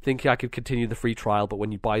game thinking I could continue the free trial, but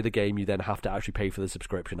when you buy the game you then have to actually pay for the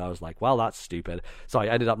subscription. I was like, well, that's stupid, so I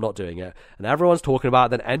ended up not doing it, and everyone's talking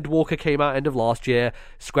about it. Then Endwalker came out end of last year.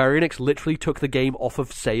 Square Enix literally took the game off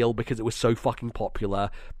of sale because it was so fucking popular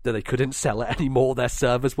that they couldn't sell it anymore. Their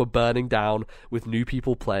servers were burning down with new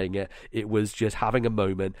people playing it. It was just having a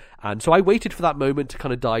moment, and so I waited for that moment to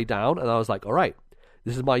kind of die down, and I was like, all right,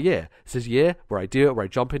 this is my year. This is a year where I do it, where I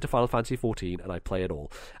jump into Final Fantasy XIV and I play it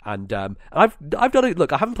all. And I've done it.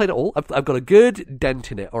 Look, I haven't played it all. I've got a good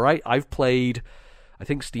dent in it. All right, I've played, I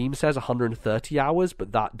think Steam says 130 hours,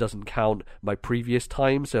 but that doesn't count my previous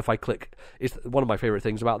time. So if I click, it's one of my favorite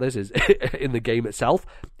things about this is in the game itself.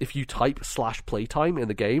 If you type /playtime in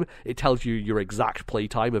the game, it tells you your exact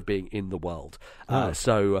playtime of being in the world.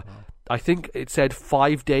 I think it said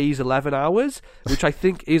 5 days, 11 hours, which I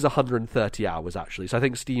think is 130 hours, actually. So I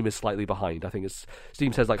think Steam is slightly behind. I think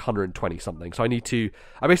Steam says like 120 something. So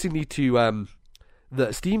I basically need to,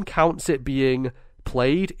 the Steam counts it being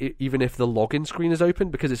played even if the login screen is open,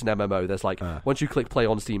 because it's an MMO. There's once you click play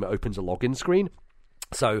on Steam, it opens a login screen.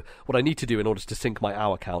 So what I need to do in order to sync my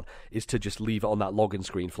hour count is to just leave it on that login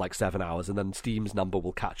screen for like 7 hours, and then Steam's number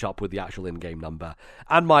will catch up with the actual in-game number,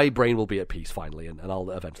 and my brain will be at peace finally, and I'll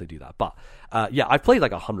eventually do that. But I've played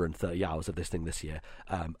like 130 hours of this thing this year,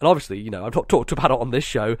 and obviously, I've talked about it on this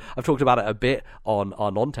show. I've talked about it a bit on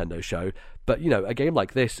our Nintendo show, but a game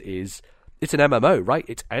like this it's an MMO, right?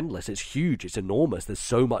 It's endless, it's huge, it's enormous. There's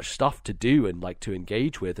so much stuff to do and like to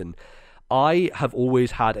engage with, and I have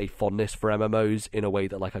always had a fondness for MMOs in a way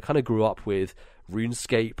that like I kind of grew up with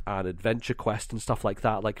RuneScape and Adventure Quest and stuff like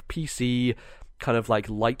that, like PC kind of like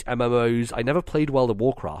light MMOs. I never played World of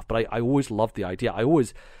Warcraft, but I always loved the idea. I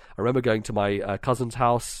remember going to my cousin's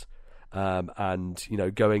house and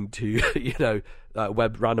going to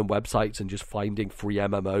random websites and just finding free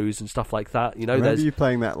MMOs and stuff like that. Remember you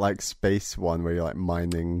playing that like space one where you're like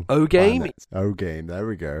mining O-Game? O-Game, there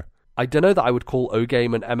we go. I don't know that I would call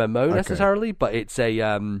O-Game an MMO necessarily, but it's it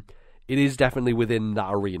is definitely within that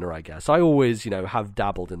arena, I guess. I always, have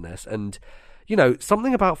dabbled in this, and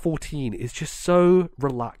something about 14 is just so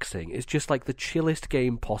relaxing. It's just like the chillest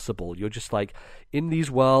game possible. You're just like in these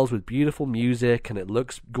worlds with beautiful music, and it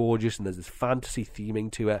looks gorgeous, and there's this fantasy theming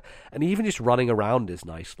to it, and even just running around is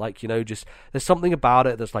nice. Like, just there's something about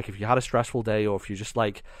it that's like, if you had a stressful day, or if you just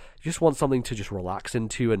like you just want something to just relax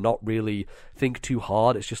into and not really think too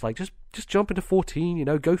hard, it's just like just jump into 14,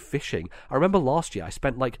 go fishing. I remember last year I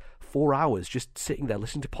spent like 4 hours just sitting there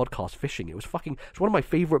listening to podcasts fishing. It's one of my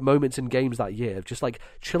favorite moments in games that year, of just like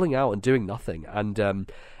chilling out and doing nothing. And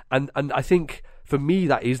I think for me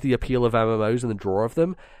that is the appeal of MMOs and the draw of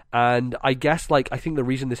them. And I guess I think the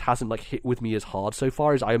reason this hasn't like hit with me as hard so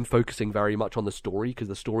far is I am focusing very much on the story, because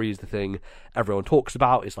the story is the thing everyone talks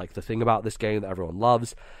about. It's like the thing about this game that everyone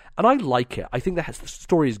loves, and I like it. I think the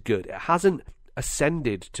story is good. It hasn't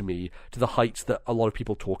ascended to me to the heights that a lot of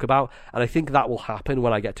people talk about, and I think that will happen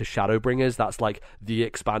when I get to Shadowbringers. That's like the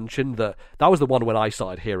expansion that was the one when I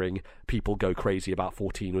started hearing people go crazy about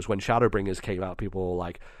 14, was when Shadowbringers came out. People were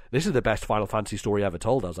like, this is the best Final Fantasy story ever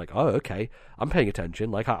told. I was like, oh, okay, I'm paying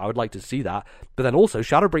attention. Like, I would like to see that. But then also,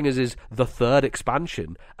 Shadowbringers is the 3rd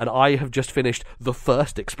expansion, and I have just finished the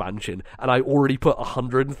 1st expansion, and I already put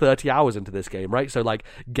 130 hours into this game, right? So, like,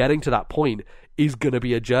 getting to that point is going to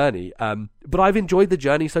be a journey. But I've enjoyed the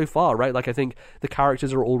journey so far, right? Like, I think the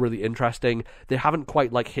characters are all really interesting. They haven't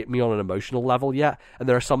quite, like, hit me on an emotional level yet, and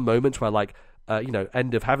there are some moments where, like,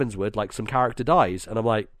 end of Heavensward, like, some character dies, and I'm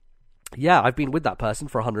like, yeah, I've been with that person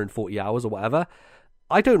for 140 hours or whatever.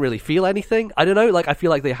 I don't really feel anything. I don't know, like, I feel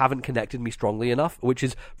like they haven't connected me strongly enough, which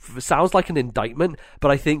sounds like an indictment,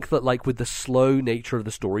 but I think that, like, with the slow nature of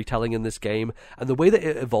the storytelling in this game, and the way that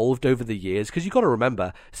it evolved over the years, because you got to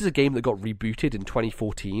remember, this is a game that got rebooted in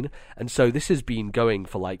 2014, and so this has been going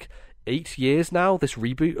for, like, 8 years now, this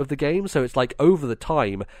reboot of the game. So it's like over the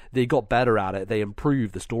time they got better at it. They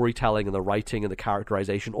improved the storytelling and the writing and the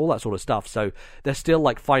characterization, all that sort of stuff. So they're still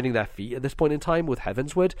like finding their feet at this point in time with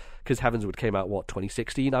Heavensward, because Heavensward came out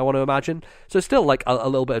 2016, I want to imagine. So it's still like a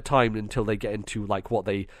little bit of time until they get into like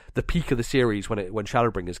the peak of the series when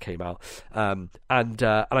Shadowbringers came out. And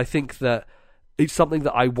I think that it's something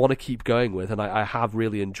that I want to keep going with, and I have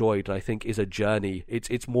really enjoyed, and I think is a journey.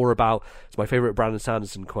 It's more about, it's my favorite Brandon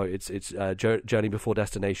Sanderson quote, it's journey before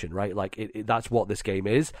destination, right? Like that's what this game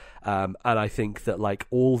is. And I think that like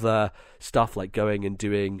all the stuff like going and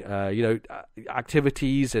doing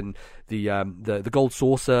activities and the gold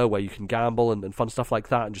saucer where you can gamble and fun stuff like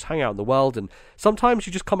that and just hang out in the world, and sometimes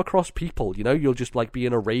you just come across people, you'll just like be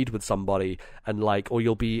in a raid with somebody, and like, or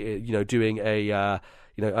you'll be doing a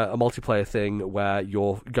multiplayer thing where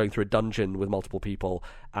you're going through a dungeon with multiple people,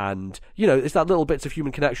 and it's that little bits of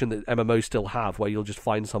human connection that MMOs still have, where you'll just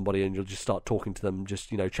find somebody and you'll just start talking to them, just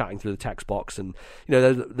chatting through the text box. And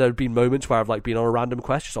there have been moments where I've like been on a random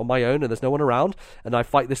quest just on my own and there's no one around, and I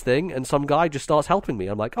fight this thing and some guy just starts helping me.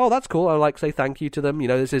 I'm like, oh, that's cool. I like say thank you to them.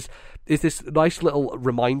 This is this nice little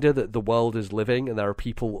reminder that the world is living and there are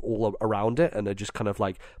people all around it, and they're just kind of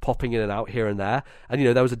like popping in and out here and there. And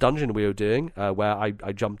there was a dungeon we were doing where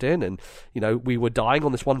I jumped in, and we were dying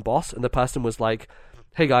on this one boss, and the person was like,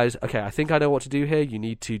 hey guys, okay, I think I know what to do here. You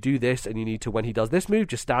need to do this, and you need to, when he does this move,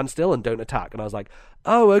 just stand still and don't attack. And I was like,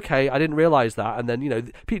 oh, okay, I didn't realize that. And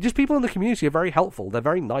then just people in the community are very helpful. They're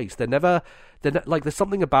very nice. They're like, there's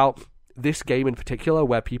something about this game in particular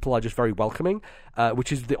where people are just very welcoming,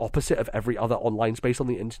 which is the opposite of every other online space on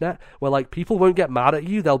the internet, where like people won't get mad at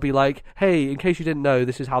you. They'll be like, hey, in case you didn't know,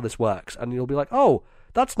 this is how this works. And you'll be like, oh,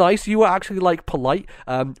 that's nice. You were actually like polite,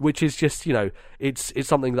 which is just, it's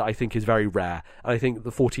something that I think is very rare. And I think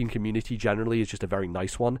the 14 community generally is just a very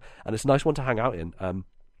nice one, and it's a nice one to hang out in. And,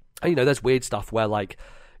 there's weird stuff where like,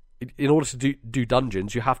 in order to do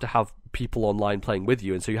dungeons, you have to have people online playing with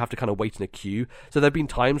you, and so you have to kind of wait in a queue. So there have been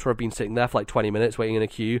times where I've been sitting there for like 20 minutes waiting in a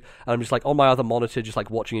queue, and I'm just like on my other monitor just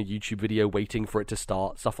like watching a YouTube video waiting for it to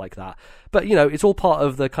start, stuff like that. But it's all part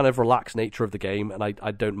of the kind of relaxed nature of the game, and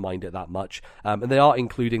I don't mind it that much. And they're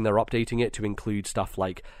updating it to include stuff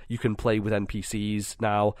like you can play with NPCs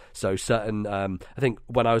now. So certain I think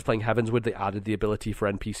when I was playing Heavensward, they added the ability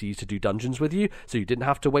for NPCs to do dungeons with you, so you didn't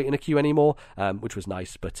have to wait in a queue anymore, which was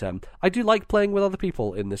nice. But I do like playing with other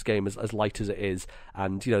people in this game, as light as it is,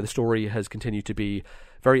 and the story has continued to be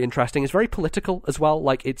very interesting. It's very political as well.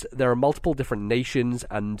 Like there are multiple different nations,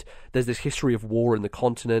 and there's this history of war in the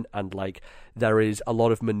continent, and like there is a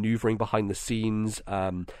lot of maneuvering behind the scenes,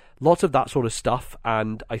 lots of that sort of stuff,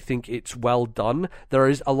 and I think it's well done. There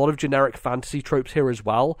is a lot of generic fantasy tropes here as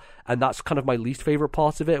well, and that's kind of my least favorite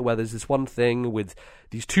part of it, where there's this one thing with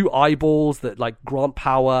these two eyeballs that like grant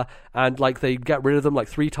power, and like they get rid of them like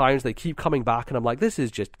 3 times, they keep coming back, and I'm like, this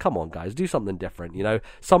is just, come on guys, do something different.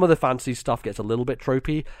 Some of the fantasy stuff gets a little bit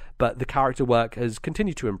tropey, but the character work has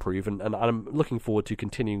continued to improve, and I'm looking forward to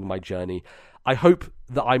continuing my journey. I hope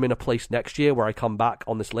that I'm in a place next year where I come back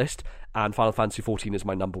on this list and Final Fantasy XIV is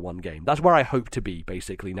my number 1 game. That's where I hope to be,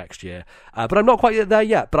 basically, next year. But I'm not quite there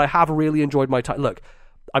yet, but I have really enjoyed my time. Look,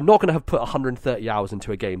 I'm not going to have put 130 hours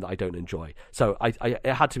into a game that I don't enjoy. So it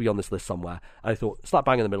had to be on this list somewhere. And I thought, slap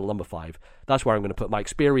bang in the middle, number 5. That's where I'm going to put my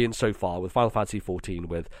experience so far with Final Fantasy XIV,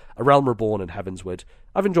 with A Realm Reborn and Heavensward.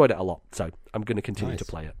 I've enjoyed it a lot, so I'm going to continue to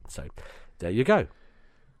play it. So there you go.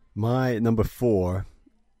 My number 4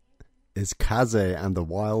 is Kaze and the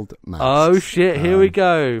Wild Masks. Oh shit, here we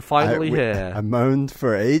go. Finally here. I moaned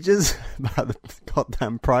for ages about the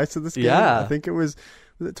goddamn price of this game. Yeah. I think it was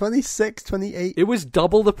it 26, 28? It was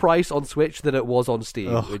double the price on Switch than it was on Steam.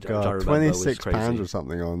 Oh which god, I remember £26 or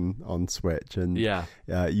something on Switch. And yeah,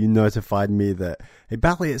 you notified me that, hey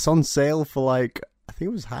Bally, it's on sale for like, I think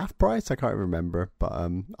it was half price. I can't remember, but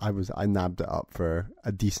I nabbed it up for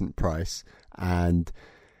a decent price. And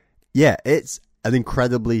yeah, it's an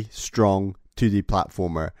incredibly strong 2D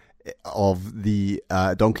platformer of the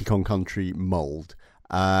Donkey Kong Country mold.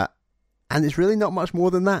 And it's really not much more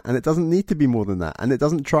than that, and it doesn't need to be more than that, and it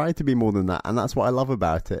doesn't try to be more than that, and that's what I love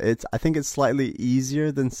about it. I think it's slightly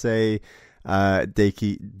easier than, say,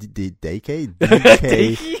 Donkey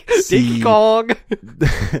Kong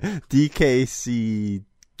DKC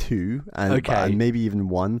 2 and maybe even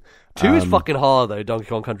 1. 2 is fucking hard though, Donkey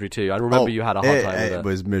Kong Country 2. I remember you had a hard time with it. It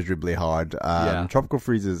was miserably hard. Tropical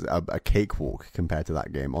Freeze is a cakewalk compared to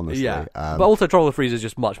that game, honestly. Yeah, but also Tropical Freeze is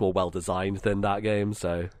just much more well designed than that game,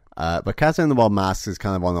 so... but Kaze and the Wild Masks is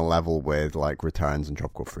kind of on a level with like Returns and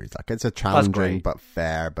Tropical Freeze. Like, it's a challenging but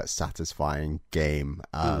fair but satisfying game.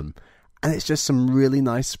 And it's just some really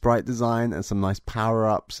nice sprite design and some nice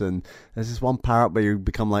power-ups. And there's this one power-up where you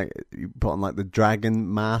become like, you put on like the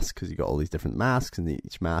dragon mask, because you got all these different masks, and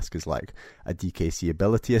each mask is like a DKC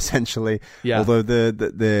ability, essentially. Yeah. Although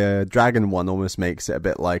the dragon one almost makes it a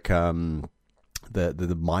bit like the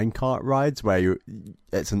minecart rides, where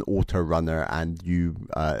it's an auto runner and you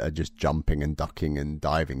are just jumping and ducking and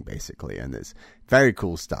diving, basically. And it's very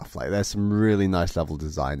cool stuff. Like, there's some really nice level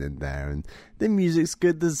design in there, and the music's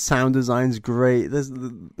good. The sound design's great.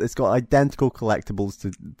 It's got identical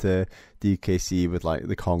collectibles to DKC with like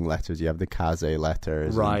the Kong letters. You have the Kaze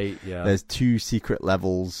letters. Right. Yeah. There's 2 secret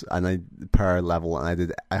levels per level, and I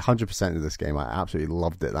did 100% of this game. I absolutely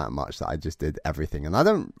loved it that much that I just did everything. And I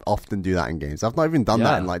don't often do that in games. I've not even done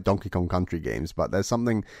that in like Donkey Kong Country games, but there's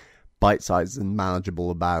something bite-sized and manageable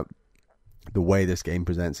about the way this game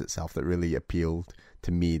presents itself that really appealed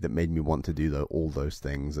to me, that made me want to do all those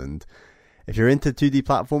things. And if you're into 2D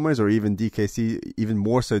platformers, or even DKC, even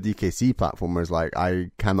more so DKC platformers, like, I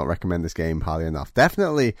cannot recommend this game highly enough.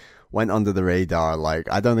 Definitely went under the radar. Like,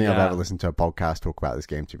 I don't think I've ever listened to a podcast talk about this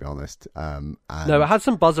game, to be honest. No, it had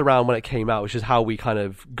some buzz around when it came out, which is how we kind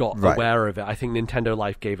of got aware of it. I think Nintendo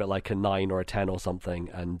Life gave it like a 9 or a 10 or something,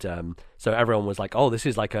 and so everyone was like, oh, this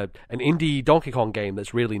is like an indie Donkey Kong game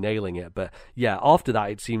that's really nailing it. But yeah, after that,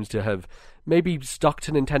 it seems to have maybe stuck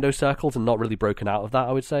to Nintendo circles and not really broken out of that,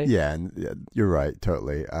 I would say. Yeah, you're right,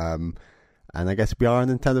 totally. And I guess we are a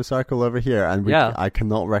Nintendo circle over here, and I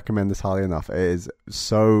cannot recommend this highly enough. It is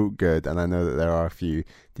so good, and I know that there are a few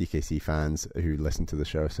DKC fans who listen to the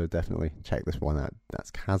show, so definitely check this one out.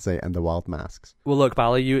 That's Kaze and the Wild Masks. Well, look,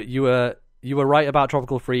 Bally, you were right about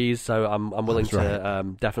Tropical Freeze, so I'm willing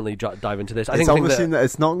to definitely dive into this. It's obviously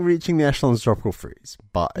it's not reaching the echelons of Tropical Freeze,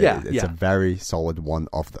 but it's a very solid one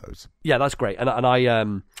of those. Yeah, that's great, and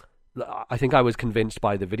I think I was convinced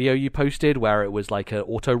by the video you posted where it was like an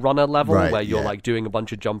auto runner level where you're like doing a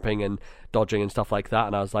bunch of jumping and dodging and stuff like that,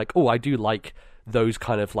 and I was like, oh, I do like those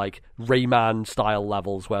kind of like Rayman style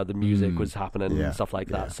levels where the music was happening and stuff like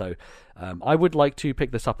that. So I would like to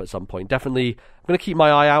pick this up at some point. Definitely, I'm going to keep my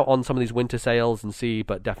eye out on some of these winter sales and see,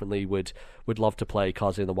 but definitely would love to play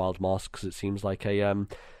Kaze and the Wild Masks, because it seems like a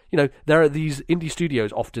there are these indie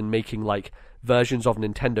studios often making like versions of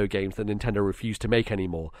Nintendo games that Nintendo refuse to make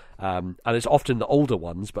anymore, and it's often the older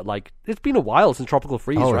ones. But like, it's been a while since Tropical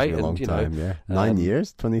Freeze, right? It's been a long time, 9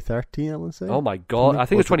 years, 2013, I would say. Oh my god, I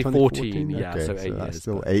think it was 2014. Yeah, okay, so 8 that's years.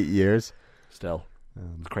 Still 8 years. Still,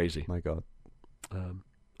 crazy. My god,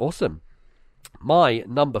 awesome. My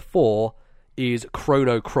number 4 is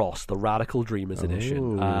Chrono Cross, the Radical Dreamers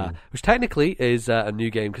edition, which technically is a new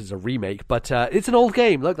game because it's a remake, but it's an old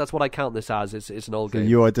game. Look, that's what I count this as. It's an old game.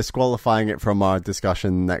 You are disqualifying it from our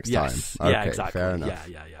discussion next time. Okay, yeah, exactly. Fair enough.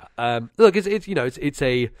 Yeah. Look, it's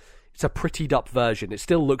a prettied up version. It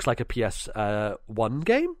still looks like a PS1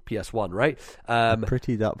 game. PS1, right? A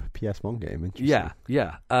prettied up PS1 game. Interesting.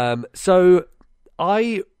 Yeah. So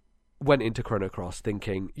I went into Chrono Cross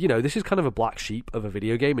thinking, this is kind of a black sheep of a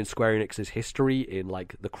video game in Square Enix's history, in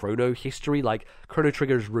like the Chrono history. Like, Chrono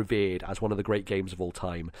Trigger is revered as one of the great games of all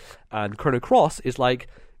time, and Chrono Cross is like,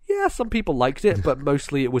 some people liked it, but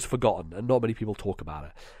mostly it was forgotten and not many people talk about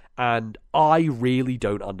it. And I really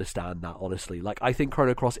don't understand that, honestly. Like, I think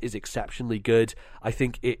Chrono Cross is exceptionally good. I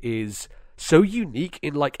think it is so unique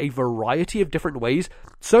in like a variety of different ways,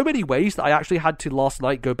 so many ways that I actually had to last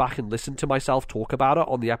night go back and listen to myself talk about it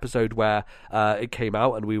on the episode where it came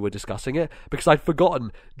out and we were discussing it, because I'd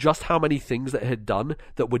forgotten just how many things that it had done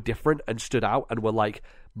that were different and stood out and were like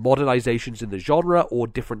modernizations in the genre or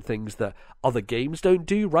different things that other games don't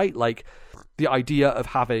do, right? Like, the idea of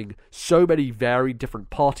having so many varied different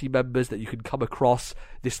party members that you can come across,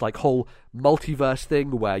 this like whole multiverse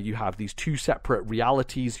thing where you have these 2 separate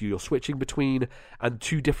realities you're switching between and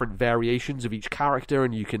 2 different variations of each character,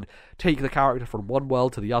 and you can take the character from one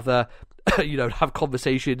world to the other, have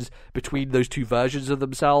conversations between those 2 versions of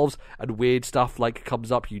themselves, and weird stuff like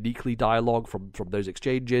comes up, uniquely dialogue from those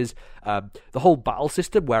exchanges. The whole battle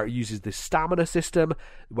system where it uses this stamina system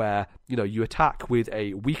where you attack with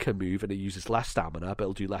a weaker move and it uses less stamina but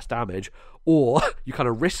it'll do less damage, or you kind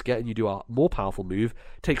of risk it and you do a more powerful move,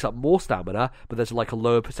 takes up more stamina but there's like a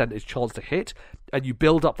lower percentage chance to hit, and you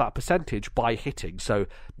build up that percentage by hitting. So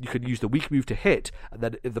you can use the weak move to hit, and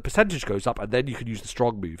then the percentage goes up, and then you can use the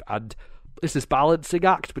strong move, and it's this balancing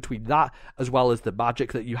act between that as well as the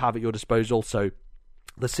magic that you have at your disposal. So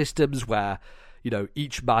the systems where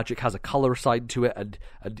each magic has a color assigned to it,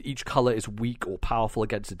 and each color is weak or powerful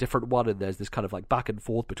against a different one, and there's this kind of like back and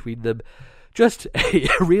forth between them. Just a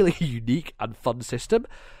really unique and fun system,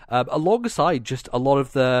 alongside just a lot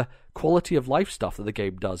of the quality of life stuff that the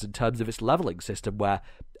game does in terms of its leveling system, where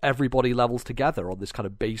everybody levels together on this kind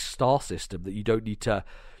of base star system that you don't need to,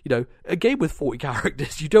 a game with 40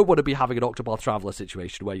 characters, you don't want to be having an Octopath Traveler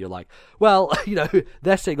situation where you're like, well,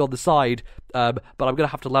 they're sitting on the side, but I'm going to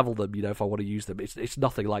have to level them, if I want to use them. It's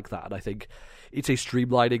nothing like that, and I think it's a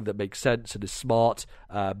streamlining that makes sense and is smart.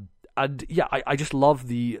 And yeah, I just love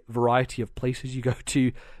the variety of places you go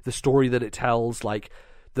to, the story that it tells, like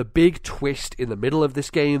the big twist in the middle of this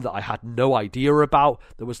game that I had no idea about,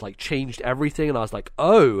 that was like changed everything, and I was like,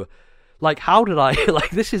 oh, like how did I,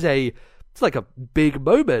 like this is it's like a big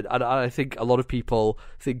moment, and I think a lot of people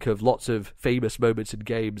think of lots of famous moments in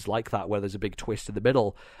games like that where there's a big twist in the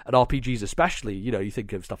middle, and RPGs especially, you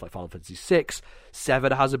think of stuff like Final Fantasy VI,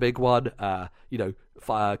 7 has a big one,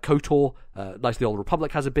 KOTOR, Knights of the Old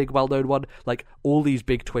Republic has a big well-known one, like all these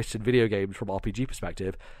big twists in video games from RPG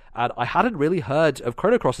perspective, and I hadn't really heard of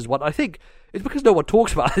Chrono Cross's one. I think it's because no one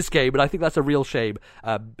talks about this game, and I think that's a real shame,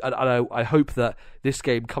 and I hope that this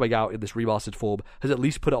game coming out in this remastered form has at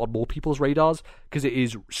least put it on more people's radars, because it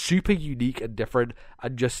is super unique and different,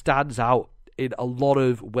 and just stands out in a lot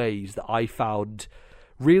of ways that I found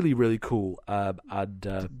really, really cool.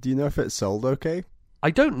 Do you know if it sold okay? I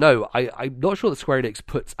don't know. I'm not sure that Square Enix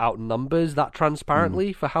puts out numbers that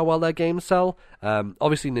transparently for how well their games sell.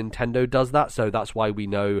 Obviously, Nintendo does that, so that's why we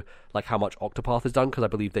know like how much Octopath has done, because I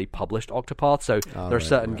believe they published Octopath. So there are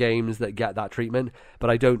certain games that get that treatment, but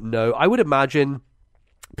I don't know. I would imagine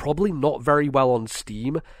probably not very well on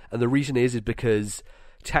Steam, and the reason is because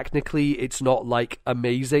technically it's not like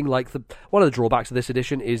amazing. Like one of the drawbacks of this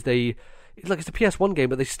edition is it's a PS1 game,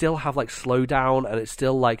 but they still have like slowdown, and it's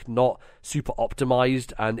still like not super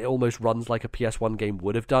optimized, and it almost runs like a PS1 game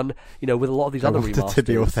would have done. With a lot of these other remasters, to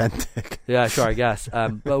be authentic. Yeah, sure, I guess.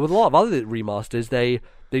 But with a lot of other remasters, they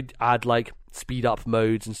add like speed up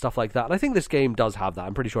modes and stuff like that. And I think this game does have that.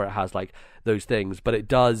 I'm pretty sure it has like those things, but it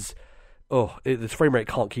does. The frame rate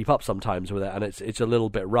can't keep up sometimes with it, and it's a little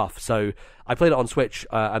bit rough. So I played it on Switch,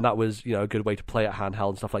 and that was a good way to play it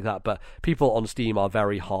handheld and stuff like that. But people on Steam are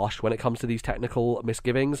very harsh when it comes to these technical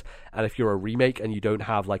misgivings, and if you're a remake and you don't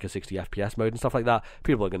have like a 60 FPS mode and stuff like that,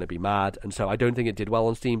 people are going to be mad. And so I don't think it did well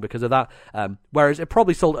on Steam because of that. Whereas it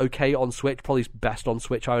probably sold okay on Switch, probably best on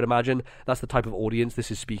Switch, I would imagine. That's the type of audience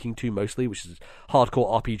this is speaking to mostly, which is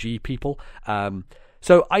hardcore RPG people.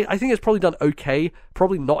 So I think it's probably done okay,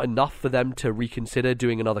 probably not enough for them to reconsider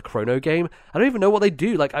doing another Chrono game. I don't even know what they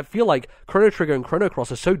do. Like, I feel like Chrono Trigger and Chrono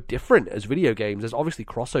Cross are so different as video games. There's obviously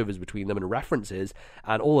crossovers between them and references,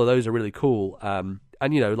 and all of those are really cool. And,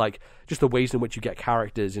 like, just the ways in which you get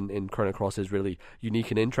characters in Chrono Cross is really unique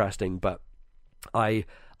and interesting, but I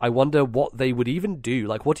wonder what they would even do.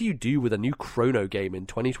 Like, what do you do with a new Chrono game in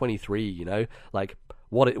 2023, Like,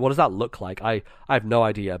 what does that look like? I have no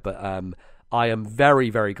idea, but I am very,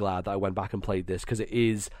 very glad that I went back and played this, because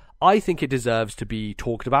I think it deserves to be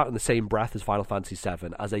talked about in the same breath as Final Fantasy VII,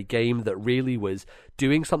 as a game that really was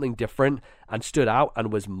doing something different and stood out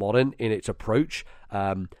and was modern in its approach,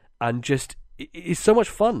 and just is so much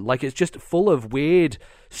fun. Like, it's just full of weird,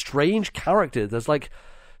 strange characters. There's like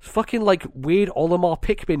fucking like weird Olimar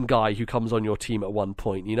Pikmin guy who comes on your team at one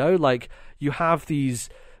point, Like, you have these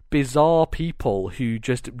bizarre people who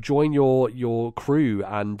just join your crew,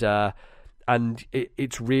 and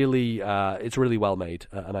it's really well made,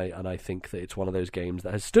 and I think that it's one of those games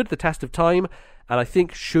that has stood the test of time, and I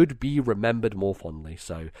think should be remembered more fondly.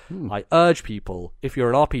 So I urge people, if you're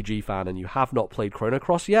an RPG fan and you have not played Chrono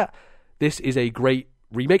Cross yet, this is a great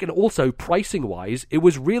remake. And also, pricing wise, it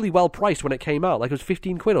was really well priced when it came out. Like, it was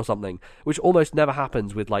 15 quid or something, which almost never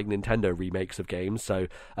happens with like Nintendo remakes of games. So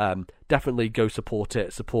definitely go support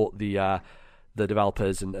it, support the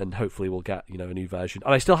developers, and hopefully we'll get a new version.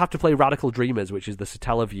 And I still have to play Radical Dreamers, which is the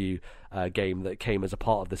Satellaview game that came as a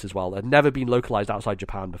part of this as well. It had never been localized outside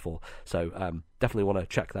Japan before, so definitely want to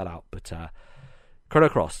check that out. But Chrono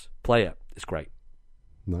Cross, play it, it's great.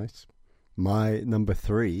 Nice. My number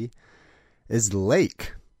 3 is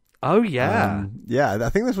Lake. Oh yeah. I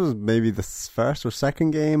think this was maybe the first or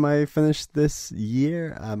second game I finished this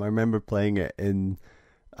year. I remember playing it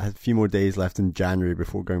I had a few more days left in January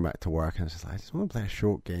before going back to work, and I was just like, I just want to play a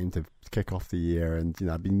short game to kick off the year. And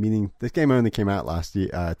I've been meaning, this game only came out last year,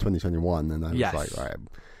 2021, and I was like, right, I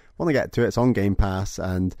want to get to it. It's on Game Pass,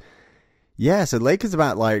 and so Lake is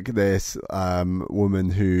about like this woman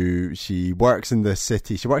who, she works in the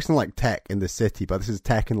city. She works in like tech in the city, but this is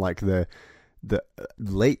tech in like the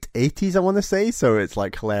late 80s, I want to say. So it's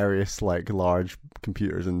like hilarious, like large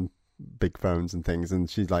computers and big phones and things, and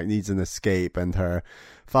she like needs an escape, and her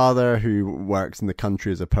father, who works in the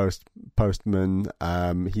country as a postman,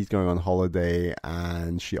 he's going on holiday,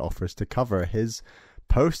 and she offers to cover his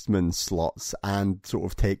postman slots and sort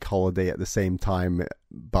of take holiday at the same time,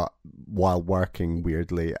 but while working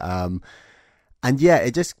weirdly. And yeah,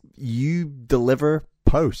 it just, you deliver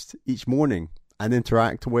post each morning and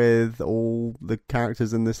interact with all the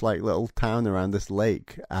characters in this like little town around this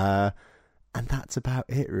lake. And that's about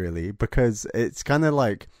it, really, because it's kind of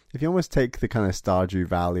like, if you almost take the kind of Stardew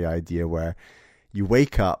Valley idea where you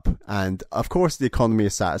wake up and, of course, the economy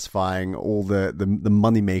is satisfying, all the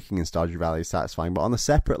money making in Stardew Valley is satisfying, but on a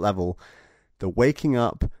separate level, the waking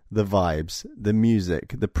up, the vibes, the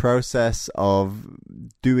music, the process of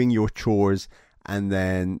doing your chores and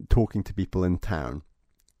then talking to people in town.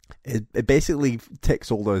 It basically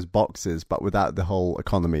ticks all those boxes, but without the whole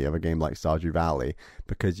economy of a game like Stardew Valley,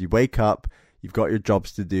 because you wake up, you've got your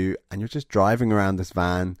jobs to do, and you're just driving around this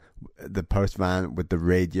van, the post van, with the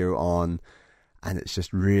radio on, and it's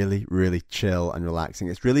just really, really chill and relaxing.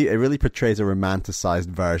 It really portrays a romanticized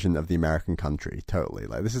version of the American country, totally.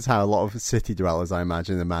 Like, this is how a lot of city dwellers, I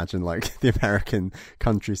imagine like the American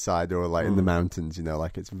countryside or like in the mountains, you know,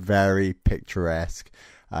 like it's very picturesque.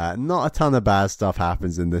 Not a ton of bad stuff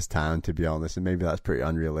happens in this town, to be honest, and maybe that's pretty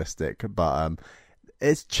unrealistic, but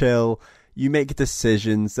it's chill. You make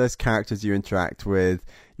decisions, there's characters you interact with,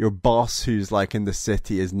 your boss who's like in the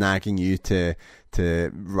city is nagging you to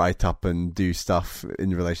write up and do stuff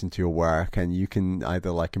in relation to your work, and you can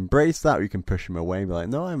either like embrace that or you can push him away and be like,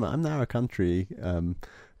 no, I'm now a country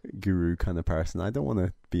guru kind of person, I don't want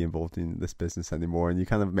to be involved in this business anymore, and you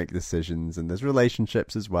kind of make decisions, and there's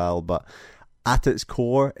relationships as well, but at its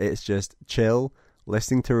core, it's just chill,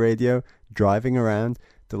 listening to radio, driving around,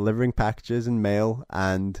 delivering packages and mail,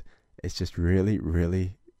 and it's just really,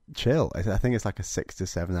 really chill. I think it's like a 6 to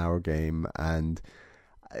 7 hour game, and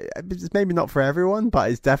it's maybe not for everyone,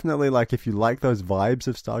 but it's definitely like, if you like those vibes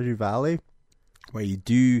of Stardew Valley, where you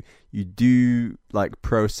do like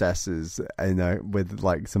processes, you know, with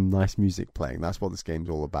like some nice music playing. That's what this game's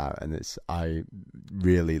all about, and I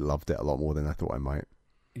really loved it a lot more than I thought I might.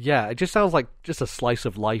 Yeah, it just sounds like just a slice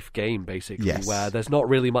of life game, basically, yes, where there's not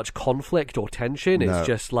really much conflict or tension. No. It's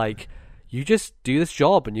just like, you just do this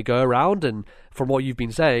job and you go around, and from what you've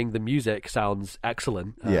been saying, the music sounds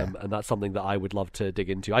excellent. And that's something that I would love to dig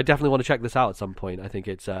into. I definitely want to check this out at some point. I think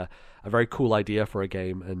it's a very cool idea for a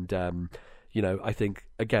game, and you know, I think,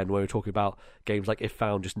 again, when we're talking about games like If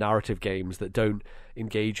Found, just narrative games that don't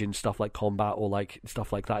engage in stuff like combat or like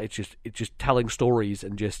stuff like that, it's just telling stories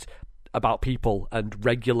and just about people and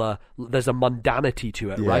there's a mundanity to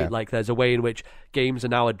it, right? Like, there's a way in which games are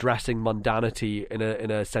now addressing mundanity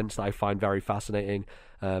in a sense that I find very fascinating,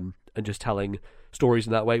 and just telling stories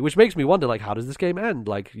in that way, which makes me wonder, like, how does this game end?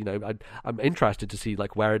 Like, you know, I'm interested to see,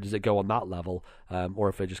 like, where does it go on that level, or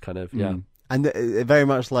if it just kind of And it very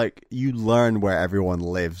much like, you learn where everyone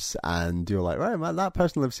lives, and you're like, right, that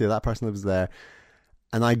person lives here, that person lives there.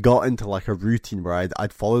 And I got into like a routine where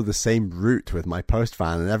I'd follow the same route with my post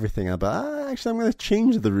van and everything. I'd be like, actually, I'm going to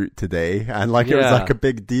change the route today. And like, it was like a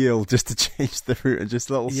big deal just to change the route, and just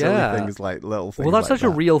little silly things like little things. Well, that's like such a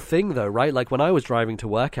real thing though, right? Like, when I was driving to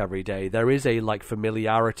work every day, there is a like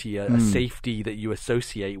familiarity, a safety that you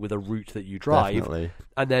associate with a route that you drive. Definitely.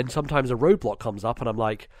 And then sometimes a roadblock comes up and I'm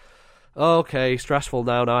like, okay, stressful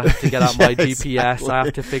now. Now I have to get out my GPS. Exactly. I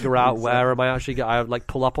have to figure out where am I actually. I like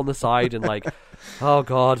pull up on the side and like, oh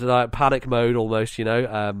god, panic mode almost. You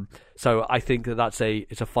know. So I think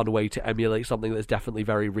it's a fun way to emulate something that's definitely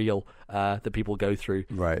very real that people go through.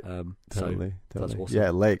 Right. Totally. That's awesome. Yeah,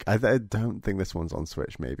 Lake. I don't think this one's on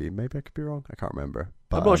Switch. Maybe I could be wrong. I can't remember.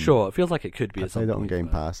 But, I'm not sure. It feels like it could be. I played it on Game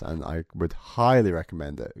Pass, and I would highly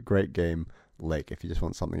recommend it. Great game, Lake. If you just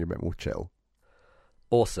want something a bit more chill.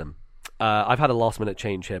 Awesome. I've had a last minute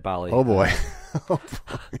change here, Bally. Oh boy.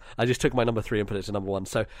 I just took my number 3 and put it to number 1.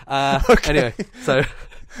 So anyway, so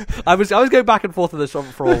I was going back and forth with this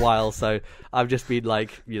for a while, so I've just been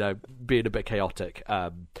like, you know, being a bit chaotic.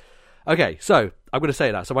 Okay, so I'm going to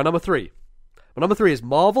say that. So my number 3 is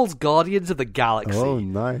Marvel's Guardians of the Galaxy. Oh,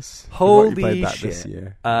 nice. Holy that shit. This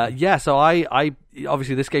year. Yeah, so I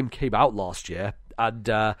obviously this game came out last year and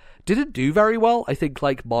didn't do very well. I think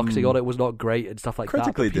like marketing on it was not great and stuff like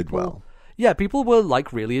Critically that. Did well. Yeah, people were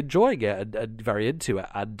like really enjoying it and very into it.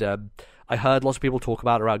 And I heard lots of people talk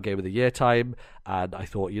about it around Game of the Year time, and I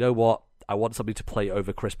thought, you know what? I want something to play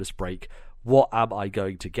over Christmas break. What am I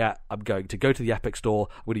going to get? I'm going to go to the Epic Store.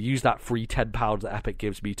 I'm going to use that free £10 that Epic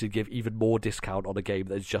gives me to give even more discount on a game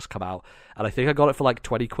that's just come out. And I think I got it for like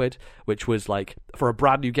 20 quid, which was like, for a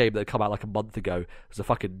brand new game that had come out like a month ago, it was a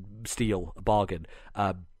fucking steal, a bargain.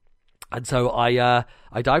 And so I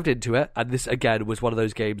dived into it, and this again was one of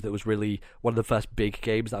those games that was really one of the first big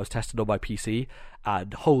games that I was tested on my PC.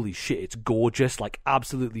 And holy shit, it's gorgeous, like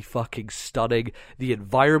absolutely fucking stunning. The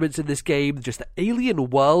environments in this game, just the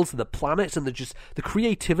alien worlds and the planets, and the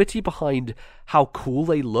creativity behind how cool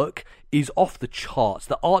they look is off the charts.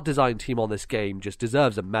 The art design team on this game just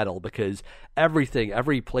deserves a medal, because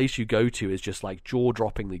every place you go to is just like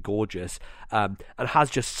jaw-droppingly gorgeous, and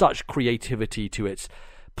has just such creativity to its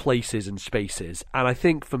places and spaces. And I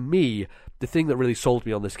think for me, the thing that really sold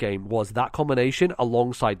me on this game was that combination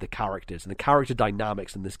alongside the characters and the character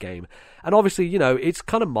dynamics in this game. And obviously, you know, it's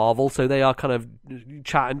kind of Marvel, so they are kind of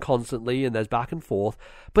chatting constantly and there's back and forth,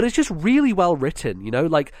 but it's just really well written, you know?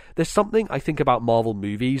 Like, there's something I think about Marvel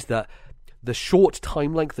movies that the short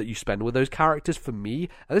time length that you spend with those characters, for me,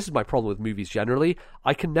 and this is my problem with movies generally,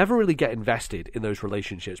 I can never really get invested in those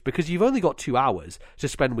relationships because you've only got 2 hours to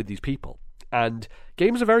spend with these people. And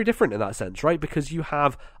games are very different in that sense, right? Because you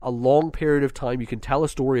have a long period of time, you can tell a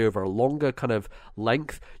story over a longer kind of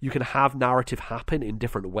length, you can have narrative happen in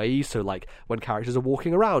different ways. So like when characters are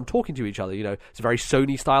walking around, talking to each other, you know, it's a very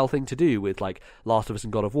Sony style thing to do with like Last of Us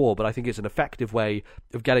and God of War, but I think it's an effective way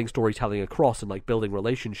of getting storytelling across and like building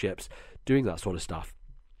relationships, doing that sort of stuff.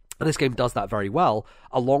 And this game does that very well,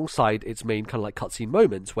 alongside its main kind of like cutscene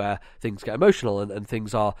moments where things get emotional and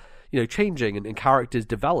things are, you know, changing and characters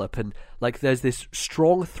develop, and like there's this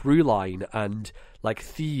strong through line and like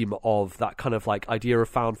theme of that kind of like idea of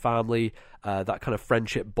found family, that kind of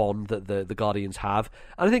friendship bond that the Guardians have.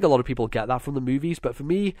 And I think a lot of people get that from the movies, but for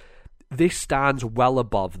me, this stands well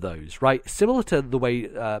above those, right? Similar to the way,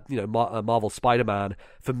 Marvel's Spider-Man,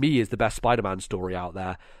 for me, is the best Spider-Man story out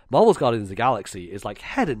there. Marvel's Guardians of the Galaxy is like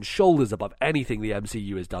head and shoulders above anything the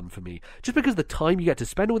MCU has done for me. Just because the time you get to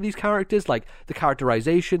spend with these characters, like the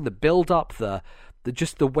characterization, the build-up,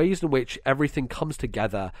 just the ways in which everything comes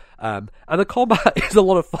together, and the combat is a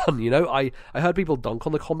lot of fun. You know, I heard people dunk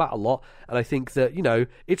on the combat a lot, and I think that, you know,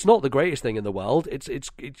 it's not the greatest thing in the world.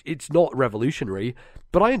 It's not revolutionary,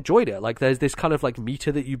 but I enjoyed it. Like, there's this kind of like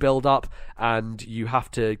meter that you build up, and you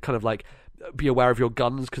have to kind of like be aware of your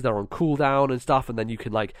guns because they're on cooldown and stuff, and then you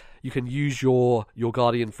can use your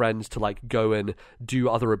Guardian friends to like go and do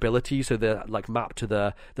other abilities, so they're like mapped to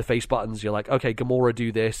the face buttons. You're like, okay, Gamora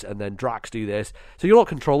do this, and then Drax do this, so you're not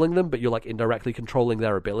controlling them, but you're like indirectly controlling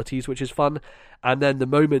their abilities, which is fun. And then the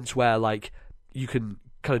moments where like you can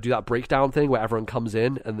kind of do that breakdown thing where everyone comes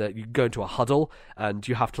in and that you go into a huddle and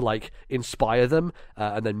you have to like inspire them,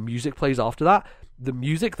 and then music plays after that. The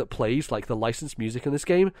music that plays, like the licensed music in this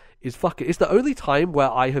game, is it's the only time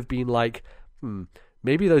where I have been like,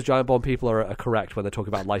 maybe those Giant Bomb people are correct when they talk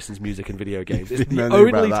about licensed music in video games. It's the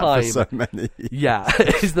only time. So many. Yeah,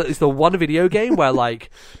 it's the one video game where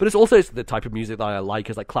like, but it's the type of music that I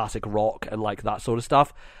like, is like classic rock and like that sort of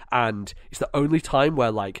stuff. And it's the only time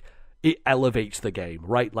where like it elevates the game,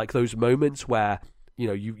 right? Like those moments where, you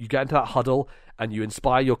know, you get into that huddle and you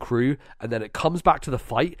inspire your crew, and then it comes back to the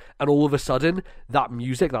fight, and all of a sudden that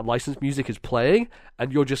music, that licensed music, is playing,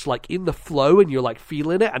 and you're just like in the flow and you're like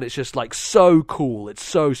feeling it, and it's just like so cool. It's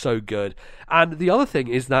so good. And the other thing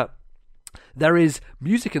is that there is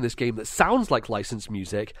music in this game that sounds like licensed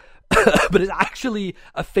music, but it's actually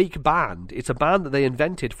a fake band. It's a band that they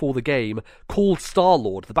invented for the game called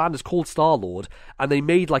Star-Lord. The band is called Star-Lord, and they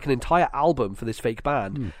made like an entire album for this fake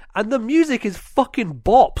band. And the music is fucking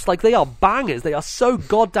bops. Like, they are bangers. They are so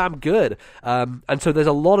goddamn good. And so there's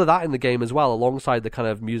a lot of that in the game as well, alongside the kind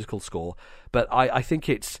of musical score. But I think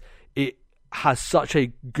it has such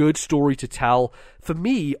a good story to tell. For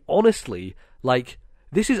me, honestly, like,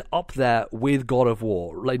 this is up there with God of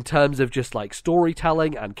War in terms of just like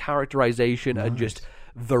storytelling and characterization and just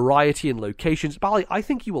variety and locations. Bally, I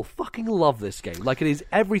think you will fucking love this game. Like, it is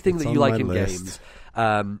everything that you like in games.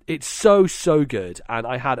 It's so good, and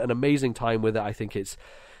I had an amazing time with it. I think it's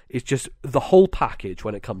just the whole package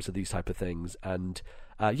when it comes to these type of things. And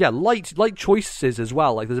light choices as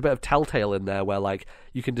well. Like, there's a bit of Telltale in there where like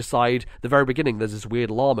you can decide, the very beginning there's this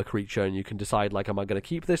weird llama creature, and you can decide like, am I going to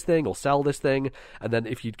keep this thing or sell this thing? And then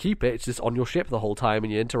if you keep it, it's just on your ship the whole time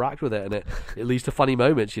and you interact with it, and it leads to funny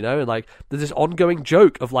moments, you know. And like, there's this ongoing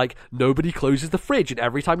joke of like, nobody closes the fridge, and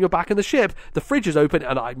every time you're back in the ship the fridge is open,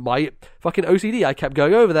 and my fucking OCD, I kept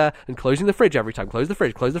going over there and closing the fridge every time. Close the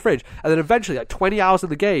fridge. And then eventually, like 20 hours of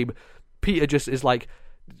the game, Peter just is like,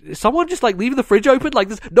 someone just like leaving the fridge open. Like,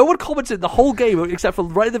 no one comments in the whole game except for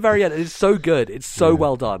right at the very end. It is so good. It's so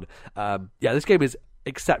well done. This game is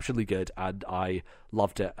exceptionally good, and I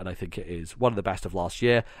loved it, and I think it is one of the best of last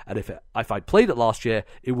year. And if I'd played it last year,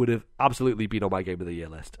 it would have absolutely been on my game of the year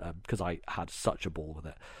list, because I had such a ball with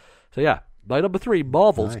it. So yeah, My number 3,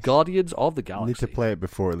 Marvel's Nice. Guardians of the I Galaxy. need to play it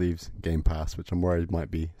before it leaves Game Pass, which I'm worried might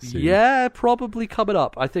be soon. Yeah, probably coming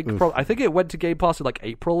up. I think I think it went to Game Pass in like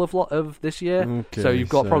April of this year. Okay, so you've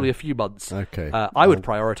got so- probably a few months. Okay. I would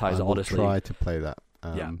prioritize I it, will honestly. try to play that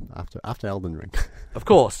Yeah. after Elden Ring. Of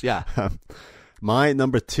course, yeah. My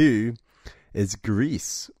number 2 is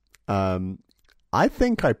Greece. I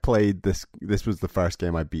think I played this. This was the first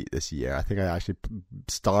game I beat this year. I think I actually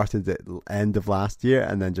started at end of last year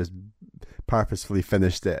and then just purposefully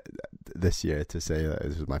finished it this year to say that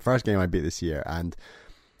this was my first game I beat this year. And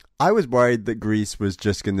I was worried that Greece was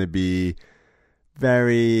just going to be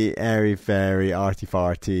very airy-fairy,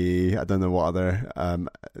 arty-farty. I don't know what other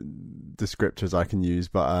descriptors I can use,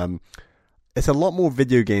 but it's a lot more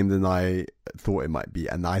video game than I thought it might be,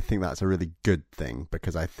 and I think that's a really good thing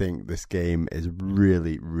because I think this game is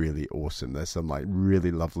really, really awesome. There's some like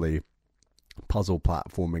really lovely puzzle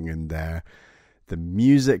platforming in there. The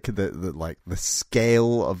music, the like the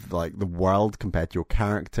scale of like the world compared to your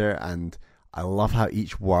character, and I love how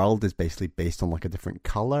each world is basically based on like a different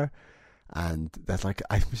color. And there's like,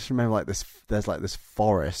 I just remember like this, there's like this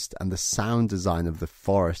forest, and the sound design of the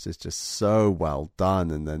forest is just so well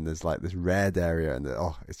done. And then there's like this red area, and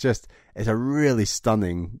it's a really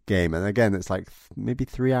stunning game. And again, it's like maybe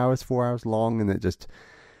 3 hours, 4 hours long, and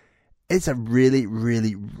it's a really,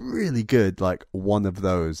 really, really good, like one of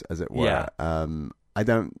those, as it were. Yeah. I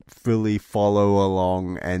don't fully follow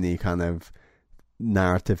along any kind of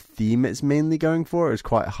narrative theme it's mainly going for. It's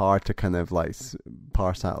quite hard to kind of like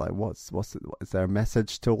parse out like is there a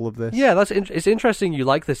message to all of this? Yeah, it's interesting you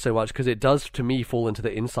like this so much because it does to me fall into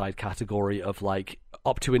the inside category of like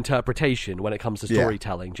up to interpretation when it comes to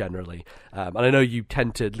storytelling generally. And I know you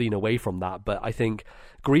tend to lean away from that, but I think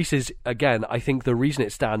Greece is, again, I think the reason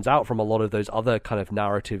it stands out from a lot of those other kind of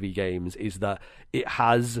narrative-y games is that it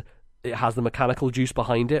has the mechanical juice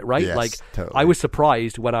behind it, right? Yes, like totally. I was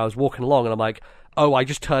surprised when I was walking along and I'm like, oh, I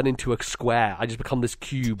just turn into a square. I just become this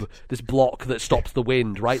cube, this block that stops the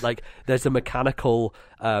wind, right? Like there's a mechanical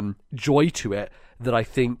joy to it that I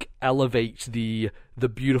think elevates the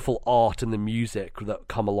beautiful art and the music that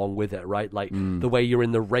come along with it, right? Like the way you're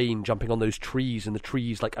in the rain jumping on those trees and the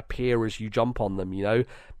trees like appear as you jump on them, you know?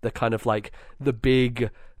 The kind of like the big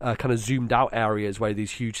kind of zoomed out areas where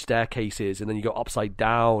there's huge staircases and then you go upside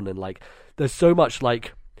down and like there's so much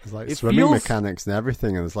like There's like it swimming feels- mechanics and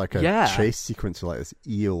everything, and there's like a chase sequence with like this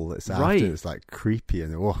eel that's after Right. it. It's like creepy,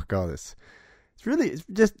 and oh god, it's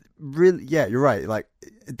just really, yeah, you're right. Like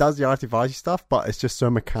it does the arty-farty stuff, but it's just so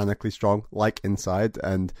mechanically strong, like Inside.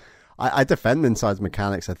 And I defend Inside's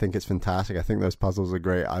mechanics. I think it's fantastic. I think those puzzles are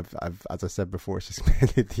great. I've as I said before, it's just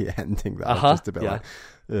mainly the ending that I was just a bit like,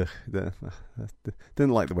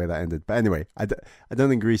 didn't like the way that ended. But anyway, I don't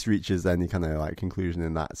think Greece reaches any kind of like conclusion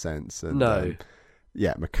in that sense. And, No.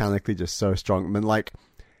 yeah, mechanically just so strong. I mean, like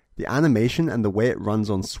the animation and the way it runs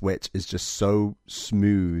on Switch is just so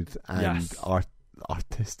smooth and Yes.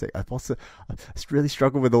 artistic. I really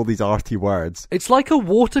struggle with all these arty words. It's like a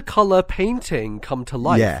watercolor painting come to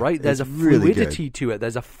life, Yeah, right? There's a it's really fluidity to it.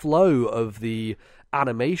 There's a flow of the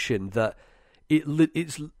animation that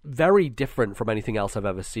it's very different from anything else I've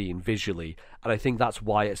ever seen visually. And I think that's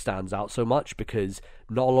why it stands out so much, because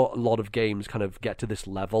not a lot of games kind of get to this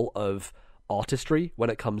level of artistry when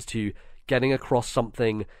it comes to getting across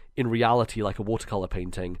something in reality like a watercolor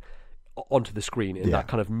painting onto the screen in that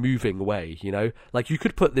kind of moving way, you know? Like you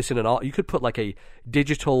could put this in you could put like a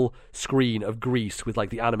digital screen of Greece with like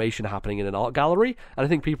the animation happening in an art gallery, and I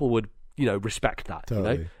think people would, you know, respect that.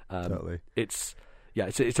 Totally, you know? totally. It's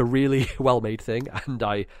a really well made thing, and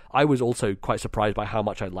I was also quite surprised by how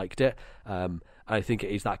much I liked it. And I think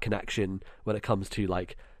it is that connection when it comes to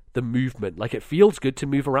like the movement. Like it feels good to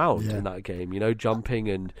move around in that game, you know, jumping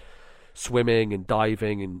and swimming and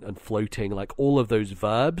diving and floating, like all of those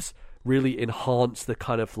verbs really enhance the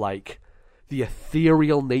kind of like the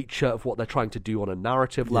ethereal nature of what they're trying to do on a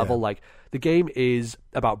narrative level. Like the game is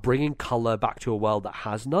about bringing color back to a world that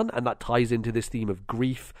has none, and that ties into this theme of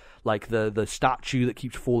grief, like the statue that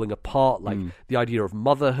keeps falling apart, like the idea of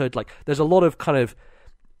motherhood. Like there's a lot of kind of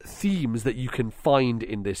themes that you can find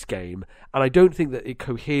in this game, and I don't think that it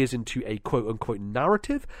coheres into a quote-unquote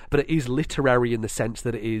narrative, but it is literary in the sense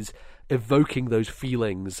that it is evoking those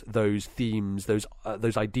feelings, those themes, those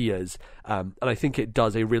ideas, and I think it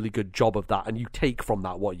does a really good job of that, and you take from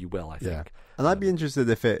that what you will, I think. And I'd be interested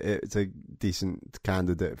if it's a decent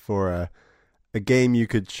candidate for a game you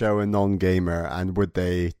could show a non-gamer, and would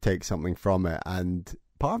they take something from it. And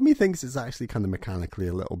part of me thinks it's actually kind of mechanically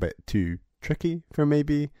a little bit too tricky for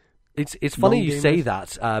maybe It's funny you say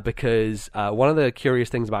that because one of the curious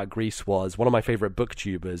things about Greece was one of my favorite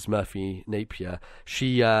booktubers, Murphy Napier.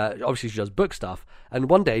 She obviously she does book stuff, and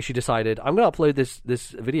one day she decided I'm going to upload this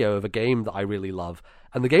video of a game that I really love,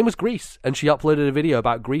 and the game was Greece, and she uploaded a video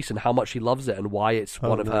about Greece and how much she loves it and why it's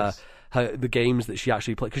one of the games that she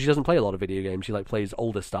actually plays, because she doesn't play a lot of video games. She plays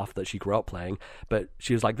older stuff that she grew up playing, but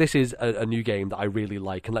she was like, this is a new game that I really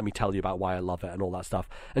like, and let me tell you about why I love it and all that stuff.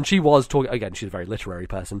 And she was talking, again, she's a very literary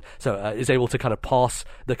person, so is able to kind of pass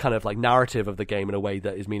the kind of like narrative of the game in a way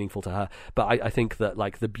that is meaningful to her. But I think that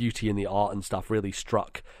like the beauty and the art and stuff really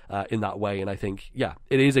struck in that way, and I think, yeah,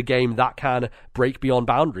 it is a game that can break beyond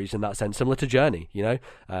boundaries in that sense, similar to Journey, you know?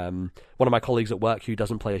 One of my colleagues at work who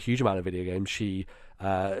doesn't play a huge amount of video games, she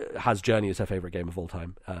has Journey as her favorite game of all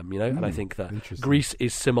time, you know, and I think that Greece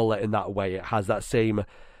is similar in that way. It has that same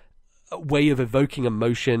way of evoking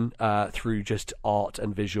emotion through just art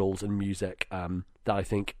and visuals and music that I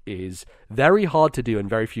think is very hard to do, and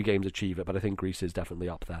very few games achieve it. But I think Greece is definitely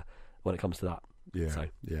up there when it comes to that.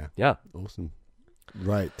 Yeah, awesome.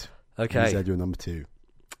 Right, okay. You said your number 2.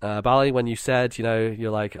 Bally, when you said, you know, you're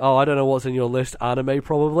like, oh, I don't know what's in your list, anime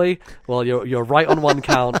probably. Well, you're right on one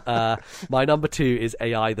count. My number 2 is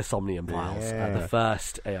AI: The Somnium Files, the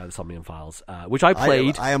first AI: The Somnium Files, which I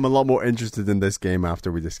played. I am a lot more interested in this game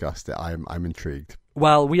after we discussed it. I'm intrigued.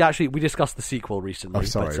 Well, we discussed the sequel recently. Oh,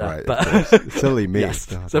 sorry, right. But silly me. Yes,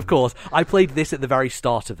 so of course. I played this at the very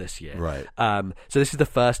start of this year. Right. So this is the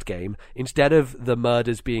first game. Instead of the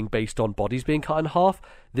murders being based on bodies being cut in half,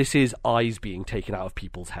 this is eyes being taken out of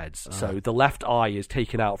people's heads. So the left eye is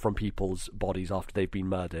taken out from people's bodies after they've been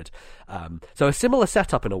murdered. So a similar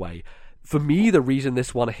setup in a way. For me, the reason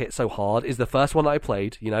this one hit so hard is the first one that I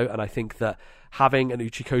played, you know, and I think that having an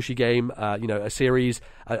Uchikoshi game, you know, a series,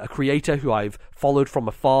 a creator who I've followed from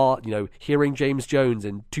afar, you know, hearing James Jones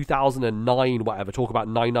in 2009, whatever, talk about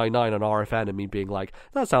 999 on RFN and me being like,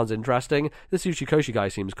 that sounds interesting, this Uchikoshi guy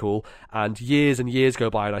seems cool, and years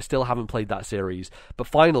go by and I still haven't played that series. But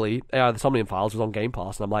finally, AI: The Somnium Files was on Game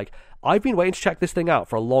Pass, and I'm like, I've been waiting to check this thing out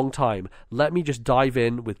for a long time. Let me just dive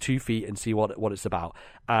in with 2 feet and see what it's about.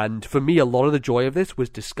 And for me, a lot of the joy of this was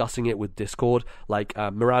discussing it with Discord. Like,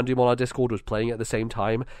 Mirandum on our Discord was playing it at the same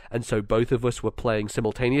time, and so both of us were playing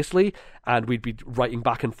simultaneously, and we'd be writing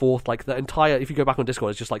back and forth. Like, the entire, if you go back on Discord,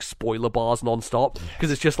 it's just like spoiler bars non-stop, because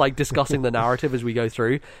it's just like discussing the narrative as we go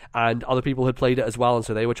through, and other people had played it as well, and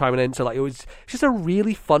so they were chiming in. So like, it was just a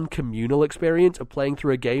really fun communal experience of playing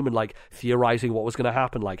through a game and like theorizing what was going to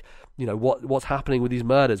happen, like, you know, what's happening with these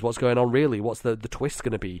murders, what's going on really, what's the twist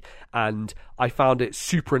going to be. And I found it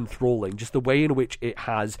super enthralling, just the way in which it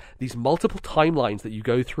has these multiple timelines that you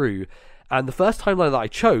go through. And the first timeline that I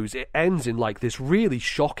chose, it ends in like this really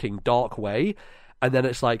shocking, dark way, and then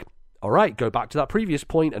it's like, all right, go back to that previous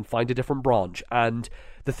point and find a different branch. And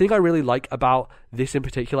the thing I really like about this in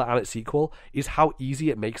particular and its sequel is how easy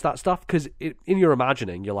it makes that stuff, because in your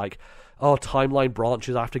imagining, you're like, oh, timeline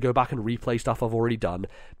branches, I have to go back and replay stuff I've already done.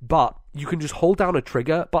 But you can just hold down a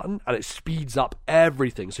trigger button and it speeds up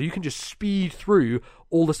everything. So you can just speed through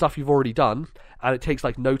all the stuff you've already done, and it takes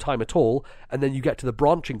like no time at all. And then you get to the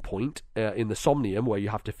branching point in the Somnium where you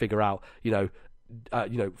have to figure out, you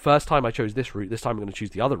know, first time I chose this route, this time I'm going to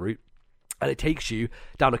choose the other route. And it takes you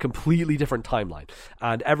down a completely different timeline.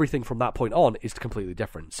 And everything from that point on is completely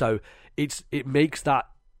different. So it makes that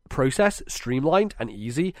process streamlined and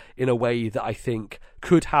easy in a way that I think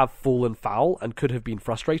could have fallen foul and could have been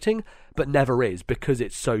frustrating, but never is, because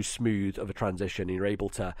it's so smooth of a transition and you're able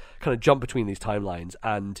to kind of jump between these timelines,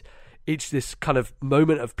 and it's this kind of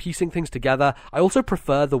moment of piecing things together. I also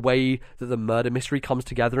prefer the way that the murder mystery comes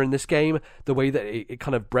together in this game, the way that it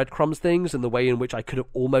kind of breadcrumbs things, and the way in which I could have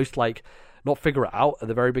almost like not figure it out at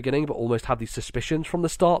the very beginning, but almost have these suspicions from the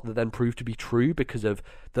start that then prove to be true because of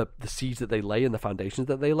the seeds that they lay and the foundations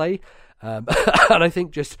that they lay. And I think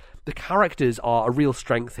just the characters are a real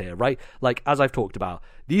strength here, right? Like, as I've talked about,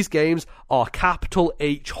 these games are capital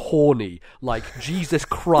H horny. Like, Jesus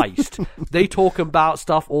Christ. They talk about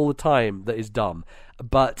stuff all the time that is dumb.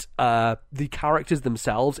 But the characters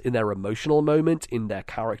themselves, in their emotional moment, in their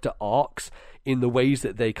character arcs, in the ways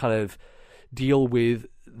that they kind of deal with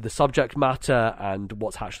the subject matter and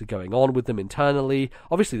what's actually going on with them internally.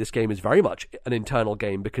 Obviously, this game is very much an internal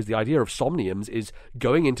game, because the idea of somniums is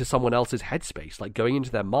going into someone else's headspace, like going into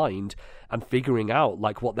their mind and figuring out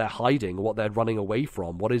like what they're hiding, what they're running away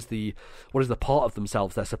from, what is the part of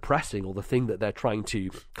themselves they're suppressing, or the thing that they're trying to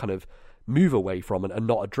kind of move away from and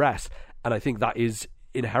not address. And I think that is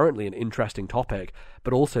inherently an interesting topic,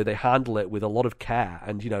 but also they handle it with a lot of care.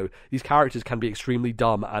 And, you know, these characters can be extremely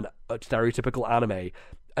dumb and stereotypical anime,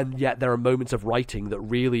 and yet there are moments of writing that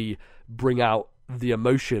really bring out the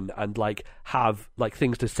emotion and like have like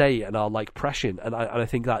things to say and are like prescient, and I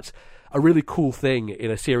think that's a really cool thing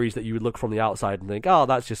in a series that you would look from the outside and think, oh,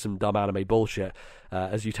 that's just some dumb anime bullshit,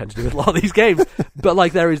 as you tend to do with a lot of these games. But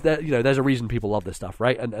like there's a reason people love this stuff,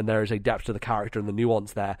 right? And there is a depth to the character and the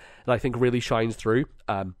nuance there that I think really shines through.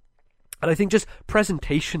 And I think just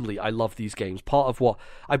presentationally, I love these games. Part of what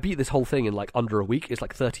I beat this whole thing in like under a week. It's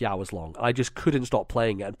like 30 hours long. I just couldn't stop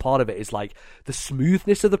playing it. And part of it is like the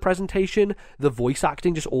smoothness of the presentation, the voice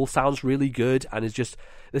acting just all sounds really good. And it's just,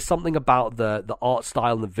 there's something about the art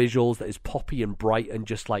style and the visuals that is poppy and bright and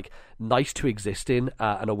just like nice to exist in,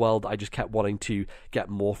 and a world that I just kept wanting to get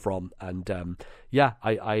more from. And yeah,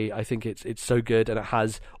 I think it's so good, and it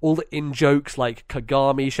has all the in jokes like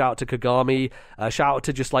Kagami. Shout out to Kagami. Shout out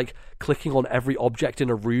to just like clicking on every object in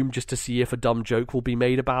a room just to see if a dumb joke will be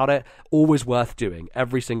made about it. Always worth doing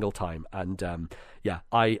every single time. And yeah,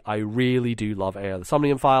 I really do love A.O. the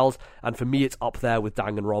Somnium Files, and for me it's up there with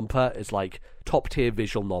Danganronpa. It's like top tier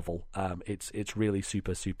visual novel. It's really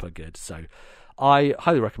super good. So I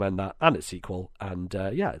highly recommend that and its sequel. And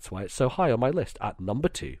yeah, it's why it's so high on my list at number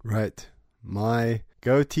 2. Right. My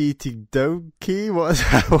goatee to doki, what's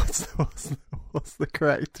the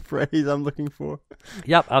correct phrase I'm looking for?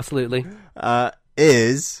 Yep, absolutely.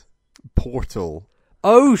 Is Portal.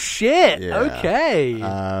 Oh shit! Yeah. Okay.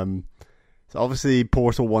 So obviously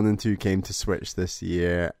Portal 1 and 2 came to Switch this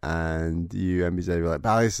year, and you MBZ were like,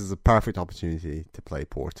 this is a perfect opportunity to play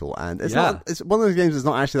Portal. And it's one of those games that's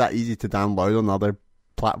not actually that easy to download on other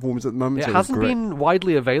platforms at the moment. It hasn't been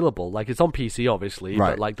widely available. Like, it's on PC obviously,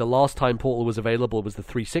 right. But like the last time Portal was available was the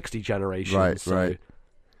 360 generation. Right.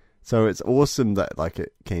 So it's awesome that like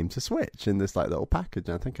it came to Switch in this like little package.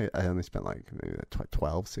 And I think I only spent like maybe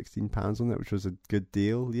 £12-16 on it, which was a good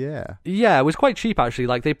deal. Yeah, it was quite cheap actually.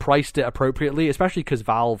 Like they priced it appropriately, especially because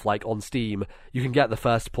Valve, like on Steam, you can get the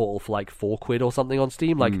first Portal for like £4 or something on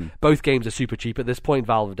Steam. Like both games are super cheap at this point.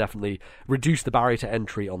 Valve have definitely reduced the barrier to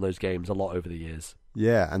entry on those games a lot over the years.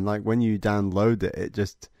 Yeah, and like when you download it,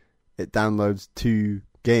 it downloads 2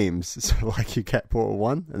 games, so like you get Portal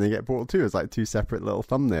 1 and then you get Portal 2 as like 2 separate little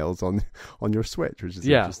thumbnails on your Switch, which is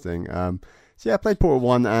interesting. So yeah, I played Portal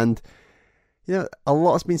 1, and a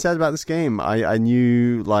lot has been said about this game. I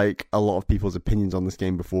knew like a lot of people's opinions on this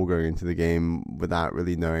game before going into the game without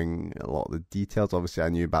really knowing a lot of the details. Obviously I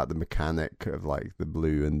knew about the mechanic of like the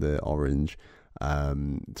blue and the orange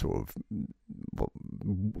sort of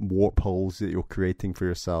warp holes that you're creating for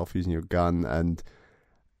yourself using your gun, and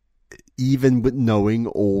even with knowing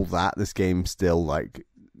all that, this game still like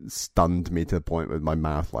stunned me to the point with my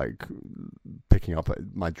mouth like picking up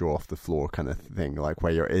my jaw off the floor kind of thing, like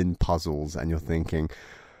where you're in puzzles and you're thinking,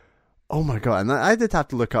 oh my god. And I did have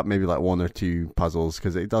to look up maybe like 1 or 2 puzzles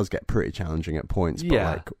because it does get pretty challenging at points, but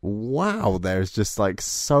like wow, there's just like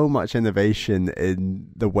so much innovation in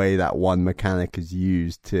the way that one mechanic is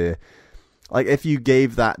used to, like, if you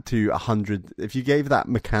gave that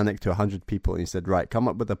mechanic to 100 people and you said, right, come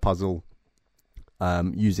up with a puzzle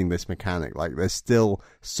using this mechanic, like there's still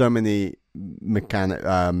so many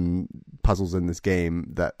puzzles in this game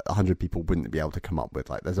that 100 people wouldn't be able to come up with.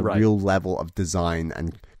 Like there's a real level of design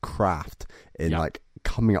and craft in like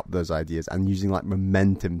coming up with those ideas and using like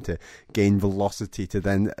momentum to gain velocity to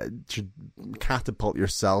then catapult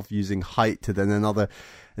yourself, using height to then another,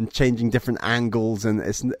 and changing different angles, and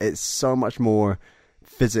it's so much more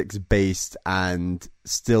physics based and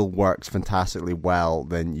still works fantastically well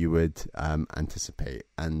than you would anticipate.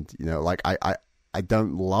 And like I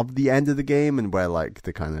don't love the end of the game and where like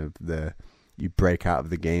the kind of you break out of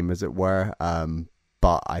the game, as it were,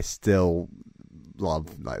 but I still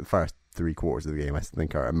love like the first 3/4 of the game. I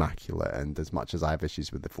think are immaculate, and as much as I have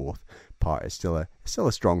issues with the fourth part, it's still a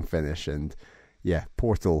strong finish. And yeah,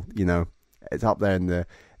 Portal, it's up there in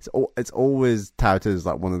it's always touted as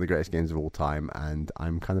like one of the greatest games of all time, and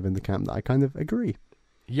I'm kind of in the camp that I kind of agree.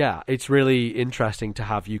 Yeah, it's really interesting to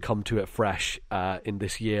have you come to it fresh in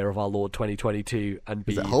this year of our Lord 2022, and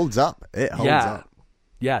it holds up. It holds up.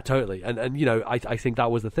 Yeah, totally. And I think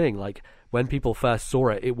that was the thing. Like when people first saw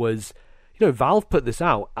it, it was, Valve put this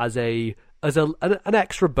out as an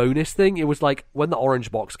extra bonus thing. It was like when the Orange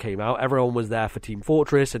Box came out, everyone was there for Team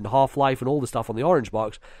Fortress and Half-Life and all the stuff on the Orange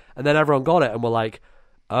Box, and then everyone got it and were like,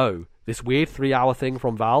 oh, this weird 3-hour thing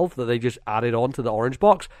from Valve that they just added on to the Orange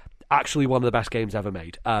Box, actually one of the best games ever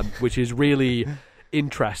made, which is really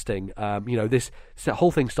interesting. This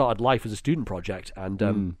whole thing started life as a student project, and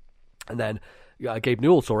then Gabe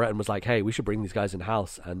Newell saw it and was like, hey, we should bring these guys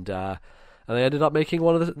in-house, and they ended up making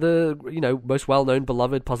one of the most well-known,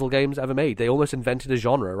 beloved puzzle games ever made. They almost invented a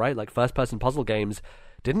genre, right? Like first-person puzzle games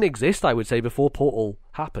didn't exist, I would say, before Portal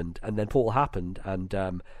happened, and then Portal happened,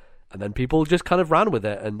 and And then people just kind of ran with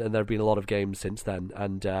it, and there have been a lot of games since then.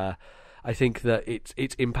 And I think that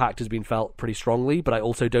its impact has been felt pretty strongly, but I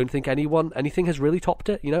also don't think anything has really topped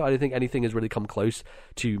it. You know, I don't think anything has really come close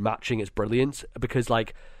to matching its brilliance, because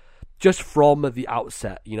like just from the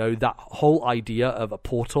outset, you know, that whole idea of a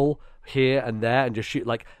portal here and there and just shoot,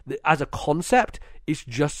 like as a concept, it's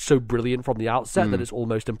just so brilliant from the outset that it's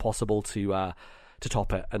almost impossible to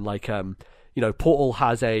top it. And like you know, Portal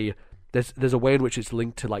has there's a way in which it's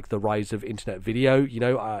linked to like the rise of internet video. You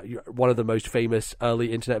know, one of the most famous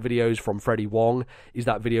early internet videos from Freddie Wong is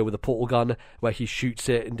that video with a portal gun where he shoots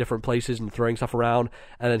it in different places and throwing stuff around,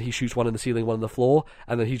 and then he shoots one in the ceiling, one on the floor,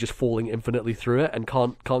 and then he's just falling infinitely through it and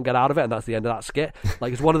can't get out of it, and that's the end of that skit.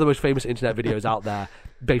 Like, it's one of the most famous internet videos out there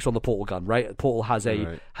based on the portal gun, right? Portal has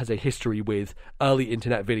a history with early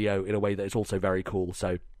internet video in a way that is also very cool.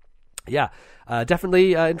 So yeah,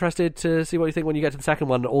 definitely interested to see what you think when you get to the second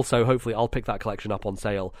one. Also, hopefully I'll pick that collection up on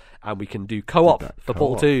sale and we can do co-op for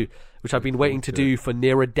Portal 2, which I've been waiting to do for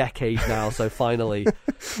near a decade now. So finally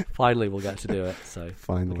we'll get to do it. So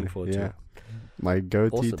looking forward to it. My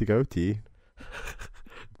goatee to goatee.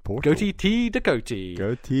 Portal. Goatee T Dakoti.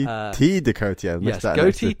 Goatee T Dakoti. Yes,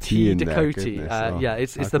 Goatee T Dakoti. Yeah,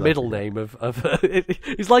 it's the middle name of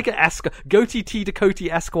he's like an Goatee T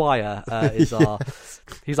Dakoti Esquire is our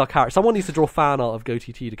he's our character. Someone needs to draw fan art of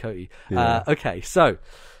Goatee T Dakoti. Okay, so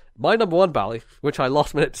my number one, Bally, which I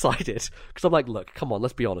last minute decided because I'm like, look, come on,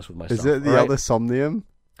 let's be honest with myself. Is it the other Somnium?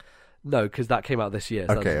 No, because that came out this year.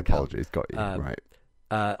 So okay, apologies, got you. Right.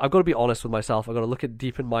 I've got to be honest with myself. I've got to look at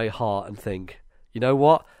deep in my heart and think, you know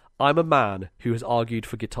what? I'm a man who has argued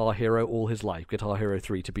for Guitar Hero all his life, Guitar Hero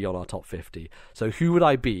 3 to be on our top 50. So who would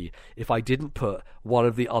I be if I didn't put one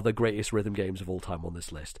of the other greatest rhythm games of all time on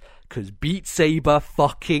this list? Because Beat Saber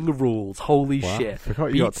fucking rules. Holy shit. I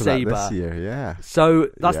forgot you got to that this year, yeah. So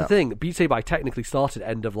that's the thing. Beat Saber, I technically started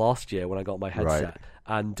end of last year when I got my headset. Right.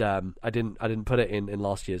 And I didn't put it in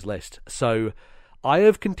last year's list. So I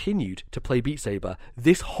have continued to play Beat Saber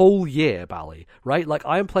this whole year, Bally, right? Like,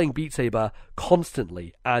 I am playing Beat Saber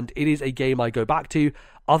constantly, and it is a game I go back to.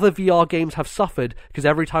 Other VR games have suffered because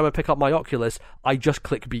every time I pick up my Oculus, I just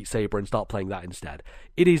click Beat Saber and start playing that instead.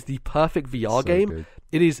 It is the perfect VR game. Good.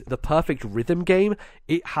 It is the perfect rhythm game.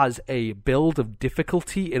 It has a build of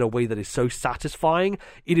difficulty in a way that is so satisfying.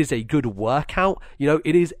 It is a good workout. You know,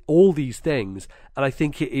 it is all these things, and I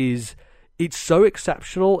think it's so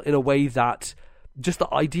exceptional in a way that just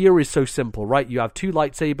the idea is so simple, right? You have two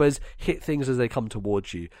lightsabers, hit things as they come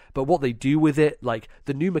towards you. But what they do with it, like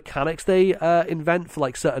the new mechanics they invent for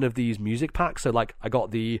like certain of these music packs. So like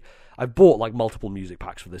I've bought like multiple music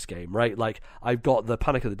packs for this game, right? Like I've got the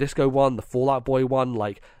Panic at the Disco one, the Fall Out Boy one,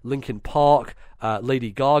 like Linkin Park,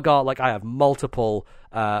 Lady Gaga. Like I have multiple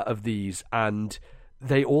of these, and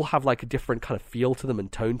they all have like a different kind of feel to them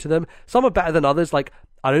and tone to them. Some are better than others. Like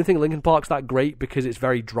I don't think Linkin Park's that great because it's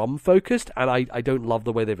very drum focused, and I don't love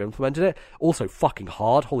the way they've implemented it. Also fucking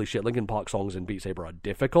hard. Holy shit, Linkin Park songs in Beat Saber are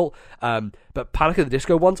difficult. But Panic at the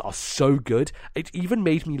Disco ones are so good. It even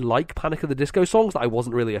made me like Panic at the Disco songs that I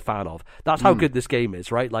wasn't really a fan of. That's how good this game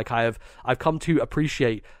is, right? Like I've come to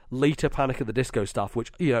appreciate later Panic at the Disco stuff,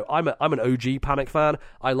 which, you know, I'm an OG Panic fan.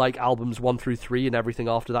 I like albums 1 through 3, and everything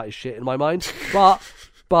after that is shit in my mind.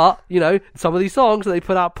 But you know, some of these songs that they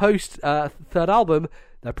put out post third album,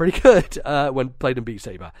 they're pretty good when played in Beat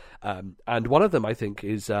Saber. And one of them, I think,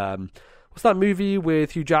 is what's that movie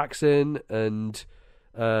with Hugh Jackson and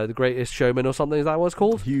The Greatest Showman or something? Is that what it's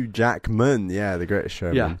called? Hugh Jackman, yeah, The Greatest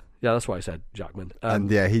Showman. Yeah, that's what I said, Jackman.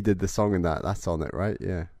 And yeah, he did the song in that. That's on it, right?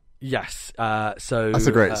 Yeah. Yes. So that's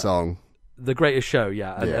a great song. The Greatest Show,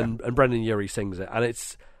 yeah. And Brendan Urie sings it, and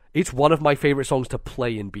it's one of my favourite songs to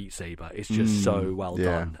play in Beat Saber. It's just so well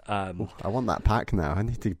done. I want that pack now. I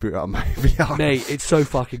need to boot it on my VR. Mate, it's so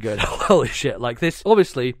fucking good. Holy shit. Like this,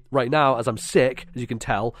 obviously, right now, as I'm sick, as you can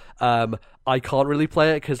tell, I can't really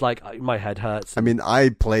play it because, like, my head hurts. I mean, I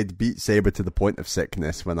played Beat Saber to the point of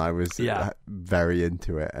sickness when I was very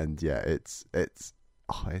into it. And yeah, it's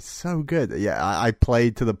so good. Yeah, I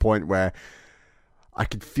played to the point where I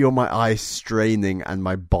could feel my eyes straining and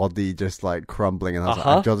my body just like crumbling, and I was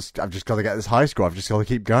like, I've just got to get this high score. I've just got to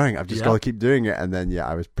keep going. I've just got to keep doing it. And then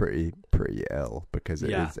I was pretty ill because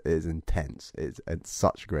it is intense. It's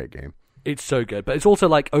such a great game. It's so good, but it's also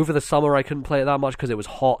like over the summer I couldn't play it that much because it was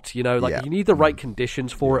hot, you know, like Yeah. you need the right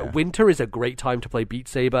conditions for Yeah. it. Winter is a great time to play Beat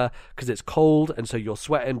Saber because it's cold and so you're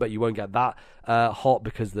sweating, but you won't get that hot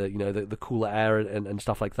because the cooler air and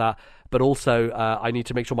stuff like that. But also I need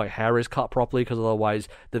to make sure my hair is cut properly because otherwise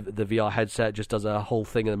the VR headset just does a whole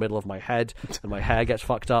thing in the middle of my head and my hair gets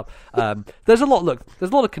fucked up. There's a lot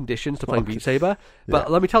of conditions to playing Beat Saber,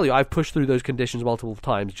 but let me tell you, I've pushed through those conditions multiple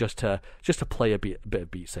times just to play a bit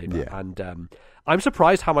of Beat Saber. Yeah. And I'm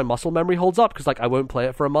surprised how my muscle memory holds up because like I won't play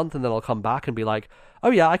it for a month and then I'll come back and be like,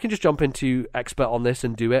 oh yeah, I can just jump into expert on this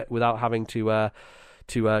and do it without having to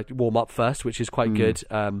warm up first, which is quite good.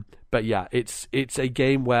 But yeah, it's a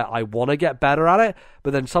game where I want to get better at it,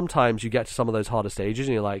 but then sometimes you get to some of those harder stages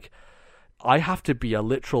and you're like, I have to be a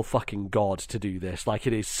literal fucking god to do this. Like,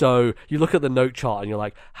 it is so... You look at the note chart and you're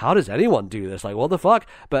like, how does anyone do this? Like, what the fuck?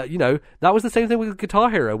 But, you know, that was the same thing with Guitar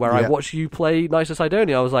Hero, where I watched you play Nice of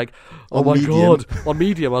Sidonia. I was like, oh my god. On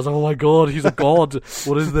Medium, I was like, oh my god, he's a god.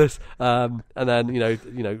 What is this? And then, you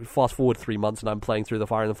know, fast forward 3 months and I'm playing through the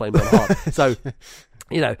Fire and the Flames on hard. So...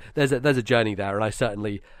 You know, there's a journey there, and I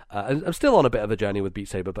certainly I'm still on a bit of a journey with Beat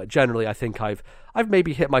Saber, but generally I think I've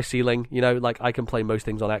maybe hit my ceiling. You know, like I can play most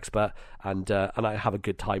things on expert, and I have a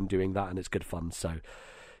good time doing that, and it's good fun. So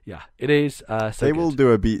yeah, it is. They will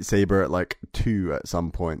do a Beat Saber at like 2 at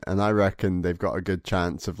some point, and I reckon they've got a good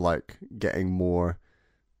chance of like getting more,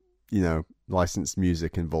 you know, licensed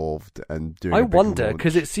music involved and doing. I wonder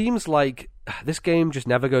because it seems like this game just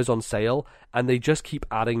never goes on sale, and they just keep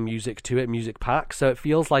adding music to it, music packs. So it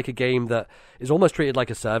feels like a game that is almost treated like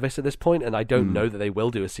a service at this point. And I don't know that they will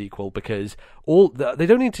do a sequel because they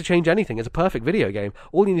don't need to change anything. It's a perfect video game.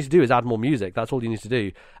 All you need to do is add more music. That's all you need to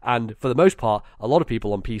do. And for the most part, a lot of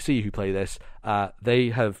people on PC who play this, they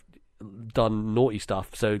have done naughty stuff,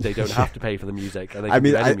 so they don't have to pay for the music. And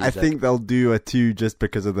they can I think they'll do a 2 just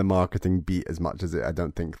because of the marketing beat as much as I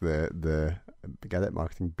don't think the get it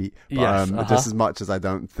marketing beat, but, yes, just as much as I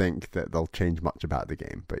don't think that they'll change much about the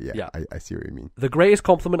game. But yeah. I see what you mean. The greatest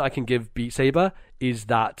compliment I can give Beat Saber is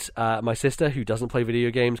that my sister, who doesn't play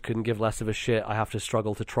video games, couldn't give less of a shit. I have to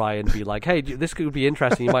struggle to try and be like, hey, this could be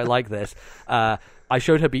interesting, you might like this. I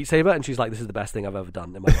showed her Beat Saber, and she's like, this is the best thing I've ever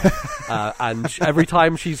done in my life. And every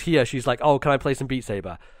time she's here, she's like, oh, can I play some Beat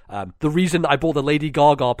Saber? The reason I bought the Lady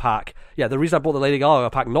Gaga pack,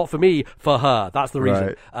 not for me, for her. That's the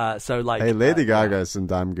reason. Right. So like, hey, Lady Gaga has some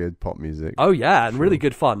damn good pop music. Oh yeah, and really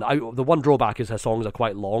good fun. The one drawback is her songs are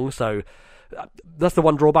quite long, so that's the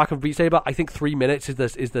one drawback of Beat Saber. I think 3 minutes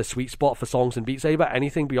is the sweet spot for songs in Beat Saber.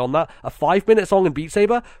 Anything beyond that, a 5-minute song in Beat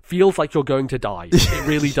Saber feels like you're going to die. It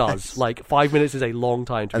really does. Like 5 minutes is a long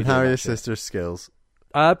time to be doing that. And how are your shit. sister's skills?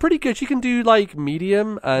 Pretty good. She can do like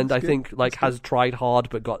medium, and that's I think good. Like has tried hard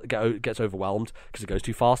but gets overwhelmed because it goes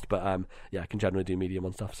too fast. But yeah, can generally do medium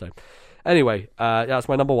on stuff. So anyway, that's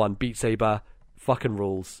my number 1. Beat Saber, fucking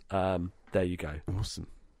rules. There you go. Awesome.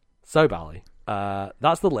 So Bally,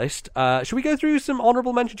 that's the list. Should we go through some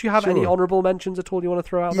honourable mentions? Do you have any honourable mentions at all you want to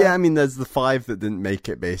throw out there? Yeah, I mean, there's the 5 that didn't make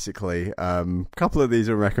it, basically. A couple of these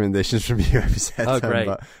are recommendations from you, I've said. Oh, great.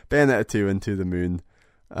 But Bayonetta 2 and To the Moon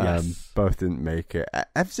both didn't make it.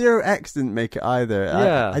 F-Zero X didn't make it either.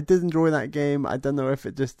 Yeah. I did enjoy that game. I don't know if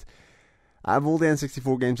it just... Out of all the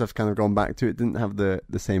N64 games I've kind of gone back to, it didn't have the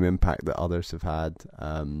same impact that others have had.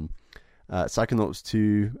 Psychonauts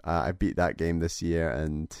 2, I beat that game this year,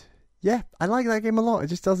 and... Yeah, I like that game a lot. It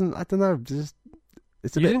just doesn't... I don't know.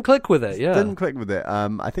 Didn't click with it, yeah. Didn't click with it.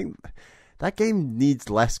 I think that game needs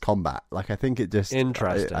less combat. Like, I think it just...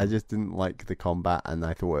 Interesting. I just didn't like the combat, and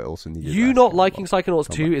I thought it also needed You less not combat. liking Psychonauts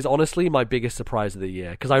 2 is honestly my biggest surprise of the year,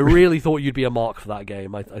 because I really thought you'd be a mark for that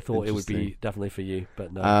game. I thought it would be definitely for you,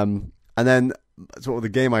 but no. And then, sort of the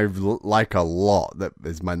game I like a lot, that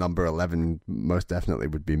is my number 11, most definitely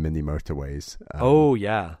would be Mini Motorways. Oh,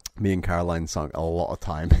 yeah. Me and Caroline sunk a lot of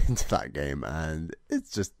time into that game, and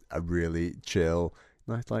it's just a really chill,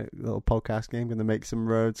 nice like little podcast game. Going to make some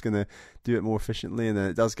roads, going to do it more efficiently, and then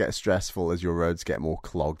it does get stressful as your roads get more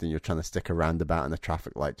clogged and you're trying to stick a roundabout and a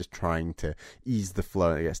traffic light, just trying to ease the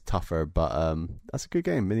flow, and it gets tougher. But that's a good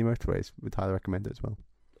game. Mini Motorways, would highly recommend it as well.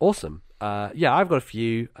 Awesome. Yeah, I've got a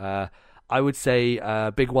few. I would say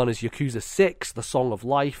big one is Yakuza 6, The Song of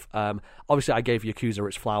Life. Obviously, I gave Yakuza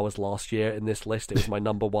its flowers last year in this list. It was my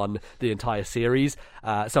number 1, the entire series.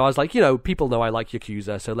 So I was like, people know I like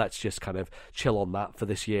Yakuza, so let's just kind of chill on that for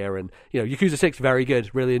this year. And, Yakuza 6, very good.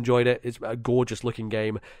 Really enjoyed it. It's a gorgeous-looking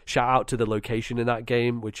game. Shout out to the location in that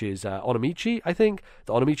game, which is Onomichi, I think.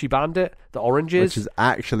 The Onomichi Bandit, the oranges. Which is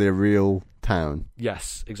actually a real town.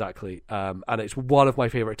 Yes, exactly. And it's one of my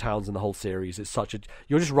favorite towns in the whole series. It's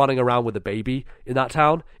you're just running around with a baby in that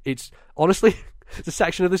town. It's honestly It's a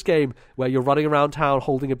section of this game where you're running around town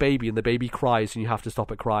holding a baby and the baby cries and you have to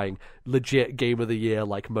stop it crying. Legit game of the year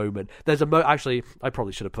like moment. There's a actually, I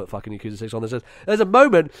probably should have put fucking Yakuza 6 on this. There's a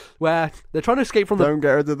moment where they're trying to escape from Don't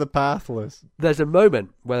get rid of the pathless. There's a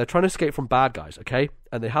moment where they're trying to escape from bad guys, okay?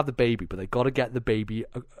 And they have the baby, but they got to get the baby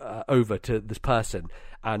over to this person,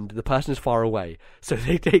 and the person is far away. So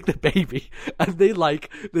they take the baby, and they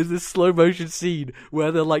there's this slow motion scene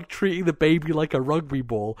where they're treating the baby like a rugby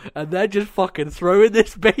ball, and they're just fucking throwing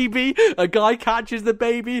this baby. A guy catches the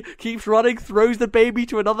baby, keeps running, throws the baby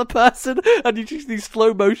to another person, and you just see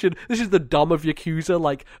slow motion. This is the dumb of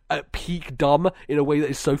Yakuza, at peak dumb in a way that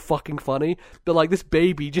is so fucking funny. But this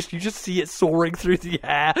baby, you just see it soaring through the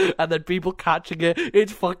air, and then people catching it.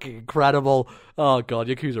 It's fucking incredible. Oh god,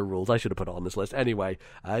 Yakuza rules. I should have put it on this list. Anyway,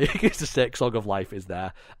 Yakuza 6, Song of Life is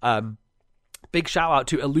there. Big shout out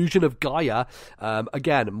to Illusion of Gaia.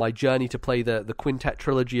 Again, my journey to play the Quintet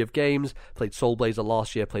trilogy of games. Played Soul Blazer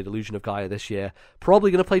last year, played Illusion of Gaia this year. Probably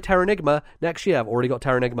going to play Terranigma next year. I've already got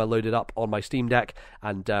Terranigma loaded up on my Steam Deck.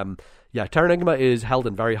 And yeah, Terranigma is held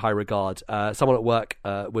in very high regard. Someone at work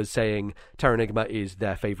was saying Terranigma is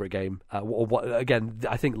their favourite game. Again,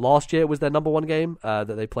 I think last year was their number one game that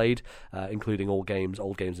they played, including all games,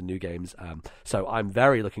 old games and new games. So I'm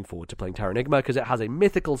very looking forward to playing Terranigma because it has a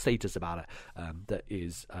mythical status about it that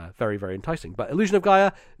is very, very enticing. But Illusion of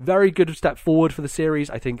Gaia, very good step forward for the series.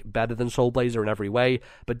 I think better than Soul Blazer in every way,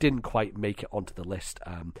 but didn't quite make it onto the list.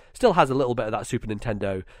 Still has a little bit of that Super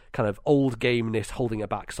Nintendo kind of old game-ness holding it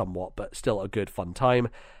back somewhat, but still a good fun time.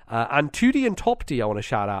 And 2D and Top D I want to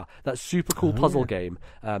shout out. That super cool puzzle game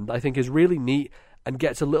that I think is really neat and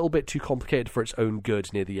gets a little bit too complicated for its own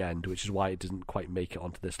good near the end, which is why it doesn't quite make it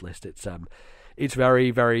onto this list. It's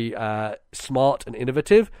very, very smart and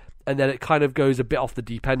innovative, and then it kind of goes a bit off the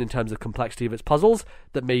deep end in terms of complexity of its puzzles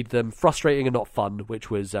that made them frustrating and not fun, which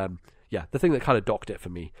was the thing that kind of docked it for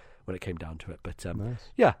me when it came down to it. But nice.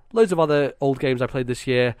 Yeah, loads of other old games I played this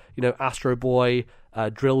year. Astro Boy,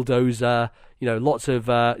 Drill Dozer, lots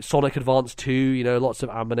of Sonic Advance 2, lots of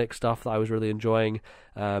Ambonic stuff that I was really enjoying.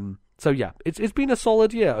 So yeah, it's been a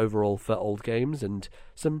solid year overall for old games and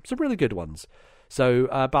some really good ones. So,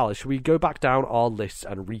 Bala, should we go back down our lists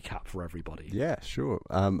and recap for everybody? Yeah, sure.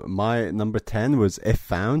 My number 10 was If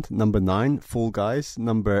Found. Number 9, Fall Guys.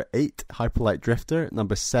 Number 8, Hyperlight Drifter.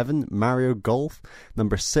 Number 7, Mario Golf.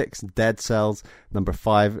 Number 6, Dead Cells. Number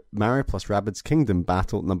 5, Mario plus Rabbids Kingdom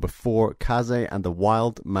Battle. Number 4, Kaze and the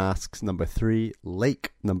Wild Masks. Number 3,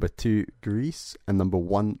 Lake. Number 2, Grease. And number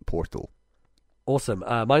 1, Portal. Awesome.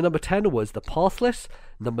 My number 10 was The Pathless.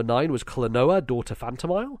 Number 9 was Klonoa, Daughter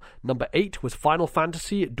Phantomile. Number 8 was Final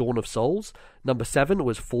Fantasy, Dawn of Souls. Number 7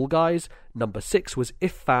 was Fall Guys. Number 6 was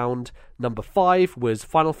If Found. Number 5 was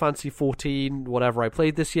Final Fantasy 14, whatever I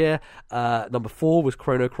played this year. Number 4 was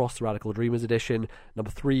Chrono Cross, The Radical Dreamers Edition.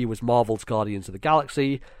 Number 3 was Marvel's Guardians of the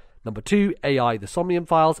Galaxy. Number 2, AI, The Somnium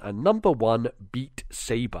Files. And number 1, Beat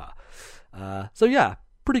Saber. So yeah,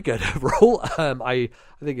 pretty good overall. I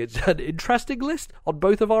think it's an interesting list on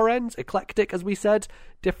both of our ends. Eclectic, as we said,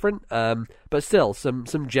 different, but still some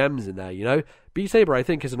gems in there. Beat Saber, I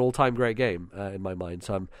think, is an all-time great game in my mind.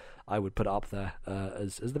 So I would put it up there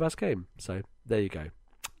as the best game. So there you go.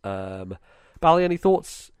 Bally, any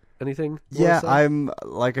thoughts? Anything? Yeah, I'm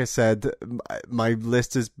like I said, my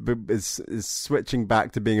list is switching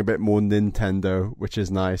back to being a bit more Nintendo, which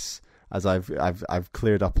is nice. As I've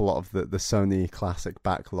cleared up a lot of the Sony classic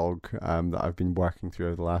backlog that I've been working through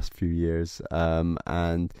over the last few years,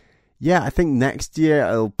 and yeah, I think next year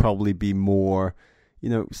it'll probably be more,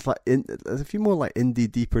 there's a few more like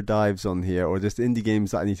indie deeper dives on here, or just indie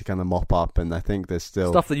games that I need to kind of mop up, and I think there's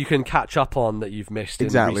still stuff that you can catch up on that you've missed.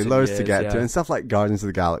 Exactly, loads to get to, and stuff like Guardians of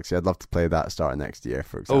the Galaxy. I'd love to play that starting next year,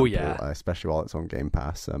 for example. Oh yeah, especially while it's on Game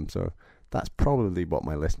Pass. So. That's probably what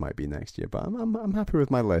my list might be next year, but I'm happy with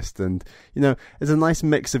my list, and it's a nice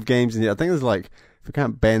mix of games in here. I think there's if we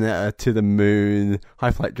count Bayonetta, To the Moon,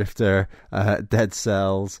 Hyperlight Drifter, Dead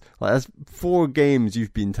Cells, there's 4 games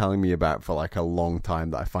you've been telling me about for a long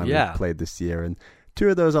time that I finally played this year, and 2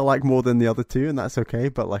 of those I like more than the other 2, and that's okay.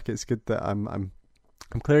 But it's good that I'm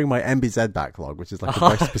clearing my MBZ backlog, which is a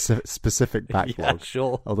very specific backlog. Yeah,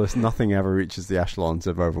 sure. Although nothing ever reaches the echelons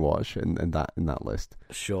of Overwatch in that list.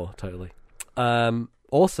 Sure, totally.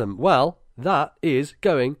 Awesome. Well, that is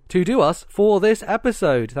going to do us for this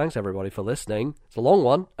episode. Thanks everybody for listening. It's a long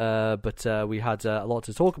one, but we had a lot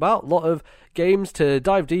to talk about, a lot of games to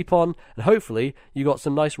dive deep on, and hopefully you got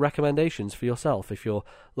some nice recommendations for yourself. If you're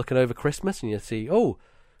looking over Christmas and you see,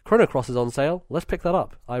 Chrono Cross is on sale, let's pick that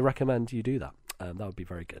up. I recommend you do that. That would be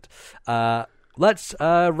very good. Let's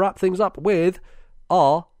wrap things up with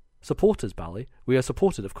our supporters, Bally. We are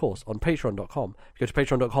supported, of course, on patreon.com. If you go to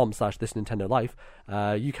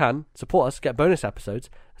patreon.com/thisnintendolife, you can support us, get bonus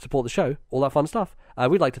episodes, support the show, all that fun stuff.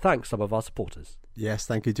 We'd like to thank some of our supporters. Yes,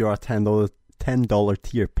 thank you to our $10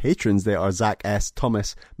 tier patrons. They are Zach S,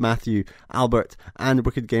 Thomas, Matthew, Albert, and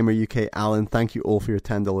Wicked Gamer UK Alan. Thank you all for your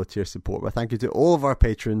 $10 tier support. But thank you to all of our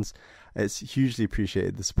patrons. It's hugely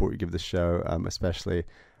appreciated, the support you give the show, especially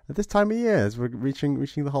at this time of year as we're reaching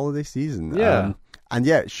the holiday season. Yeah. And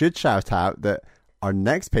yeah, should shout out that our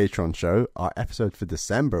next Patreon show, our episode for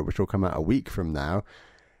December, which will come out a week from now,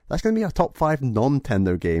 that's going to be our top 5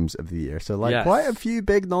 non-Nintendo games of the year. So quite a few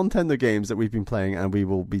big non-Nintendo games that we've been playing and we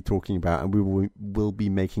will be talking about, and we will be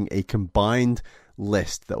making a combined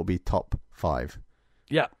list that will be top 5.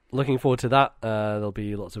 Yeah, looking forward to that. There'll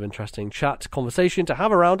be lots of interesting chat, conversation to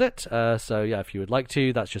have around it. So yeah, if you would like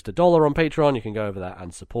to, that's just $1 on Patreon. You can go over there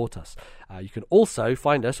and support us. You can also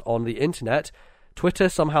find us on the internet. Twitter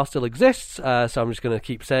somehow still exists, so I'm just going to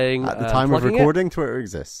keep saying... At the time of recording, Twitter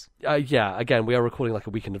exists. Yeah, again, we are recording like a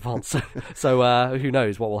week in advance, so who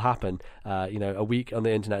knows what will happen. A week on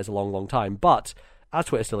the internet is a long, long time, but as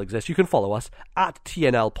Twitter still exists, you can follow us at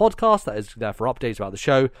TNL Podcast. That is there for updates about the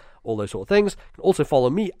show, all those sort of things. You can also follow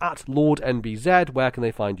me at LordNBZ. Where can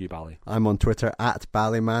they find you, Bally? I'm on Twitter at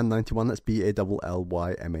Ballyman91. That's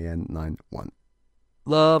BALLYMAN91.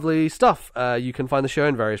 Lovely stuff. You can find the show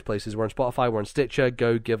in various places. We're on Spotify, we're on Stitcher.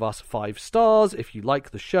 Go give us 5 stars if you like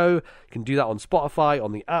the show. You can do that on Spotify,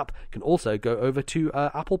 on the app. You can also go over to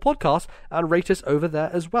Apple Podcasts and rate us over there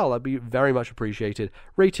as well. That'd be very much appreciated.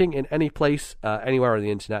 Rating in any place, anywhere on the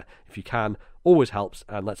internet, if you can, always helps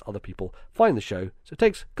and lets other people find the show. So it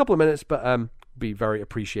takes a couple of minutes, but be very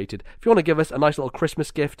appreciated. If you want to give us a nice little Christmas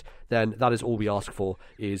gift, then that is all we ask for,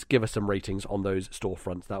 is give us some ratings on those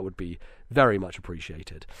storefronts. That would be very much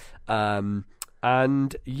appreciated.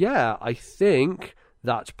 And yeah, I think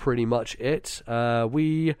that's pretty much it.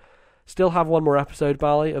 We still have one more episode,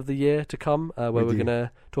 Bally, of the year to come, where we're going to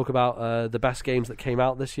talk about the best games that came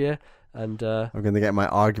out this year. And I'm going to get my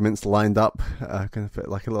arguments lined up. I'm going to put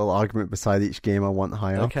like a little argument beside each game I want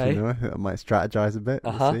high up. Okay. I might strategize a bit.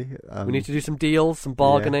 We'll see. We need to do some deals, some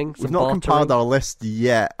bargaining. Yeah. We've not compiled our list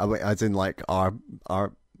yet, as in like our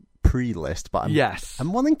pre-list, but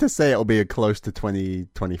I'm wanting to say it'll be close to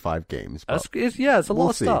 20-25 games. It's a lot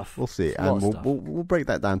of stuff. We'll see, and we'll break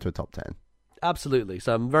that down to a top 10. Absolutely.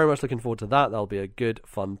 So I'm very much looking forward to that. That'll be a good,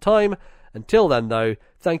 fun time. Until then, though,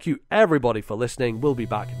 thank you everybody for listening. We'll be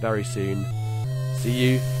back very soon. See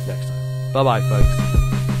you next time. Bye-bye, folks.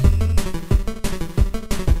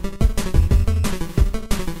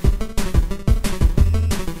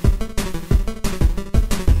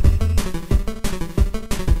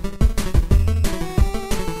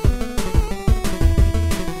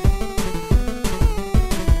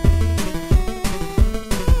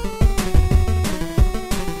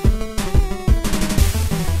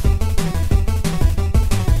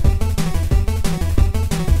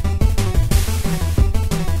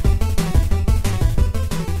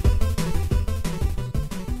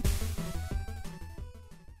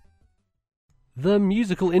 The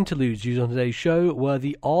musical interludes used on today's show were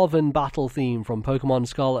the Arven Battle theme from Pokemon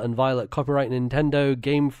Scarlet and Violet, copyright Nintendo,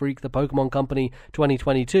 Game Freak, The Pokemon Company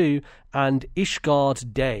 2022, and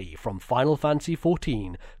Ishgard Day from Final Fantasy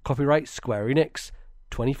XIV, copyright Square Enix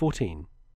 2014.